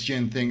 like,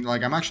 next-gen thing.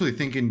 Like, I'm actually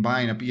thinking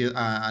buying an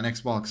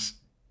Xbox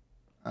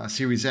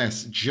Series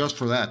S just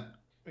for that.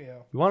 Yeah.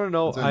 You want to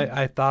know,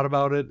 I thought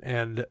about it,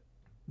 and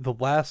the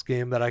last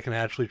game that I can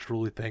actually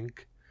truly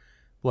think,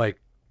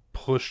 like,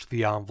 pushed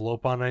the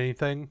envelope on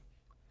anything,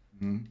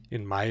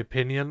 in my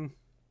opinion,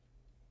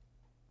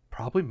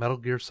 probably Metal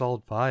Gear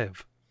Solid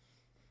 5.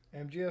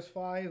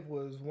 MGS5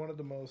 was one of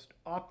the most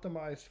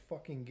optimized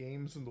fucking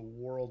games in the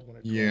world when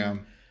it comes. Yeah,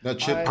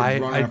 that shit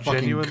could run on a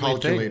fucking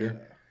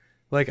calculator.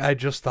 Like, I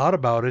just thought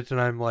about it,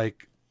 and I'm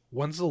like,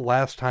 When's the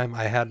last time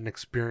I had an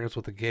experience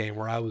with a game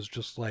where I was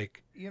just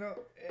like, You know,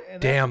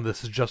 and damn,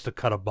 this is just a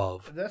cut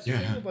above? that's the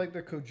thing with like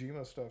the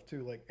Kojima stuff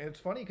too. Like, and it's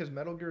funny because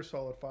Metal Gear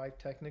Solid 5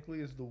 technically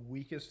is the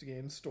weakest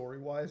game story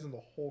wise in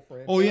the whole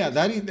franchise. Oh yeah,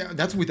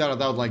 that's without a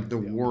doubt like the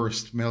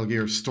worst Metal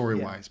Gear story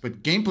wise.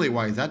 But gameplay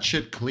wise, that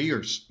shit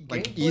clears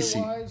like gameplay easy.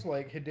 wise,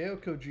 like Hideo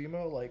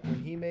Kojima, like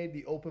when he made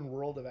the open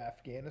world of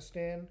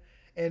Afghanistan,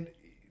 and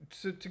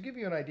to give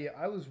you an idea,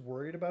 I was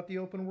worried about the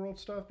open world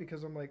stuff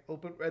because I'm like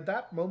at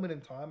that moment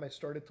in time, I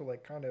started to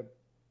like kind of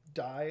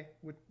die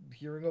with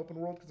hearing open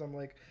world because I'm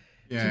like.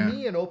 To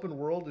me, an open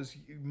world is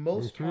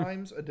most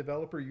times a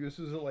developer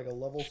uses it like a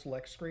level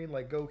select screen,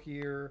 like go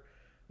here,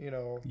 you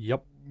know.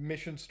 Yep.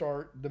 Mission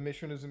start. The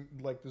mission is in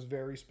like this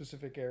very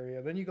specific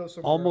area. Then you go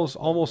somewhere.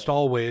 Almost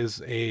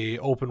always a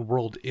open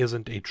world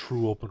isn't a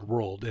true open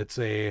world. It's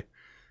a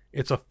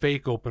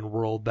fake open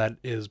world that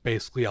is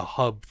basically a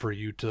hub for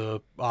you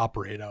to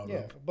operate out of.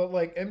 Yeah, but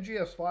like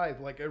MGS5,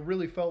 like it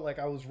really felt like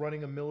I was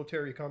running a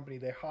military company.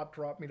 They hot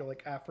dropped me to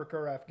like Africa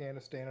or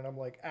Afghanistan, and I'm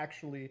like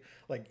actually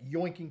like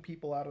yoinking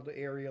people out of the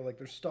area. Like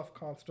there's stuff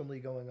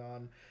constantly going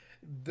on.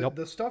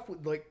 The stuff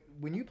like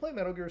when you play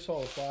Metal Gear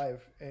Solid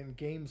 5 and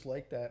games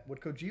like that,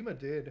 what Kojima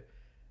did,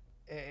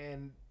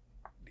 and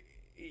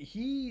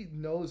he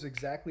knows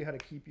exactly how to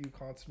keep you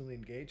constantly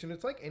engaged. And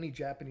it's like any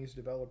Japanese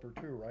developer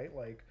too, right?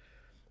 Like.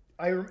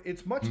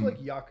 It's much like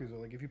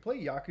Yakuza. Like if you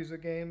play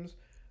Yakuza games,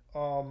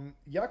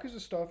 Yakuza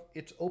stuff,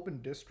 it's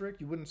open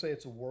district. You wouldn't say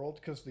it's a world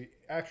because the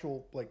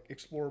actual like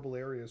explorable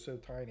area is so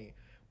tiny.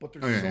 But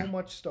there's so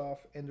much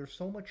stuff and there's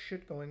so much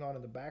shit going on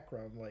in the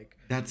background. Like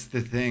that's the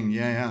thing.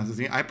 Yeah. That's the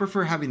thing. I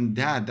prefer having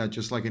that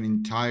just like an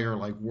entire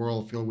like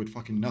world filled with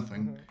fucking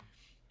nothing. Mm-hmm.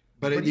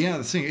 But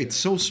the thing, it's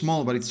so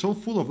small, but it's so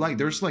full of like,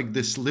 there's like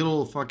this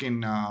little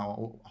fucking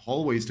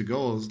hallways to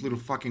go, there's little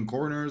fucking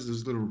corners,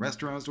 there's little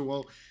restaurants to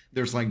go.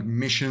 There's like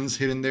missions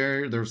hidden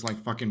there. There's like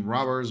fucking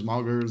robbers,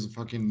 muggers,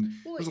 fucking.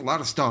 There's a lot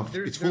of stuff.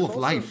 It's full of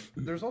life.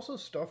 There's also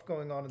stuff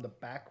going on in the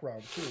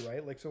background too,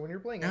 right? Like so when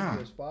you're playing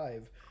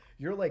MGS5,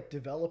 you're like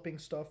developing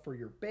stuff for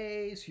your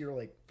base. You're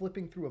like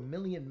flipping through a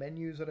million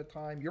menus at a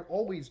time. You're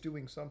always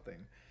doing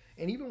something.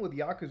 And even with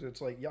Yakuza, it's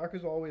like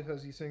Yakuza always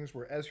has these things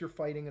where as you're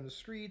fighting in the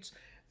streets,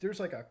 there's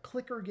like a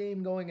clicker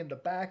game going in the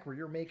back where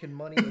you're making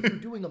money. Like you're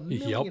doing a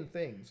million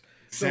things.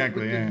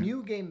 Exactly. So with the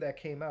new game that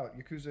came out,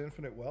 Yakuza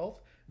Infinite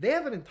Wealth, they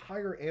have an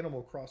entire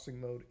Animal Crossing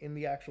mode in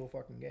the actual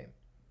fucking game.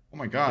 Oh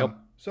my god! Yep.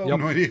 So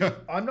no idea.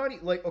 I'm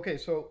not like okay.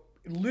 So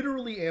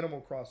literally Animal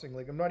Crossing.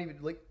 Like I'm not even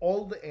like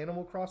all the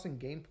Animal Crossing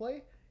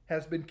gameplay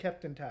has been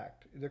kept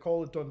intact. They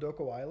call it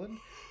Dondoko Island.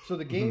 So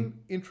the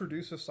game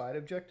introduced a side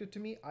objective to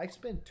me. I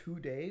spent 2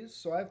 days,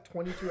 so I have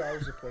 22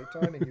 hours of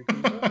playtime in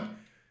Yakuza.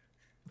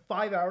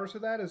 5 hours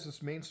of that is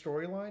this main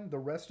storyline. The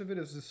rest of it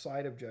is this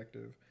side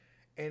objective,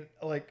 and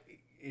like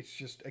it's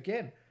just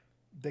again.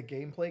 The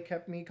gameplay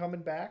kept me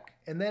coming back.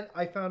 And then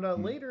I found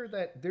out later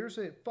that there's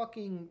a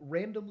fucking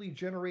randomly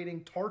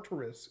generating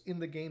Tartarus in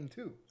the game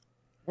too.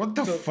 What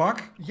the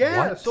fuck?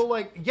 Yeah, what? so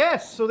like,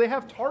 yes, so they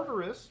have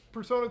Tartarus,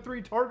 Persona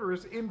 3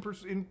 Tartarus in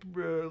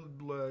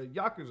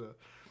Yakuza.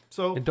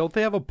 So, and don't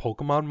they have a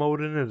Pokemon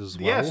mode in it as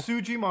well? Yeah,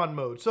 Sujimon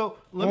mode. So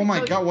oh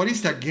my god, what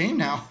is that game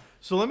now?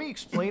 So let me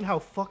explain how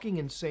fucking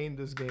insane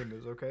this game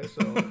is, okay?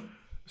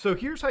 So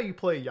here's how you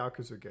play a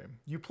Yakuza game.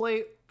 You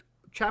play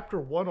Chapter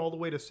 1 all the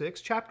way to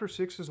 6. Chapter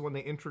 6 is when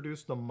they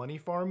introduced the money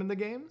farm in the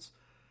games.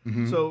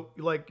 Mm-hmm. So,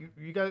 like,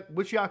 you guys,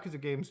 which Yakuza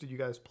games did you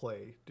guys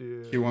play?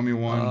 Kiwami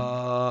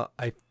 1.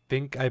 I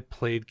think I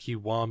played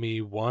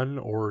Kiwami 1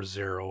 or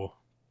 0.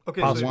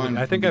 Okay, so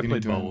I think I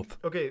played both.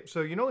 Okay,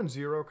 so you know in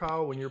 0,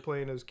 Kyle, when you're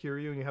playing as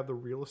Kiryu and you have the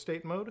real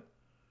estate mode?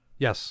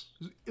 Yes.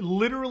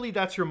 Literally,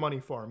 that's your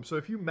money farm. So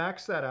if you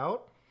max that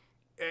out,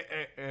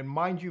 and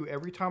mind you,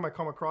 every time I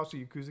come across a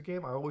Yakuza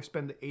game, I always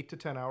spend 8 to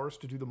 10 hours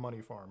to do the money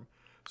farm.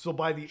 So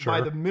by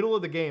the middle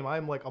of the game,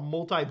 I'm like a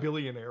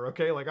multi-billionaire,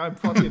 okay? Like I'm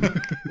fucking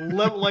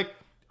level, like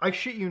I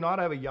shit you not,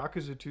 I have a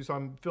Yakuza 2, so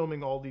I'm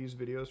filming all these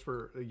videos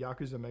for the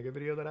Yakuza Mega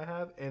video that I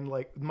have, and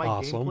like my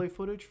gameplay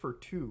footage for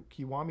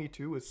Kiwami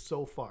 2 is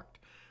so fucked.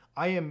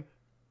 I am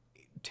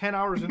 10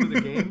 hours into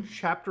the game,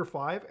 chapter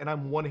 5, and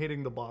I'm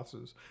one-hitting the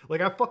bosses.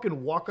 Like I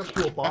fucking walk up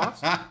to a boss,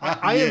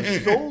 I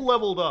am so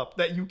leveled up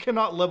that you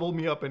cannot level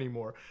me up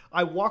anymore.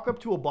 I walk up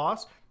to a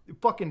boss,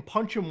 fucking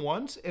punch him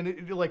once and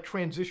it like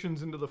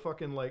transitions into the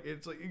fucking like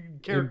it's like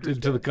characters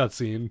into the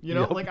cutscene. You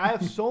know, like I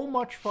have so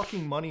much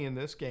fucking money in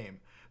this game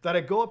that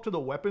I go up to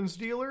the weapons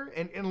dealer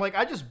and like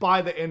I just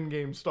buy the end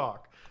game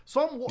stock.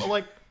 So I'm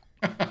like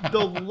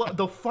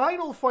the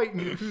final fight in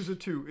Yakuza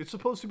 2, it's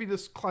supposed to be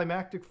this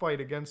climactic fight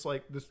against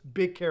like this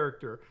big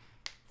character.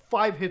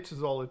 5 hits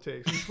is all it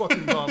takes. He's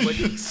fucking gone.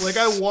 Like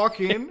I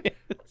walk in,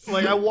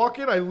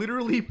 I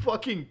literally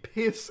fucking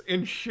piss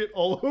and shit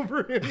all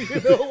over him, you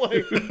know,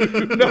 like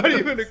not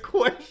even a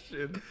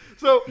question.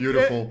 So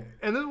beautiful.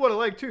 And this is what I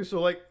like too.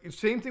 So like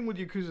same thing with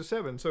Yakuza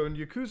 7. So in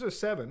Yakuza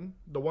 7,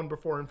 the one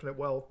before Infinite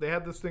Wealth, they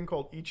had this thing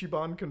called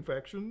Ichiban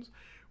Confections.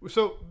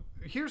 So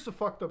here's the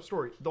fucked up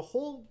story. The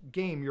whole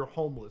game you're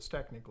homeless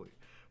technically,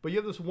 but you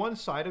have this one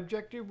side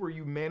objective where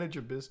you manage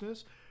a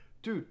business.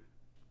 Dude,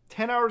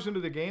 10 hours into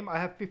the game, I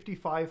have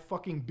 55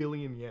 fucking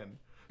billion yen.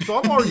 So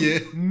I'm already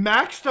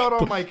maxed out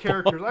on my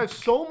characters. I have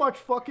so much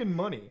fucking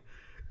money.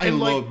 And I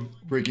love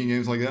breaking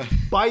games like that.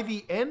 By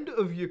the end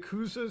of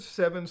Yakuza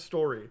 7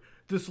 story,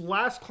 this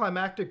last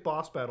climactic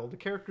boss battle, the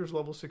character's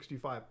level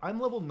 65. I'm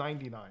level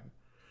 99.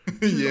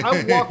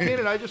 I walked in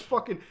and I just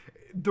fucking...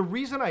 The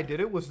reason I did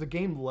it was the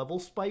game level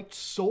spiked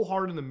so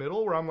hard in the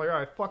middle where I'm like, all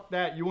right, fuck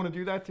that. You want to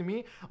do that to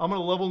me? I'm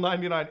going to level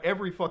 99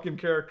 every fucking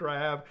character I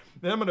have.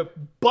 Then I'm going to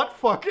butt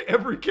fuck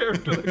every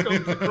character that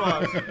comes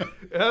across. And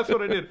that's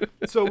what I did.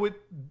 So with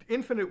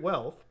Infinite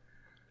Wealth,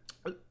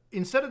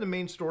 instead of the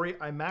main story,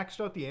 I maxed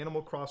out the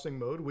Animal Crossing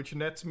mode, which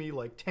nets me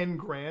like 10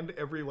 grand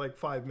every like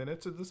 5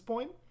 minutes at this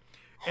point.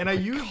 And I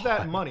used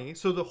that money.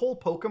 So the whole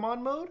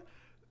Pokemon mode,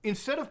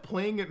 instead of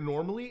playing it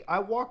normally, I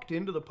walked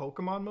into the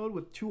Pokemon mode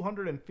with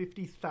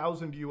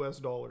 $250,000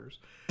 US.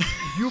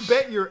 You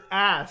bet your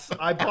ass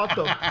I bought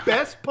the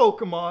best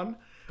Pokemon.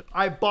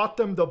 I bought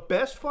them the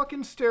best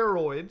fucking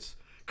steroids.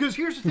 Because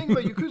here's the thing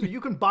about Yakuza. You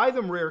can buy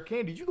them rare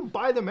candies. You can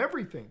buy them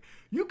everything.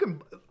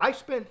 I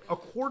spent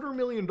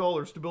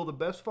 $250,000 to build the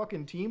best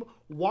fucking team,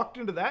 walked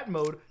into that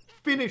mode,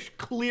 finished,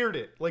 cleared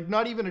it. Like,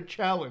 not even a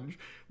challenge.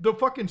 The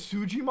fucking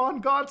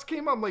Sujimon gods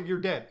came up. I'm like, you're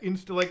dead.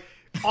 Like,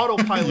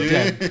 autopilot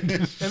dead.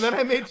 And then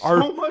I made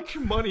so much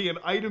money in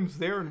items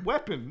there and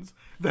weapons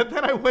that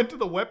then I went to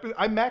the weapon.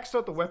 I maxed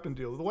out the weapon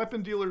dealer. The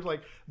weapon dealer's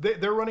like,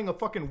 they're running a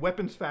fucking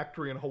weapons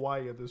factory in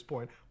Hawaii at this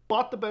point.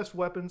 Bought the best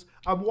weapons.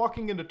 I'm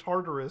walking into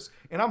Tartarus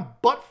and I'm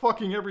butt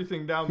fucking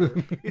everything down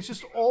there. It's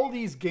just all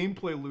these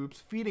gameplay loops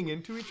feeding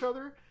into each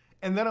other.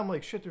 And then I'm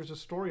like, shit, there's a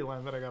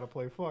storyline that I gotta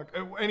play. Fuck.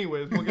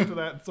 Anyways, we'll get to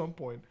that at some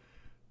point.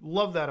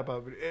 Love that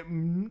about it.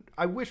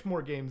 I wish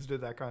more games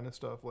did that kind of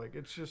stuff. Like,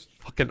 it's just...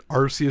 Fucking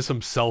Arceus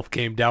himself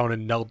came down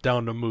and knelt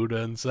down to Muda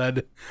and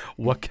said,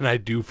 what can I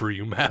do for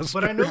you, master?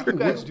 But I know you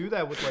guys do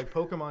that with, like,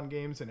 Pokemon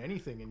games and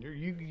anything. And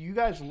you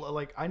guys,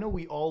 like, I know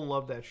we all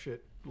love that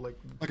shit. Like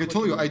I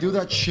told you, I do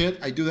that shit.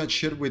 I do that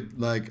shit with,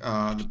 like,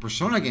 the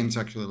Persona games,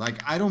 actually. Like,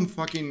 I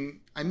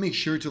make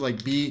sure to,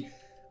 like, be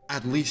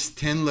at least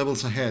 10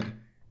 levels ahead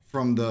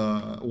from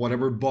the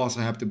whatever boss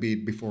I have to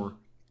beat before.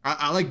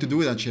 I like to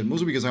do that shit,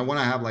 mostly because I want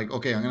to have, like,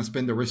 okay, I'm going to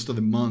spend the rest of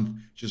the month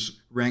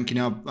just ranking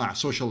up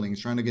social links,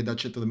 trying to get that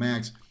shit to the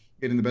max,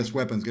 getting the best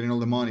weapons, getting all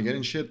the money,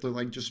 getting shit to,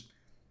 like, just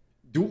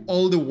do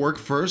all the work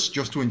first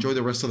just to enjoy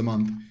the rest of the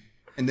month.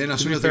 And then as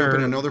soon as they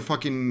open another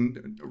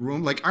fucking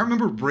room, like, I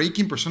remember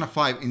breaking Persona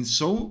 5 in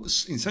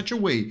such a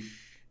way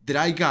that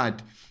I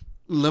got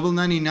level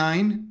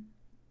 99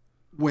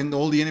 when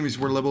all the enemies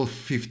were level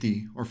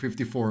 50 or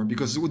 54,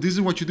 because this is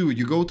what you do.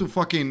 You go to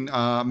fucking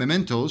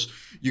Mementos,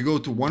 you go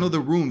to one of the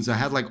rooms that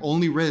had, like,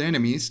 only red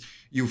enemies,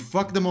 you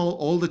fuck them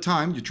all the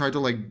time, you try to,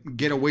 like,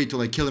 get away to,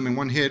 like, kill them in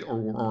one hit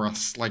or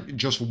like,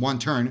 just one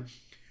turn.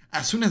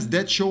 As soon as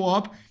death show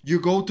up, you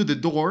go to the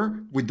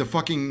door with the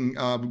fucking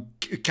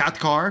cat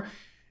car,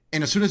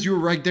 and as soon as you're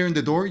right there in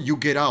the door, you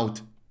get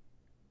out.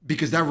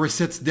 Because that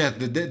resets death.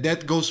 The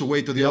death goes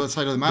away to the other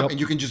side of the map, and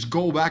you can just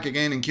go back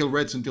again and kill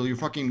reds until you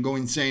fucking go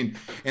insane.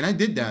 And I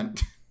did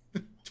that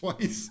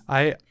twice.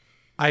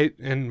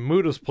 And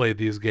Muda's played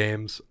these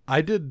games. I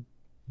did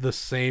the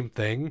same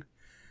thing,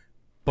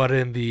 but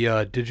in the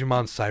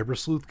Digimon Cyber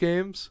Sleuth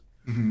games,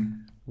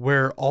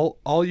 where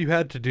all you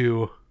had to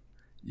do,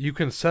 you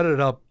can set it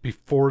up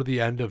before the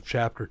end of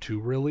Chapter 2,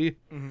 really.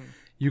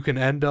 You can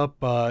end up,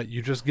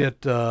 you just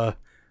get 2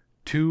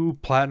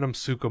 Platinum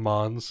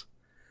Sukumons,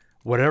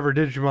 whatever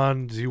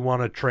Digimons you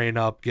want to train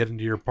up, get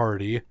into your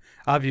party.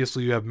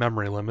 Obviously, you have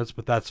memory limits,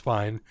 but that's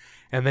fine.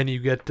 And then you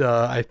get,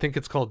 I think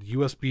it's called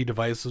USB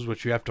devices,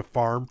 which you have to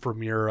farm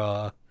from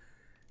your,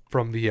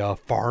 from the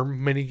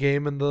farm mini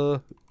game in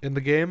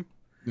the game.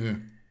 Yeah.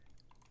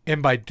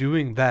 And by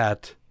doing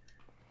that,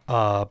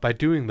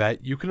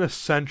 you can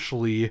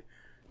essentially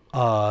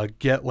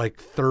get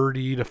like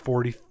 30 to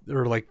 40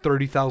 or like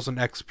 30,000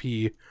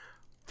 XP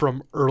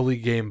from early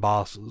game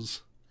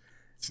bosses.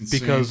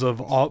 Because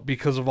of all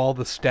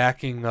the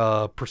stacking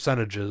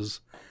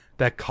percentages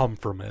that come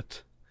from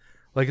it.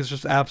 Like, it's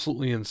just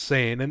absolutely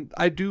insane. And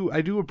I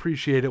do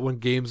appreciate it when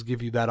games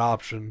give you that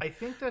option. I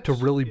think that's, to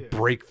really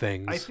break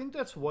things. I think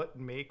that's what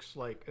makes,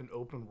 like, an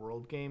open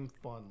world game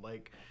fun.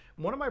 Like,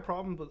 one of my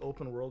problems with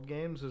open world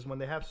games is when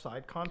they have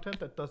side content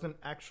that doesn't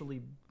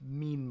actually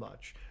mean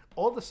much.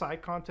 All the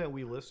side content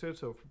we listed,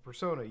 so for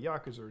Persona,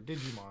 Yakuza, or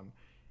Digimon,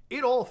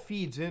 it all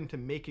feeds into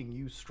making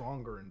you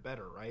stronger and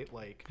better, right?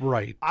 Like,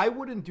 right. I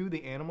wouldn't do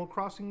the Animal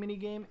Crossing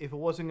minigame if it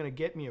wasn't going to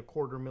get me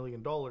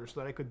 $250,000 so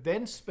that I could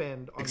then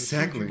spend on the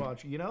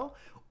Sujimon, you know?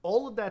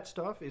 All of that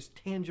stuff is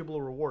tangible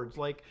rewards.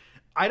 Like,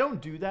 I don't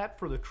do that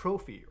for the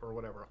trophy or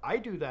whatever. I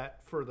do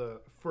that for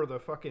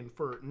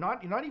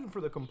not even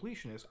for the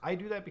completionist. I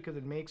do that because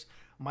it makes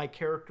my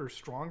character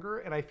stronger,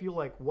 and I feel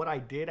like what I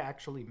did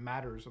actually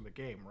matters in the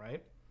game,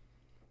 right?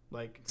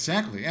 Like,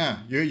 exactly, yeah.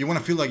 You want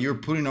to feel like you're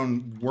putting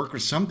on work or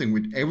something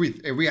with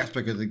every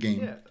aspect of the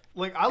game. Yeah,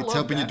 like, it's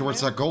helping you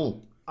towards that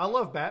goal. I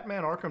love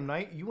Batman Arkham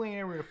Knight. You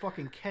ain't ever gonna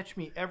fucking catch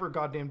me ever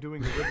goddamn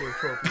doing the Riddler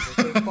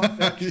trophy. Like, fuck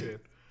that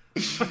shit.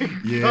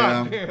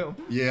 Goddamn.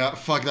 Yeah,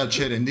 fuck that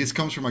shit. And this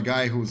comes from a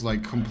guy who's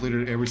like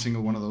completed every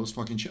single one of those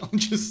fucking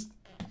challenges.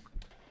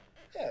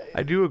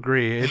 I do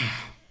agree.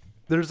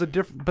 There's a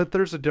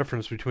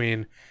difference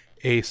between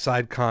a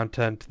side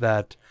content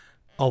that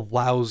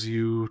allows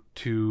you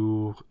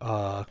to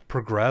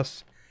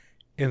progress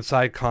and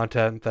side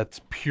content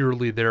that's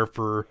purely there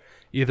for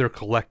either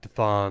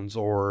collectathons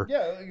or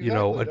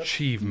exactly.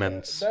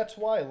 Achievements. That's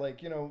why,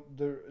 like,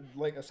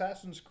 like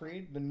Assassin's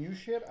Creed, the new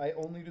shit, I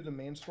only do the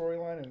main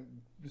storyline and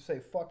say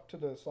fuck to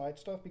the side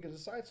stuff, because the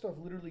side stuff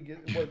literally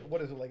gets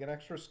what is it, like an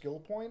extra skill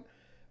point.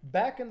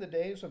 Back in the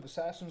days of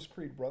Assassin's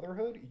Creed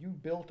Brotherhood, you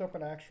built up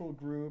an actual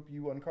group,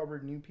 you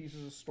uncovered new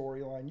pieces of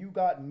storyline, you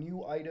got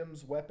new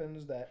items,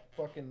 weapons that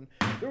fucking...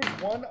 There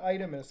was one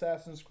item in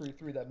Assassin's Creed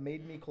 3 that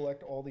made me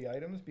collect all the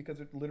items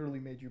because it literally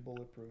made you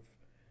bulletproof.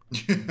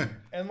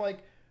 And,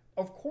 like,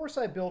 of course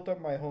I built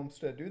up my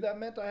homestead, dude. That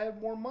meant I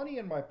had more money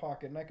in my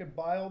pocket and I could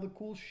buy all the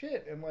cool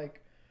shit. And, like,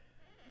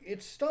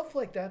 it's stuff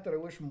like that I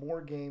wish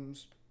more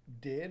games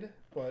did.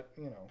 But,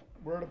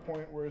 we're at a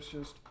point where it's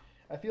just...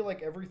 I feel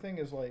like everything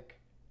is, like...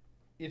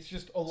 It's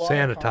just a lot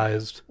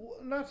sanitized. Of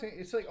content. Not saying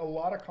it's like a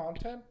lot of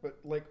content, but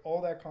like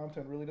all that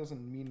content really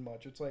doesn't mean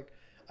much. It's like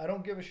I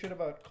don't give a shit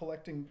about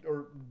collecting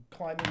or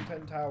climbing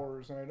 10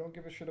 towers, and I don't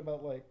give a shit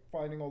about like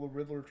finding all the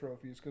Riddler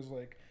trophies, because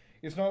like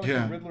it's not like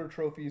the Riddler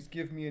trophies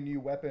give me a new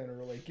weapon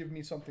or like give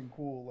me something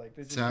cool. Like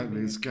they just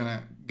exactly, it's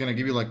gonna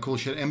give you like cool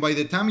shit, and by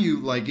the time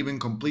you like even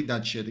complete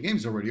that shit, the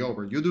game's already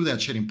over. You do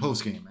that shit in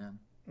post game, man.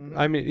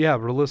 I mean, yeah,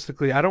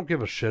 realistically, I don't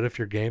give a shit if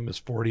your game is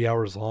 40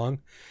 hours long.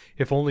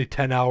 If only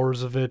 10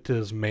 hours of it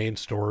is main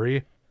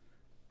story,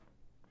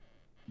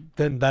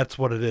 then that's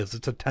what it is.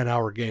 It's a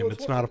 10-hour game.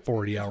 It's not a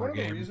 40-hour game. One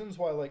of the reasons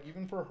why, like,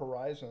 even for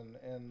Horizon,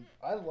 and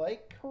I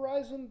like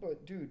Horizon,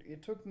 but, dude,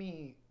 it took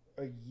me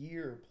a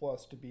year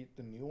plus to beat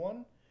the new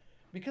one.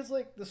 Because,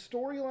 like, the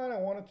storyline I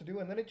wanted to do,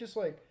 and then it just,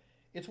 like,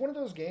 it's one of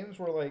those games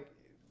where, like,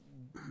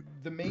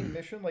 the main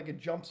mission, like, it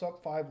jumps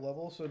up 5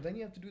 levels, so then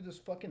you have to do this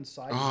fucking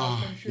side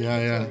content shit.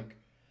 Like,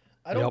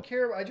 I don't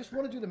care. I just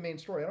want to do the main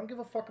story. I don't give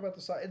a fuck about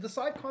the side. The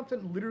side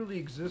content literally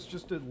exists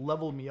just to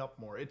level me up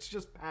more. It's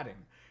just padding.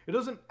 It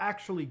doesn't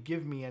actually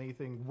give me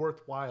anything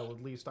worthwhile.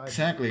 At least I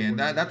exactly, and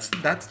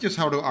that's just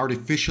how to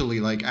artificially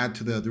like add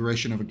to the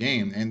duration of a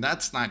game, and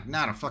that's not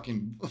a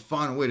fucking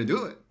fun way to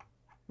do it.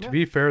 To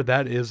be fair,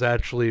 that is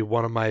actually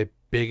one of my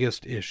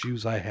biggest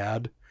issues I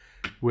had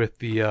with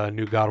the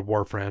new God of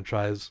War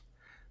franchise.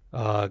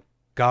 God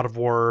of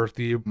War,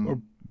 the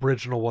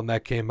original one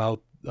that came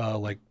out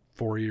like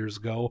 4 years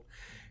ago.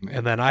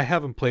 And then I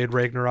haven't played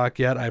Ragnarok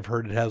yet. I've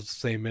heard it has the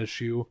same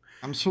issue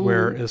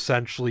where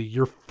essentially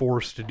you're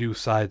forced to do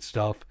side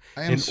stuff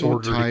in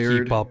order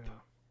to keep up.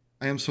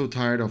 I am so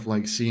tired of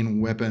like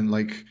seeing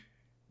like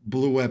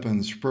blue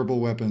weapons, purple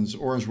weapons,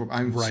 orange weapons.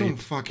 I'm so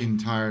fucking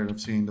tired of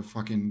seeing the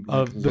fucking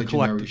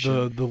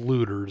the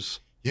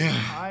looters.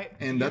 Yeah,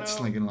 and that's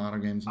like in a lot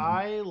of games now.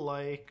 I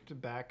liked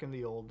back in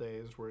the old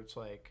days where it's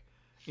like,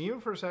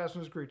 even for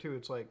Assassin's Creed 2,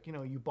 it's like,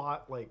 you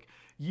bought, like,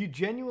 you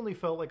genuinely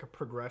felt like a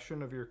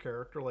progression of your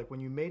character. Like, when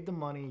you made the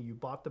money, you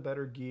bought the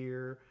better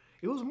gear.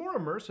 It was more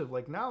immersive.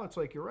 Like, now it's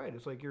like, you're right.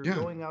 It's like you're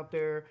going out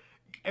there.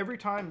 Every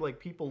time, like,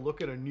 people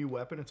look at a new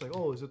weapon, it's like,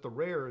 oh, is it the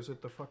rare? Is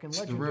it the fucking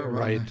legendary?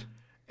 Right.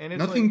 And it's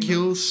nothing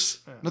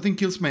kills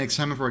my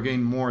excitement for a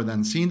game more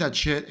than seeing that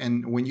shit,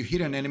 and when you hit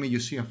an enemy,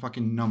 you see a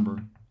fucking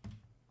number.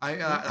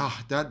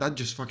 That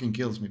just fucking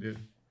kills me, dude.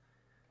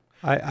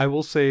 I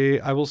will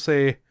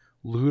say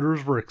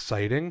looters were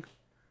exciting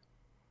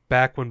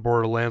back when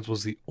Borderlands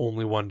was the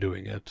only one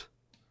doing it,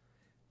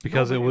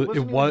 because it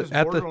was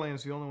at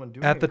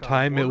the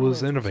time it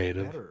was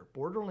innovative.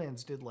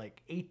 Borderlands did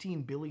like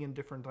 18 billion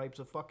different types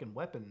of fucking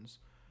weapons.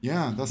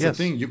 Yeah, that's the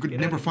thing. You could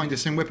never find the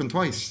same weapon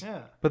twice.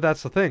 Yeah, but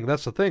that's the thing.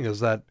 That's the thing is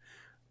that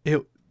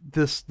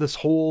this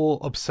whole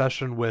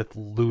obsession with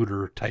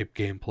looter type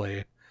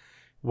gameplay,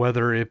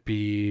 whether it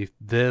be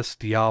this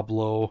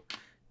Diablo,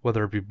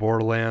 whether it be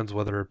Borderlands,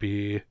 whether it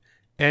be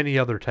any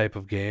other type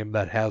of game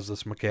that has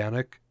this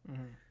mechanic.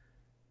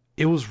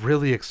 It was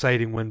really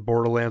exciting when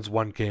Borderlands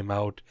 1 came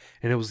out,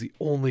 and it was the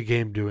only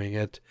game doing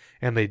it,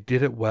 and they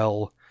did it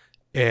well,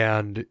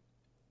 and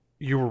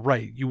you were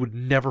right, you would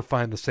never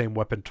find the same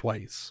weapon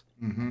twice.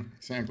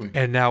 Exactly.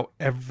 And now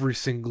every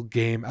single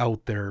game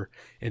out there,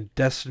 and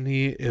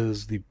Destiny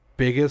is the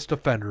biggest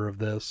offender of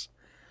this,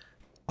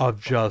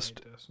 of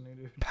just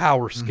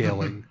power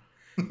scaling.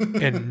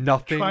 And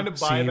nothing trying to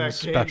buy seems that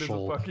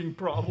special. game is a fucking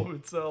problem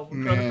itself.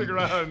 I'm trying to figure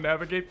out how to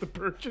navigate the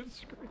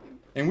purchase screen.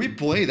 And we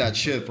played that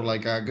shit for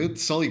like a good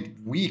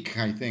solid week,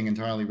 I think,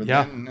 entirely. But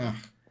then,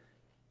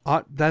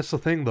 that's the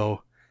thing,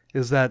 though,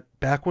 is that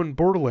back when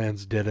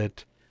Borderlands did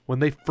it, when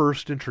they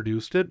first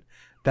introduced it,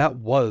 that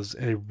was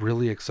a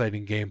really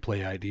exciting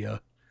gameplay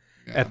idea.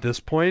 At this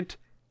point,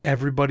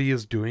 everybody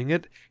is doing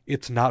it.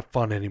 It's not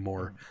fun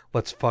anymore.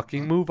 Let's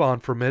fucking move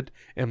on from it,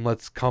 and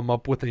let's come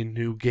up with a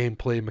new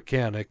gameplay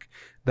mechanic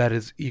that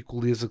is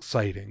equally as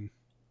exciting.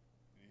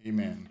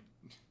 Amen.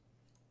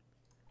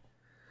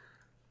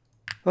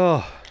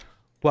 Oh,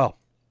 well,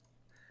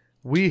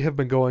 we have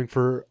been going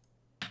for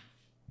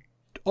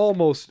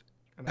almost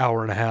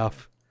hour and a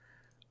half.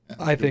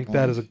 I think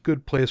that is a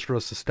good place for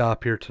us to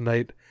stop here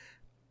tonight.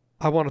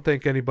 I want to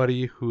thank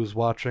anybody who is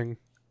watching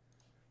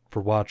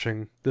for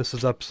watching. This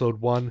is episode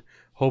 1.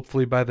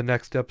 Hopefully by the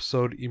next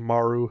episode,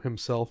 Imaru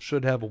himself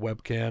should have a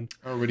webcam.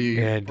 Already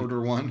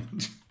order one.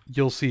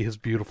 You'll see his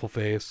beautiful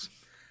face.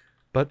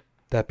 But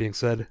that being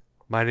said,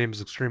 my name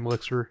is Extreme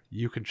Elixir.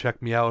 You can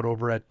check me out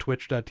over at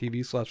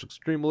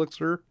twitch.tv/Extreme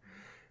Elixir.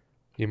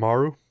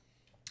 Imaru?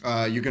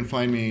 You can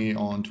find me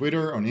on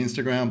Twitter, on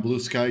Instagram, Blue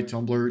Sky,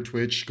 Tumblr,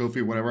 Twitch,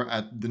 Ko-fi, whatever,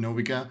 at the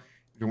Novica.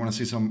 If you want to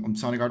see some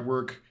Sonic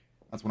artwork,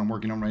 that's what I'm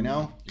working on right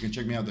now. You can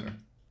check me out there.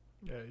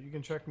 Yeah, you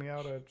can check me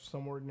out at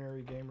Some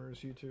Ordinary Gamers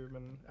YouTube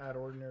and at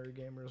Ordinary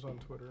Gamers on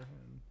Twitter.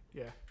 And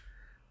yeah.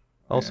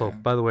 Also,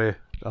 by the way,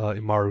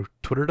 Imaru,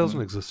 Twitter doesn't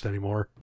exist anymore.